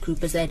my age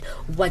group is that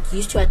what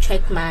used to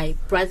attract my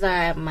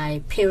brother,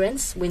 my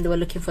parents, when they were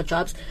looking for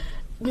jobs,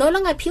 no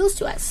longer appeals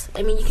to us.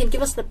 I mean, you can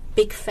give us the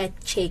big fat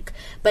check,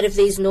 but if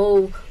there's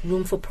no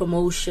room for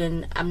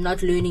promotion, I'm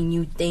not learning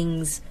new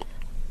things,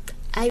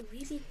 I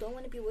really don't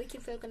want to be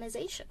working for an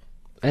organization.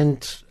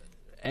 And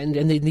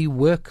the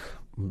work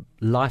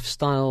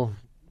lifestyle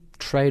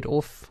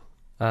trade-off,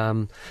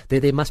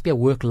 there must be a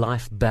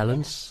work-life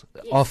balance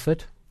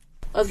offered.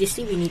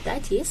 Obviously, we need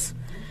that, yes,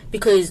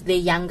 because they're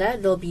younger.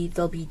 They'll be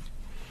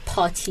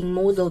partying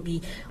more. They'll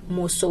be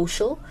more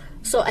social.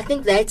 So I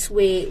think that's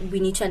where we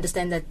need to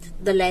understand that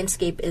the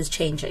landscape is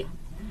changing,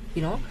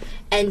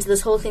 And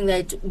this whole thing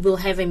that we'll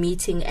have a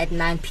meeting at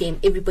 9 p.m.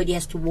 Everybody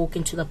has to walk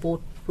into the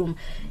boardroom.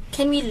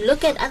 Can we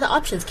look at other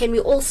options? Can we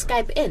all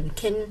Skype in?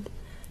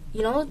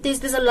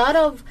 There's a lot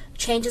of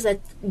changes that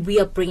we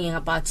are bringing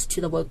about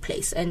to the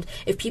workplace, and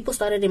if people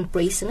started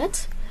embracing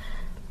it,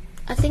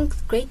 I think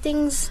great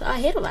things are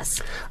ahead of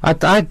us. I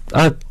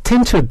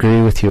tend to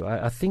agree with you.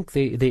 I think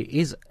there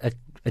is a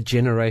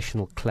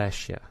generational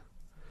clash here.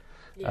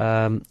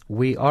 Yeah.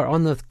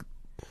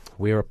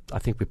 I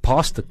think we're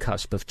past the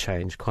cusp of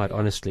change, quite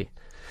honestly,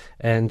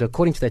 and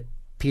according to that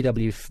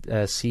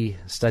PwC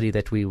study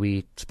that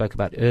we spoke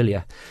about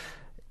earlier,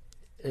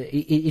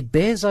 it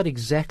bears out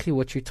exactly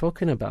what you're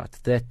talking about,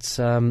 that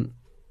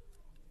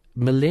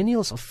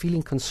millennials are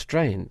feeling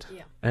constrained,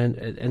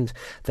 and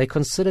they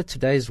consider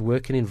today's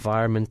working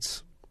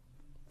environment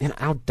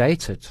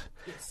outdated.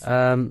 Yes.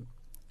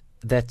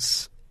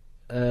 That's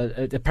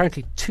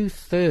apparently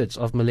 2/3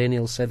 of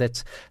millennials say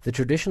that the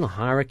traditional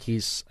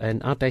hierarchies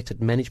and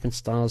outdated management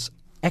styles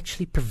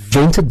actually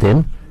prevented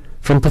them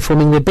from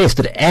performing their best.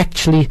 That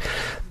actually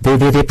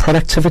their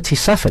productivity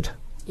suffered.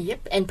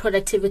 Yep, and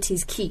productivity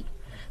is key.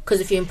 Because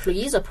if your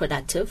employees are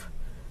productive,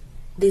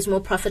 there's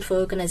more profit for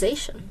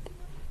organization.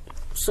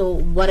 So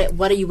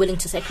what are you willing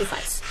to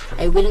sacrifice?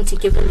 Are you willing to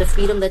give them the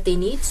freedom that they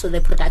need so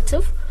they're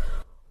productive?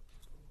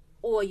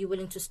 Or are you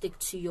willing to stick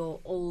to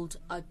your old,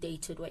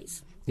 outdated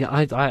ways? Yeah,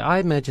 I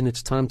imagine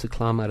it's time to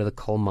climb out of the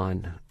coal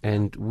mine.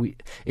 And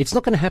it's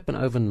not going to happen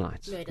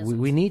overnight. No, it doesn't.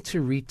 We need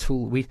to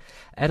retool.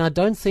 And I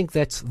don't think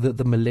that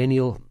the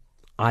millennial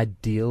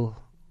ideal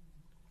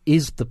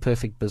is the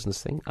perfect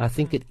business thing. I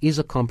think it is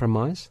a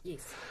compromise.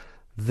 Yes.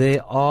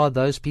 There are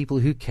those people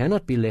who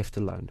cannot be left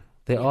alone.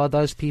 There are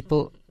those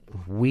people,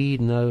 we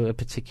know a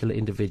particular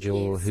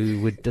individual who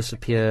would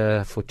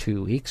disappear for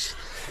 2 weeks.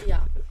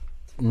 Yeah.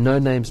 No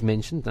names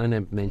mentioned.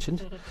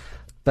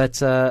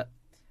 But,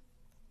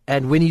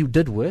 and when he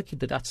did work, he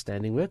did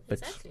outstanding work. But,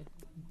 exactly.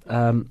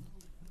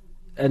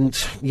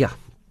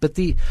 But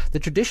the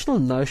traditional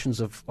notions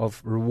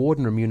of reward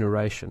and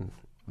remuneration,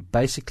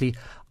 basically,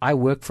 I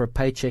work for a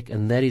paycheck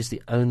and that is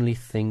the only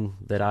thing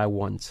that I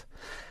want.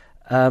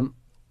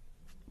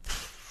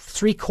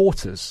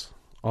 3/4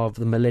 of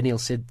the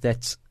millennials said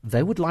that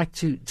they would like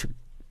to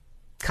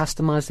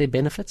customize their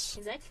benefits.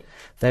 Exactly.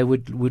 They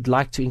would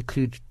like to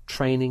include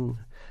training,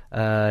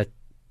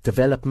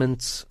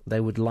 development. They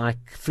would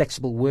like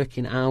flexible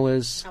working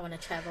hours. I want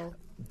to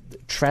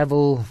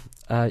travel,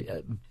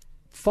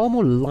 far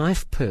more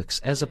life perks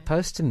as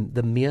opposed to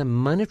the mere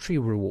monetary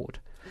reward.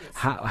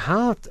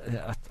 How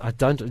I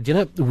don't,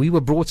 we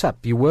were brought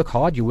up, you work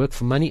hard, you work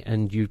for money,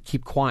 and you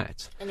keep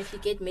quiet. And if you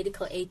get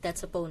medical aid,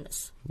 that's a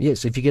bonus.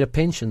 Yes, if you get a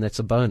pension, that's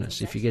a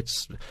bonus. Exactly. If you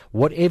get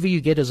whatever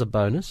you get as a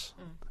bonus.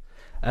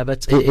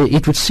 But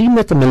it would seem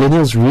that the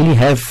millennials really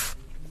have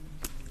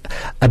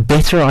a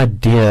better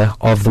idea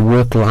of the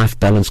work-life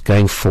balance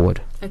going forward.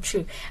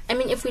 True. I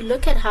mean, if we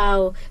look at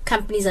how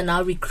companies are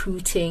now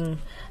recruiting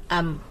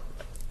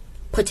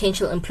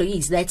potential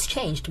employees, that's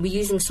changed. We're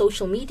using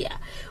social media.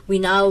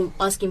 We're now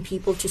asking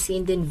people to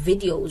send in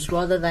videos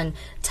rather than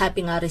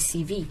typing out a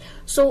CV.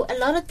 So a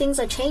lot of things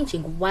are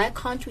changing. Why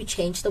can't we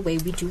change the way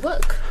we do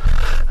work?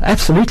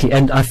 Absolutely.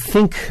 And I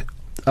think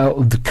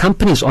the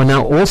companies are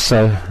now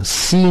also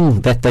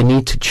seeing that they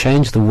need to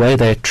change the way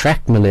they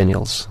attract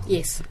millennials.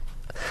 Yes.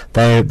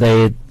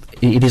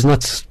 It is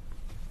not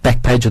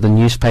back page of the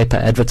newspaper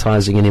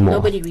advertising anymore.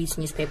 Nobody reads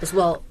newspapers.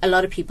 Well, a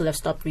lot of people have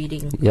stopped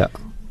reading. Yeah.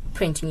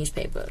 Print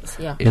newspapers.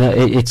 Yeah.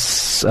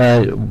 It's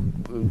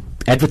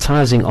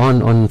advertising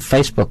on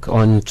Facebook,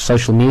 on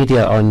social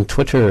media, on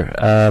Twitter.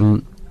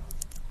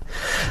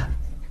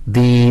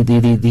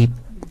 The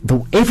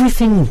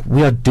everything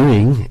we are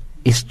doing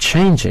is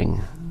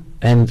changing,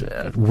 and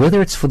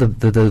whether it's for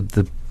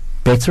the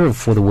better or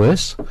for the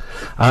worse,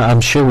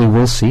 I'm sure we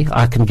will see.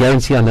 I can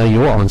guarantee I know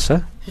your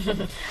answer.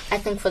 I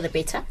think for the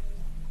better.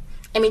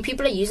 I mean,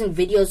 people are using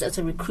videos as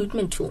a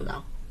recruitment tool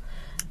now.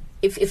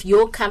 If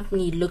your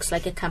company looks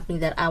like a company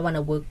that I want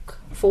to work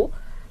for,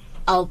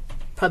 I'll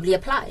probably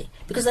apply.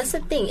 Because that's the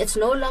thing. It's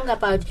no longer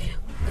about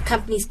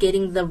companies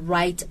getting the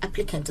right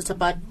applicant. It's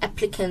about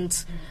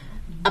applicants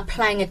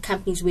applying at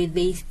companies where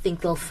they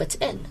think they'll fit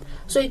in.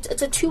 So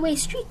it's a two-way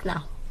street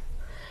now.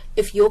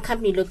 If your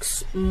company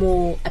looks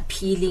more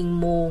appealing,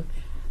 more,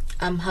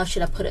 how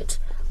should I put it,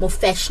 more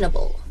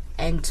fashionable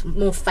and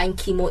more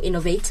funky, more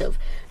innovative,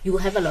 you will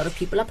have a lot of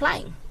people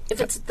applying. If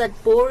it's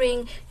that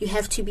boring, you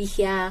have to be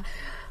here,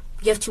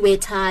 you have to wear a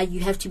tie,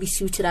 you have to be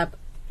suited up,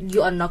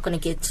 you are not going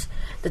to get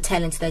the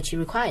talent that you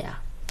require.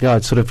 Yeah,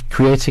 it's sort of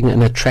creating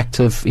an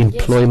attractive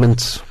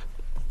employment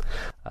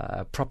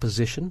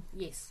proposition.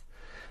 Yes.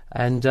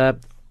 And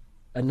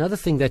another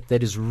thing that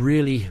is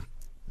really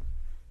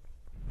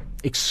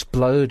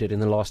exploded in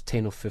the last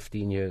 10 or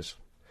 15 years,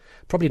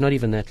 probably not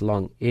even that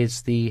long,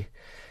 is the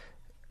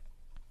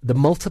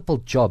multiple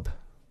job.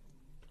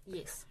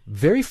 Yes.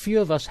 Very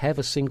few of us have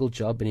a single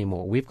job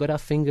anymore. We've got our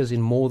fingers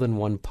in more than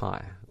one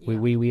pie. Yeah.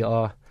 We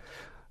are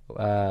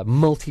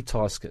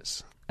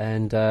multitaskers,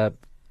 and a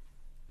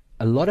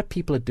lot of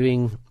people are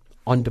doing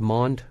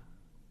on-demand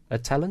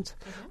talent,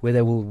 where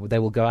they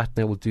will go out and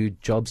they will do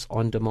jobs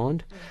on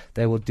demand.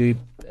 They will do,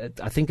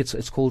 I think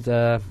it's called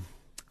a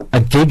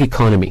gig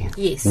economy.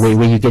 Yes.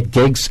 Where you get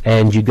gigs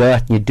and you go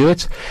out and you do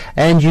it,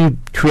 and you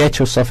create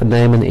yourself a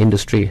name in the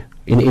industry.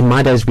 In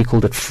my days, we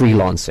called it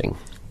freelancing.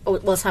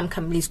 Well, some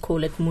companies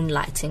call it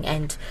moonlighting,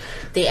 and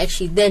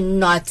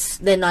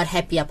they're not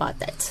happy about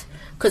that.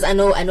 Because I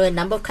know a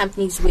number of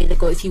companies where they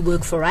go, if you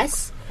work for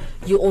us,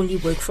 you only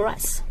work for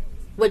us.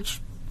 Which,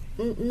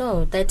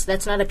 no,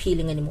 that's not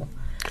appealing anymore.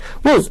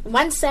 Well,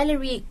 one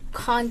salary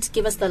can't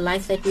give us the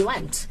life that we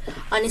want.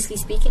 Honestly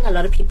speaking, a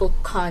lot of people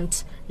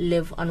can't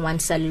live on one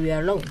salary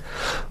alone.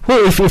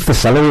 Well, if the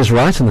salary is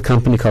right and the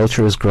company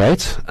culture is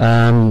great,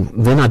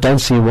 then I don't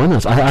see why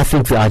not. I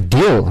think the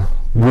ideal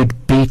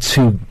would be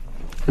to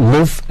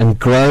live and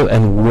grow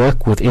and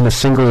work within a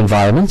single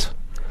environment.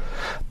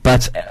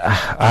 But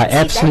I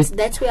absolutely...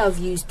 That's where our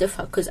views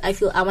differ, because I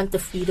feel I want the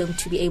freedom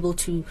to be able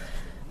to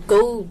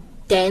go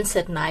dance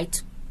at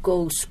night,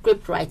 go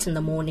script write in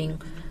the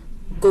morning,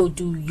 go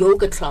do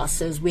yoga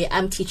classes where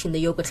I'm teaching the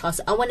yoga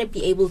class. I want to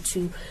be able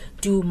to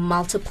do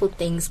multiple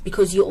things,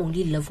 because you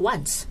only live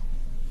once.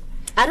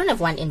 I don't have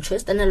one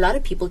interest, and a lot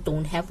of people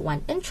don't have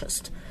one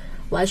interest.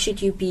 Why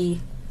should you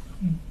be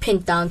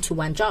pinned down to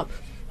one job?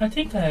 I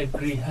think I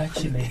agree,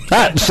 actually.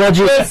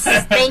 Sergio, yes,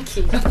 thank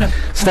you.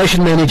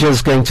 Station manager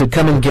is going to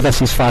come and give us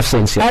his 5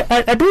 cents here.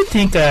 I do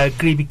think I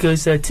agree,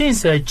 because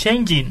things are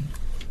changing.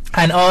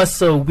 And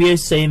also, we're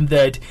saying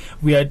that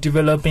we are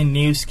developing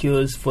new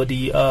skills for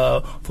the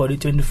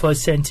 21st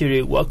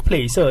century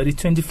workplace. So the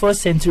 21st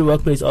century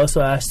workplace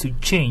also has to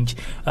change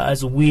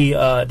as we,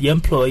 the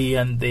employee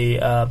and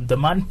the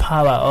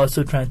manpower, are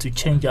also trying to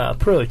change our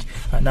approach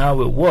and how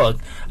we work.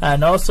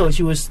 And also,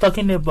 she was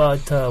talking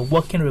about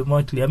working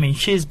remotely. I mean,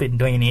 she's been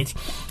doing it,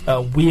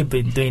 we've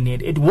been doing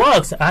it. It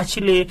works.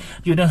 Actually,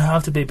 you don't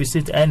have to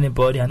babysit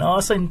anybody. And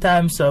also in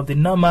terms of the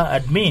normal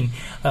admin,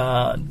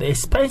 the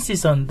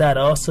expenses on that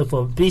also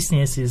for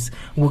businesses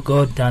will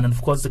go down. And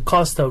of course, the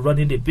cost of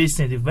running the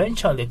business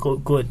eventually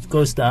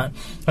goes down,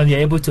 and you're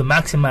able to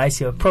maximize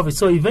your profit.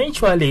 So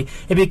eventually,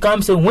 it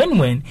becomes a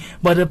win-win.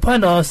 But the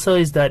point also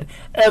is that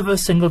every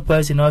single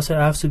person also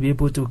has to be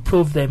able to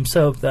prove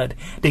themselves that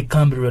they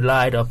can be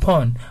relied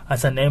upon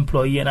as an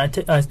employee. And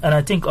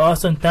I think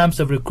also in terms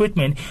of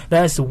recruitment,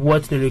 that's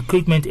what the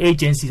recruitment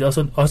agencies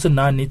also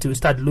now need to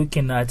start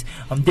looking at.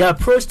 Their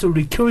approach to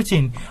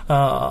recruiting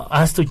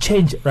has to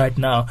change right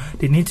now.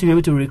 They need to be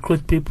able to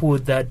recruit people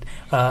that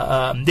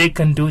they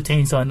can do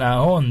things on their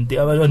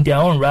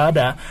own,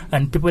 rather,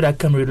 and people that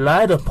can be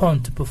relied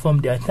upon to perform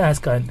their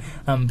task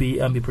and be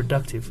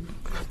productive.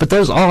 But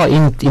those are,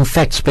 in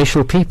fact,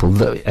 special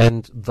people,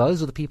 and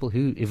those are the people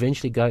who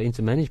eventually go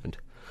into management.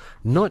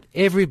 Not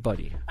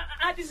everybody.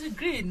 I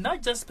disagree.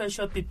 Not just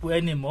special people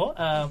anymore.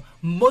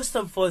 Most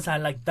of us are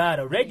like that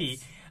already.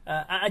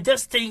 I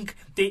just think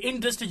the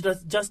industry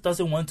just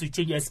doesn't want to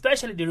change,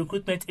 especially the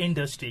recruitment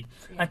industry.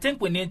 I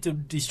think we need to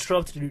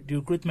disrupt the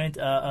recruitment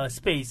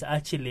space,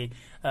 actually.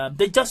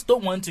 They just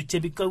don't want to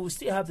change because we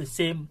still have the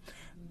same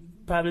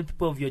probably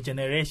people of your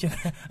generation.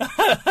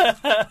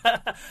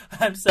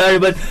 I'm sorry,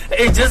 but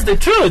it's just the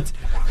truth.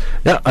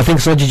 Yeah, I think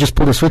Soji just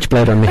pulled a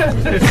switchblade on me.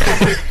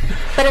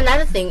 But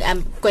another thing,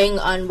 going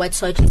on what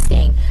Soji's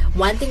saying,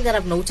 one thing that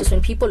I've noticed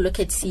when people look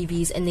at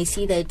CVs and they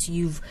see that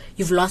you've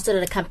lost it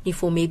at a company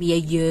for maybe a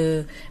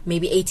year,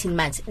 maybe 18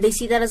 months, they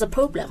see that as a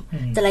problem.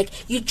 They're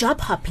like, you're job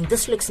hopping,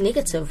 this looks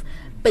negative.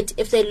 But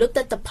if they looked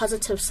at the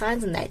positive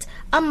signs in that,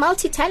 I'm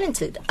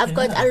multi-talented. I've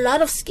got a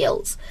lot of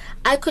skills.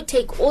 I could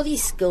take all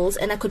these skills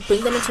and I could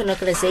bring them into an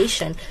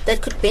organization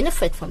that could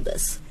benefit from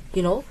this,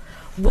 you know?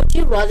 Would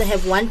you rather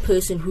have one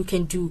person who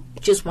can do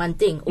just one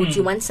thing? Or do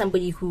you want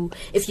somebody who,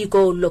 if you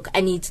go, look,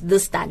 I need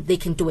this done, they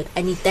can do it.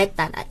 I need that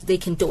done, they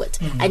can do it.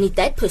 I need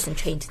that person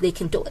trained, they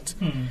can do it.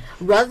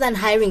 Rather than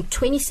hiring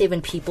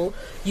 27 people,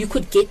 you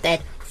could get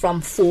that from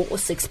 4 or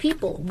 6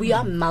 people. We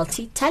are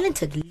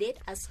multi-talented. Let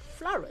us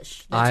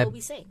flourish. That's what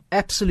we're saying.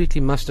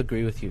 Absolutely must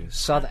agree with you.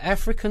 South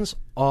Africans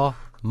are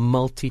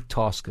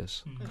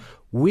multitaskers.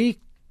 We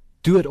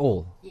do it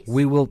all. Yes.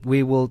 We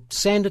will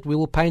sand it, we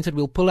will paint it,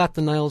 we'll pull out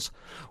the nails,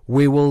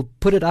 we will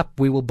put it up,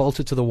 we will bolt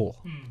it to the wall.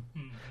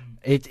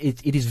 It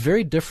is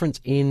very different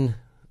in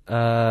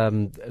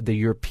the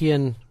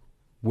European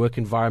work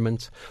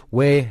environment,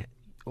 where,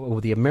 or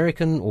the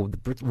American, or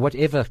the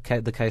whatever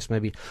the case may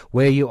be,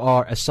 where you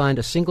are assigned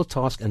a single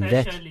task and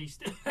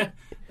specialist.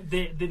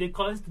 They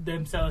call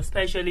themselves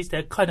specialist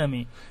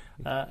economy.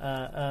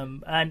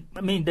 And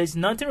I mean, there's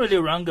nothing really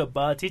wrong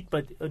about it,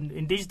 but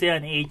in this day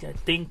and age, I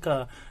think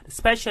the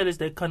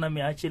specialist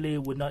economy actually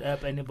would not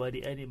help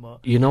anybody anymore.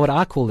 You know what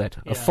I call that?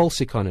 A false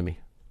economy.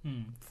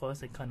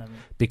 False economy.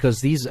 Because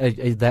these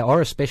they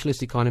are a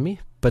specialist economy,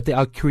 but they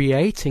are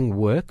creating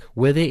work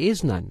where there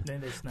is none.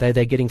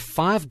 They're getting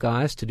 5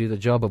 guys to do the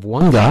job of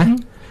one guy.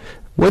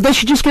 Well, they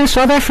should just go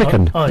South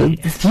African.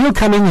 He'll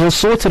come in, he'll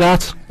sort it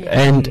out,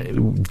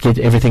 and get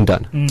everything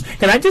done.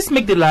 Can I just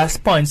make the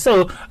last point?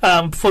 So,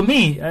 for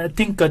me, I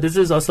think this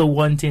is also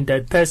one thing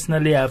that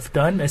personally I've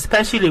done,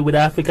 especially with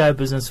Africa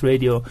Business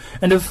Radio.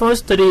 In the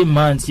first 3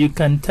 months, you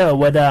can tell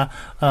whether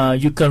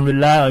you can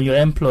rely on your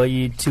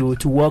employee to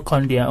work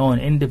on their own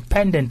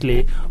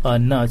independently or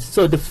not.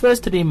 So the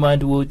first 3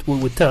 months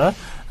would tell.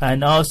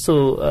 And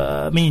also,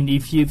 I mean,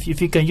 if you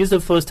can use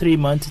the first 3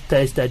 months to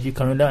test that you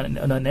can rely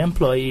on an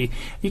employee,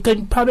 you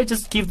can probably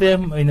just give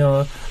them,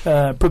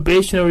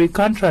 probationary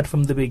contract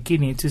from the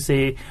beginning to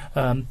say,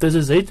 this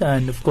is it,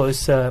 and of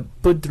course,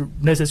 put the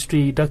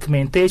necessary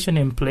documentation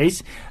in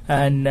place.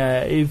 And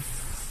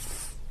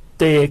if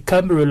they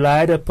can be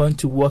relied upon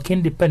to work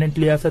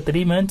independently after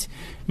 3 months,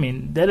 I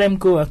mean, let them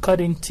go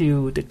according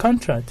to the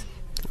contract.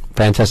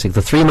 Fantastic. The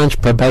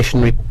 3-month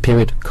probationary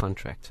period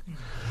contract.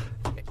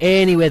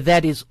 Anyway,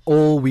 that is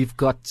all we've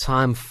got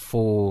time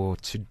for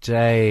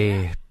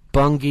today.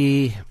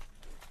 Bongi,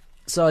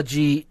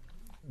 Saji,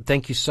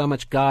 thank you so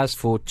much, guys,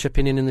 for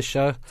chipping in the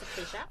show.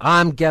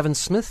 I'm Gavin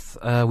Smith.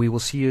 We will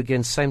see you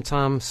again same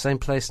time, same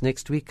place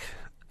next week.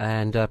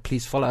 And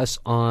please follow us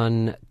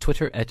on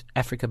Twitter at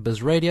Africa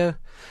Biz Radio,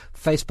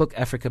 Facebook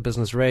Africa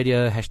Business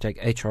Radio,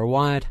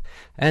 #HRWired.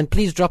 And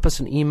please drop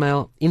us an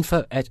email,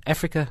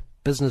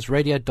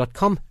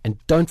 info@africabusinessradio.com. And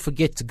don't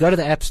forget to go to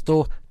the App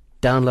Store,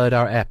 download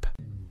our app.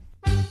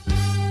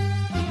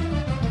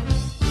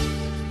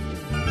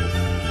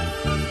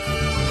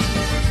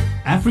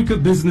 Africa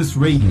Business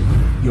Radio,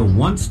 your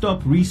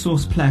one-stop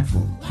resource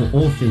platform for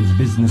all things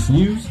business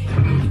news,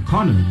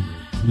 economy,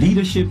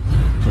 leadership,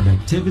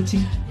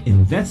 productivity,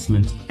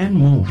 investment, and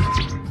more.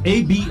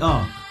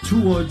 ABR,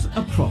 towards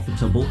a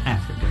profitable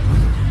Africa.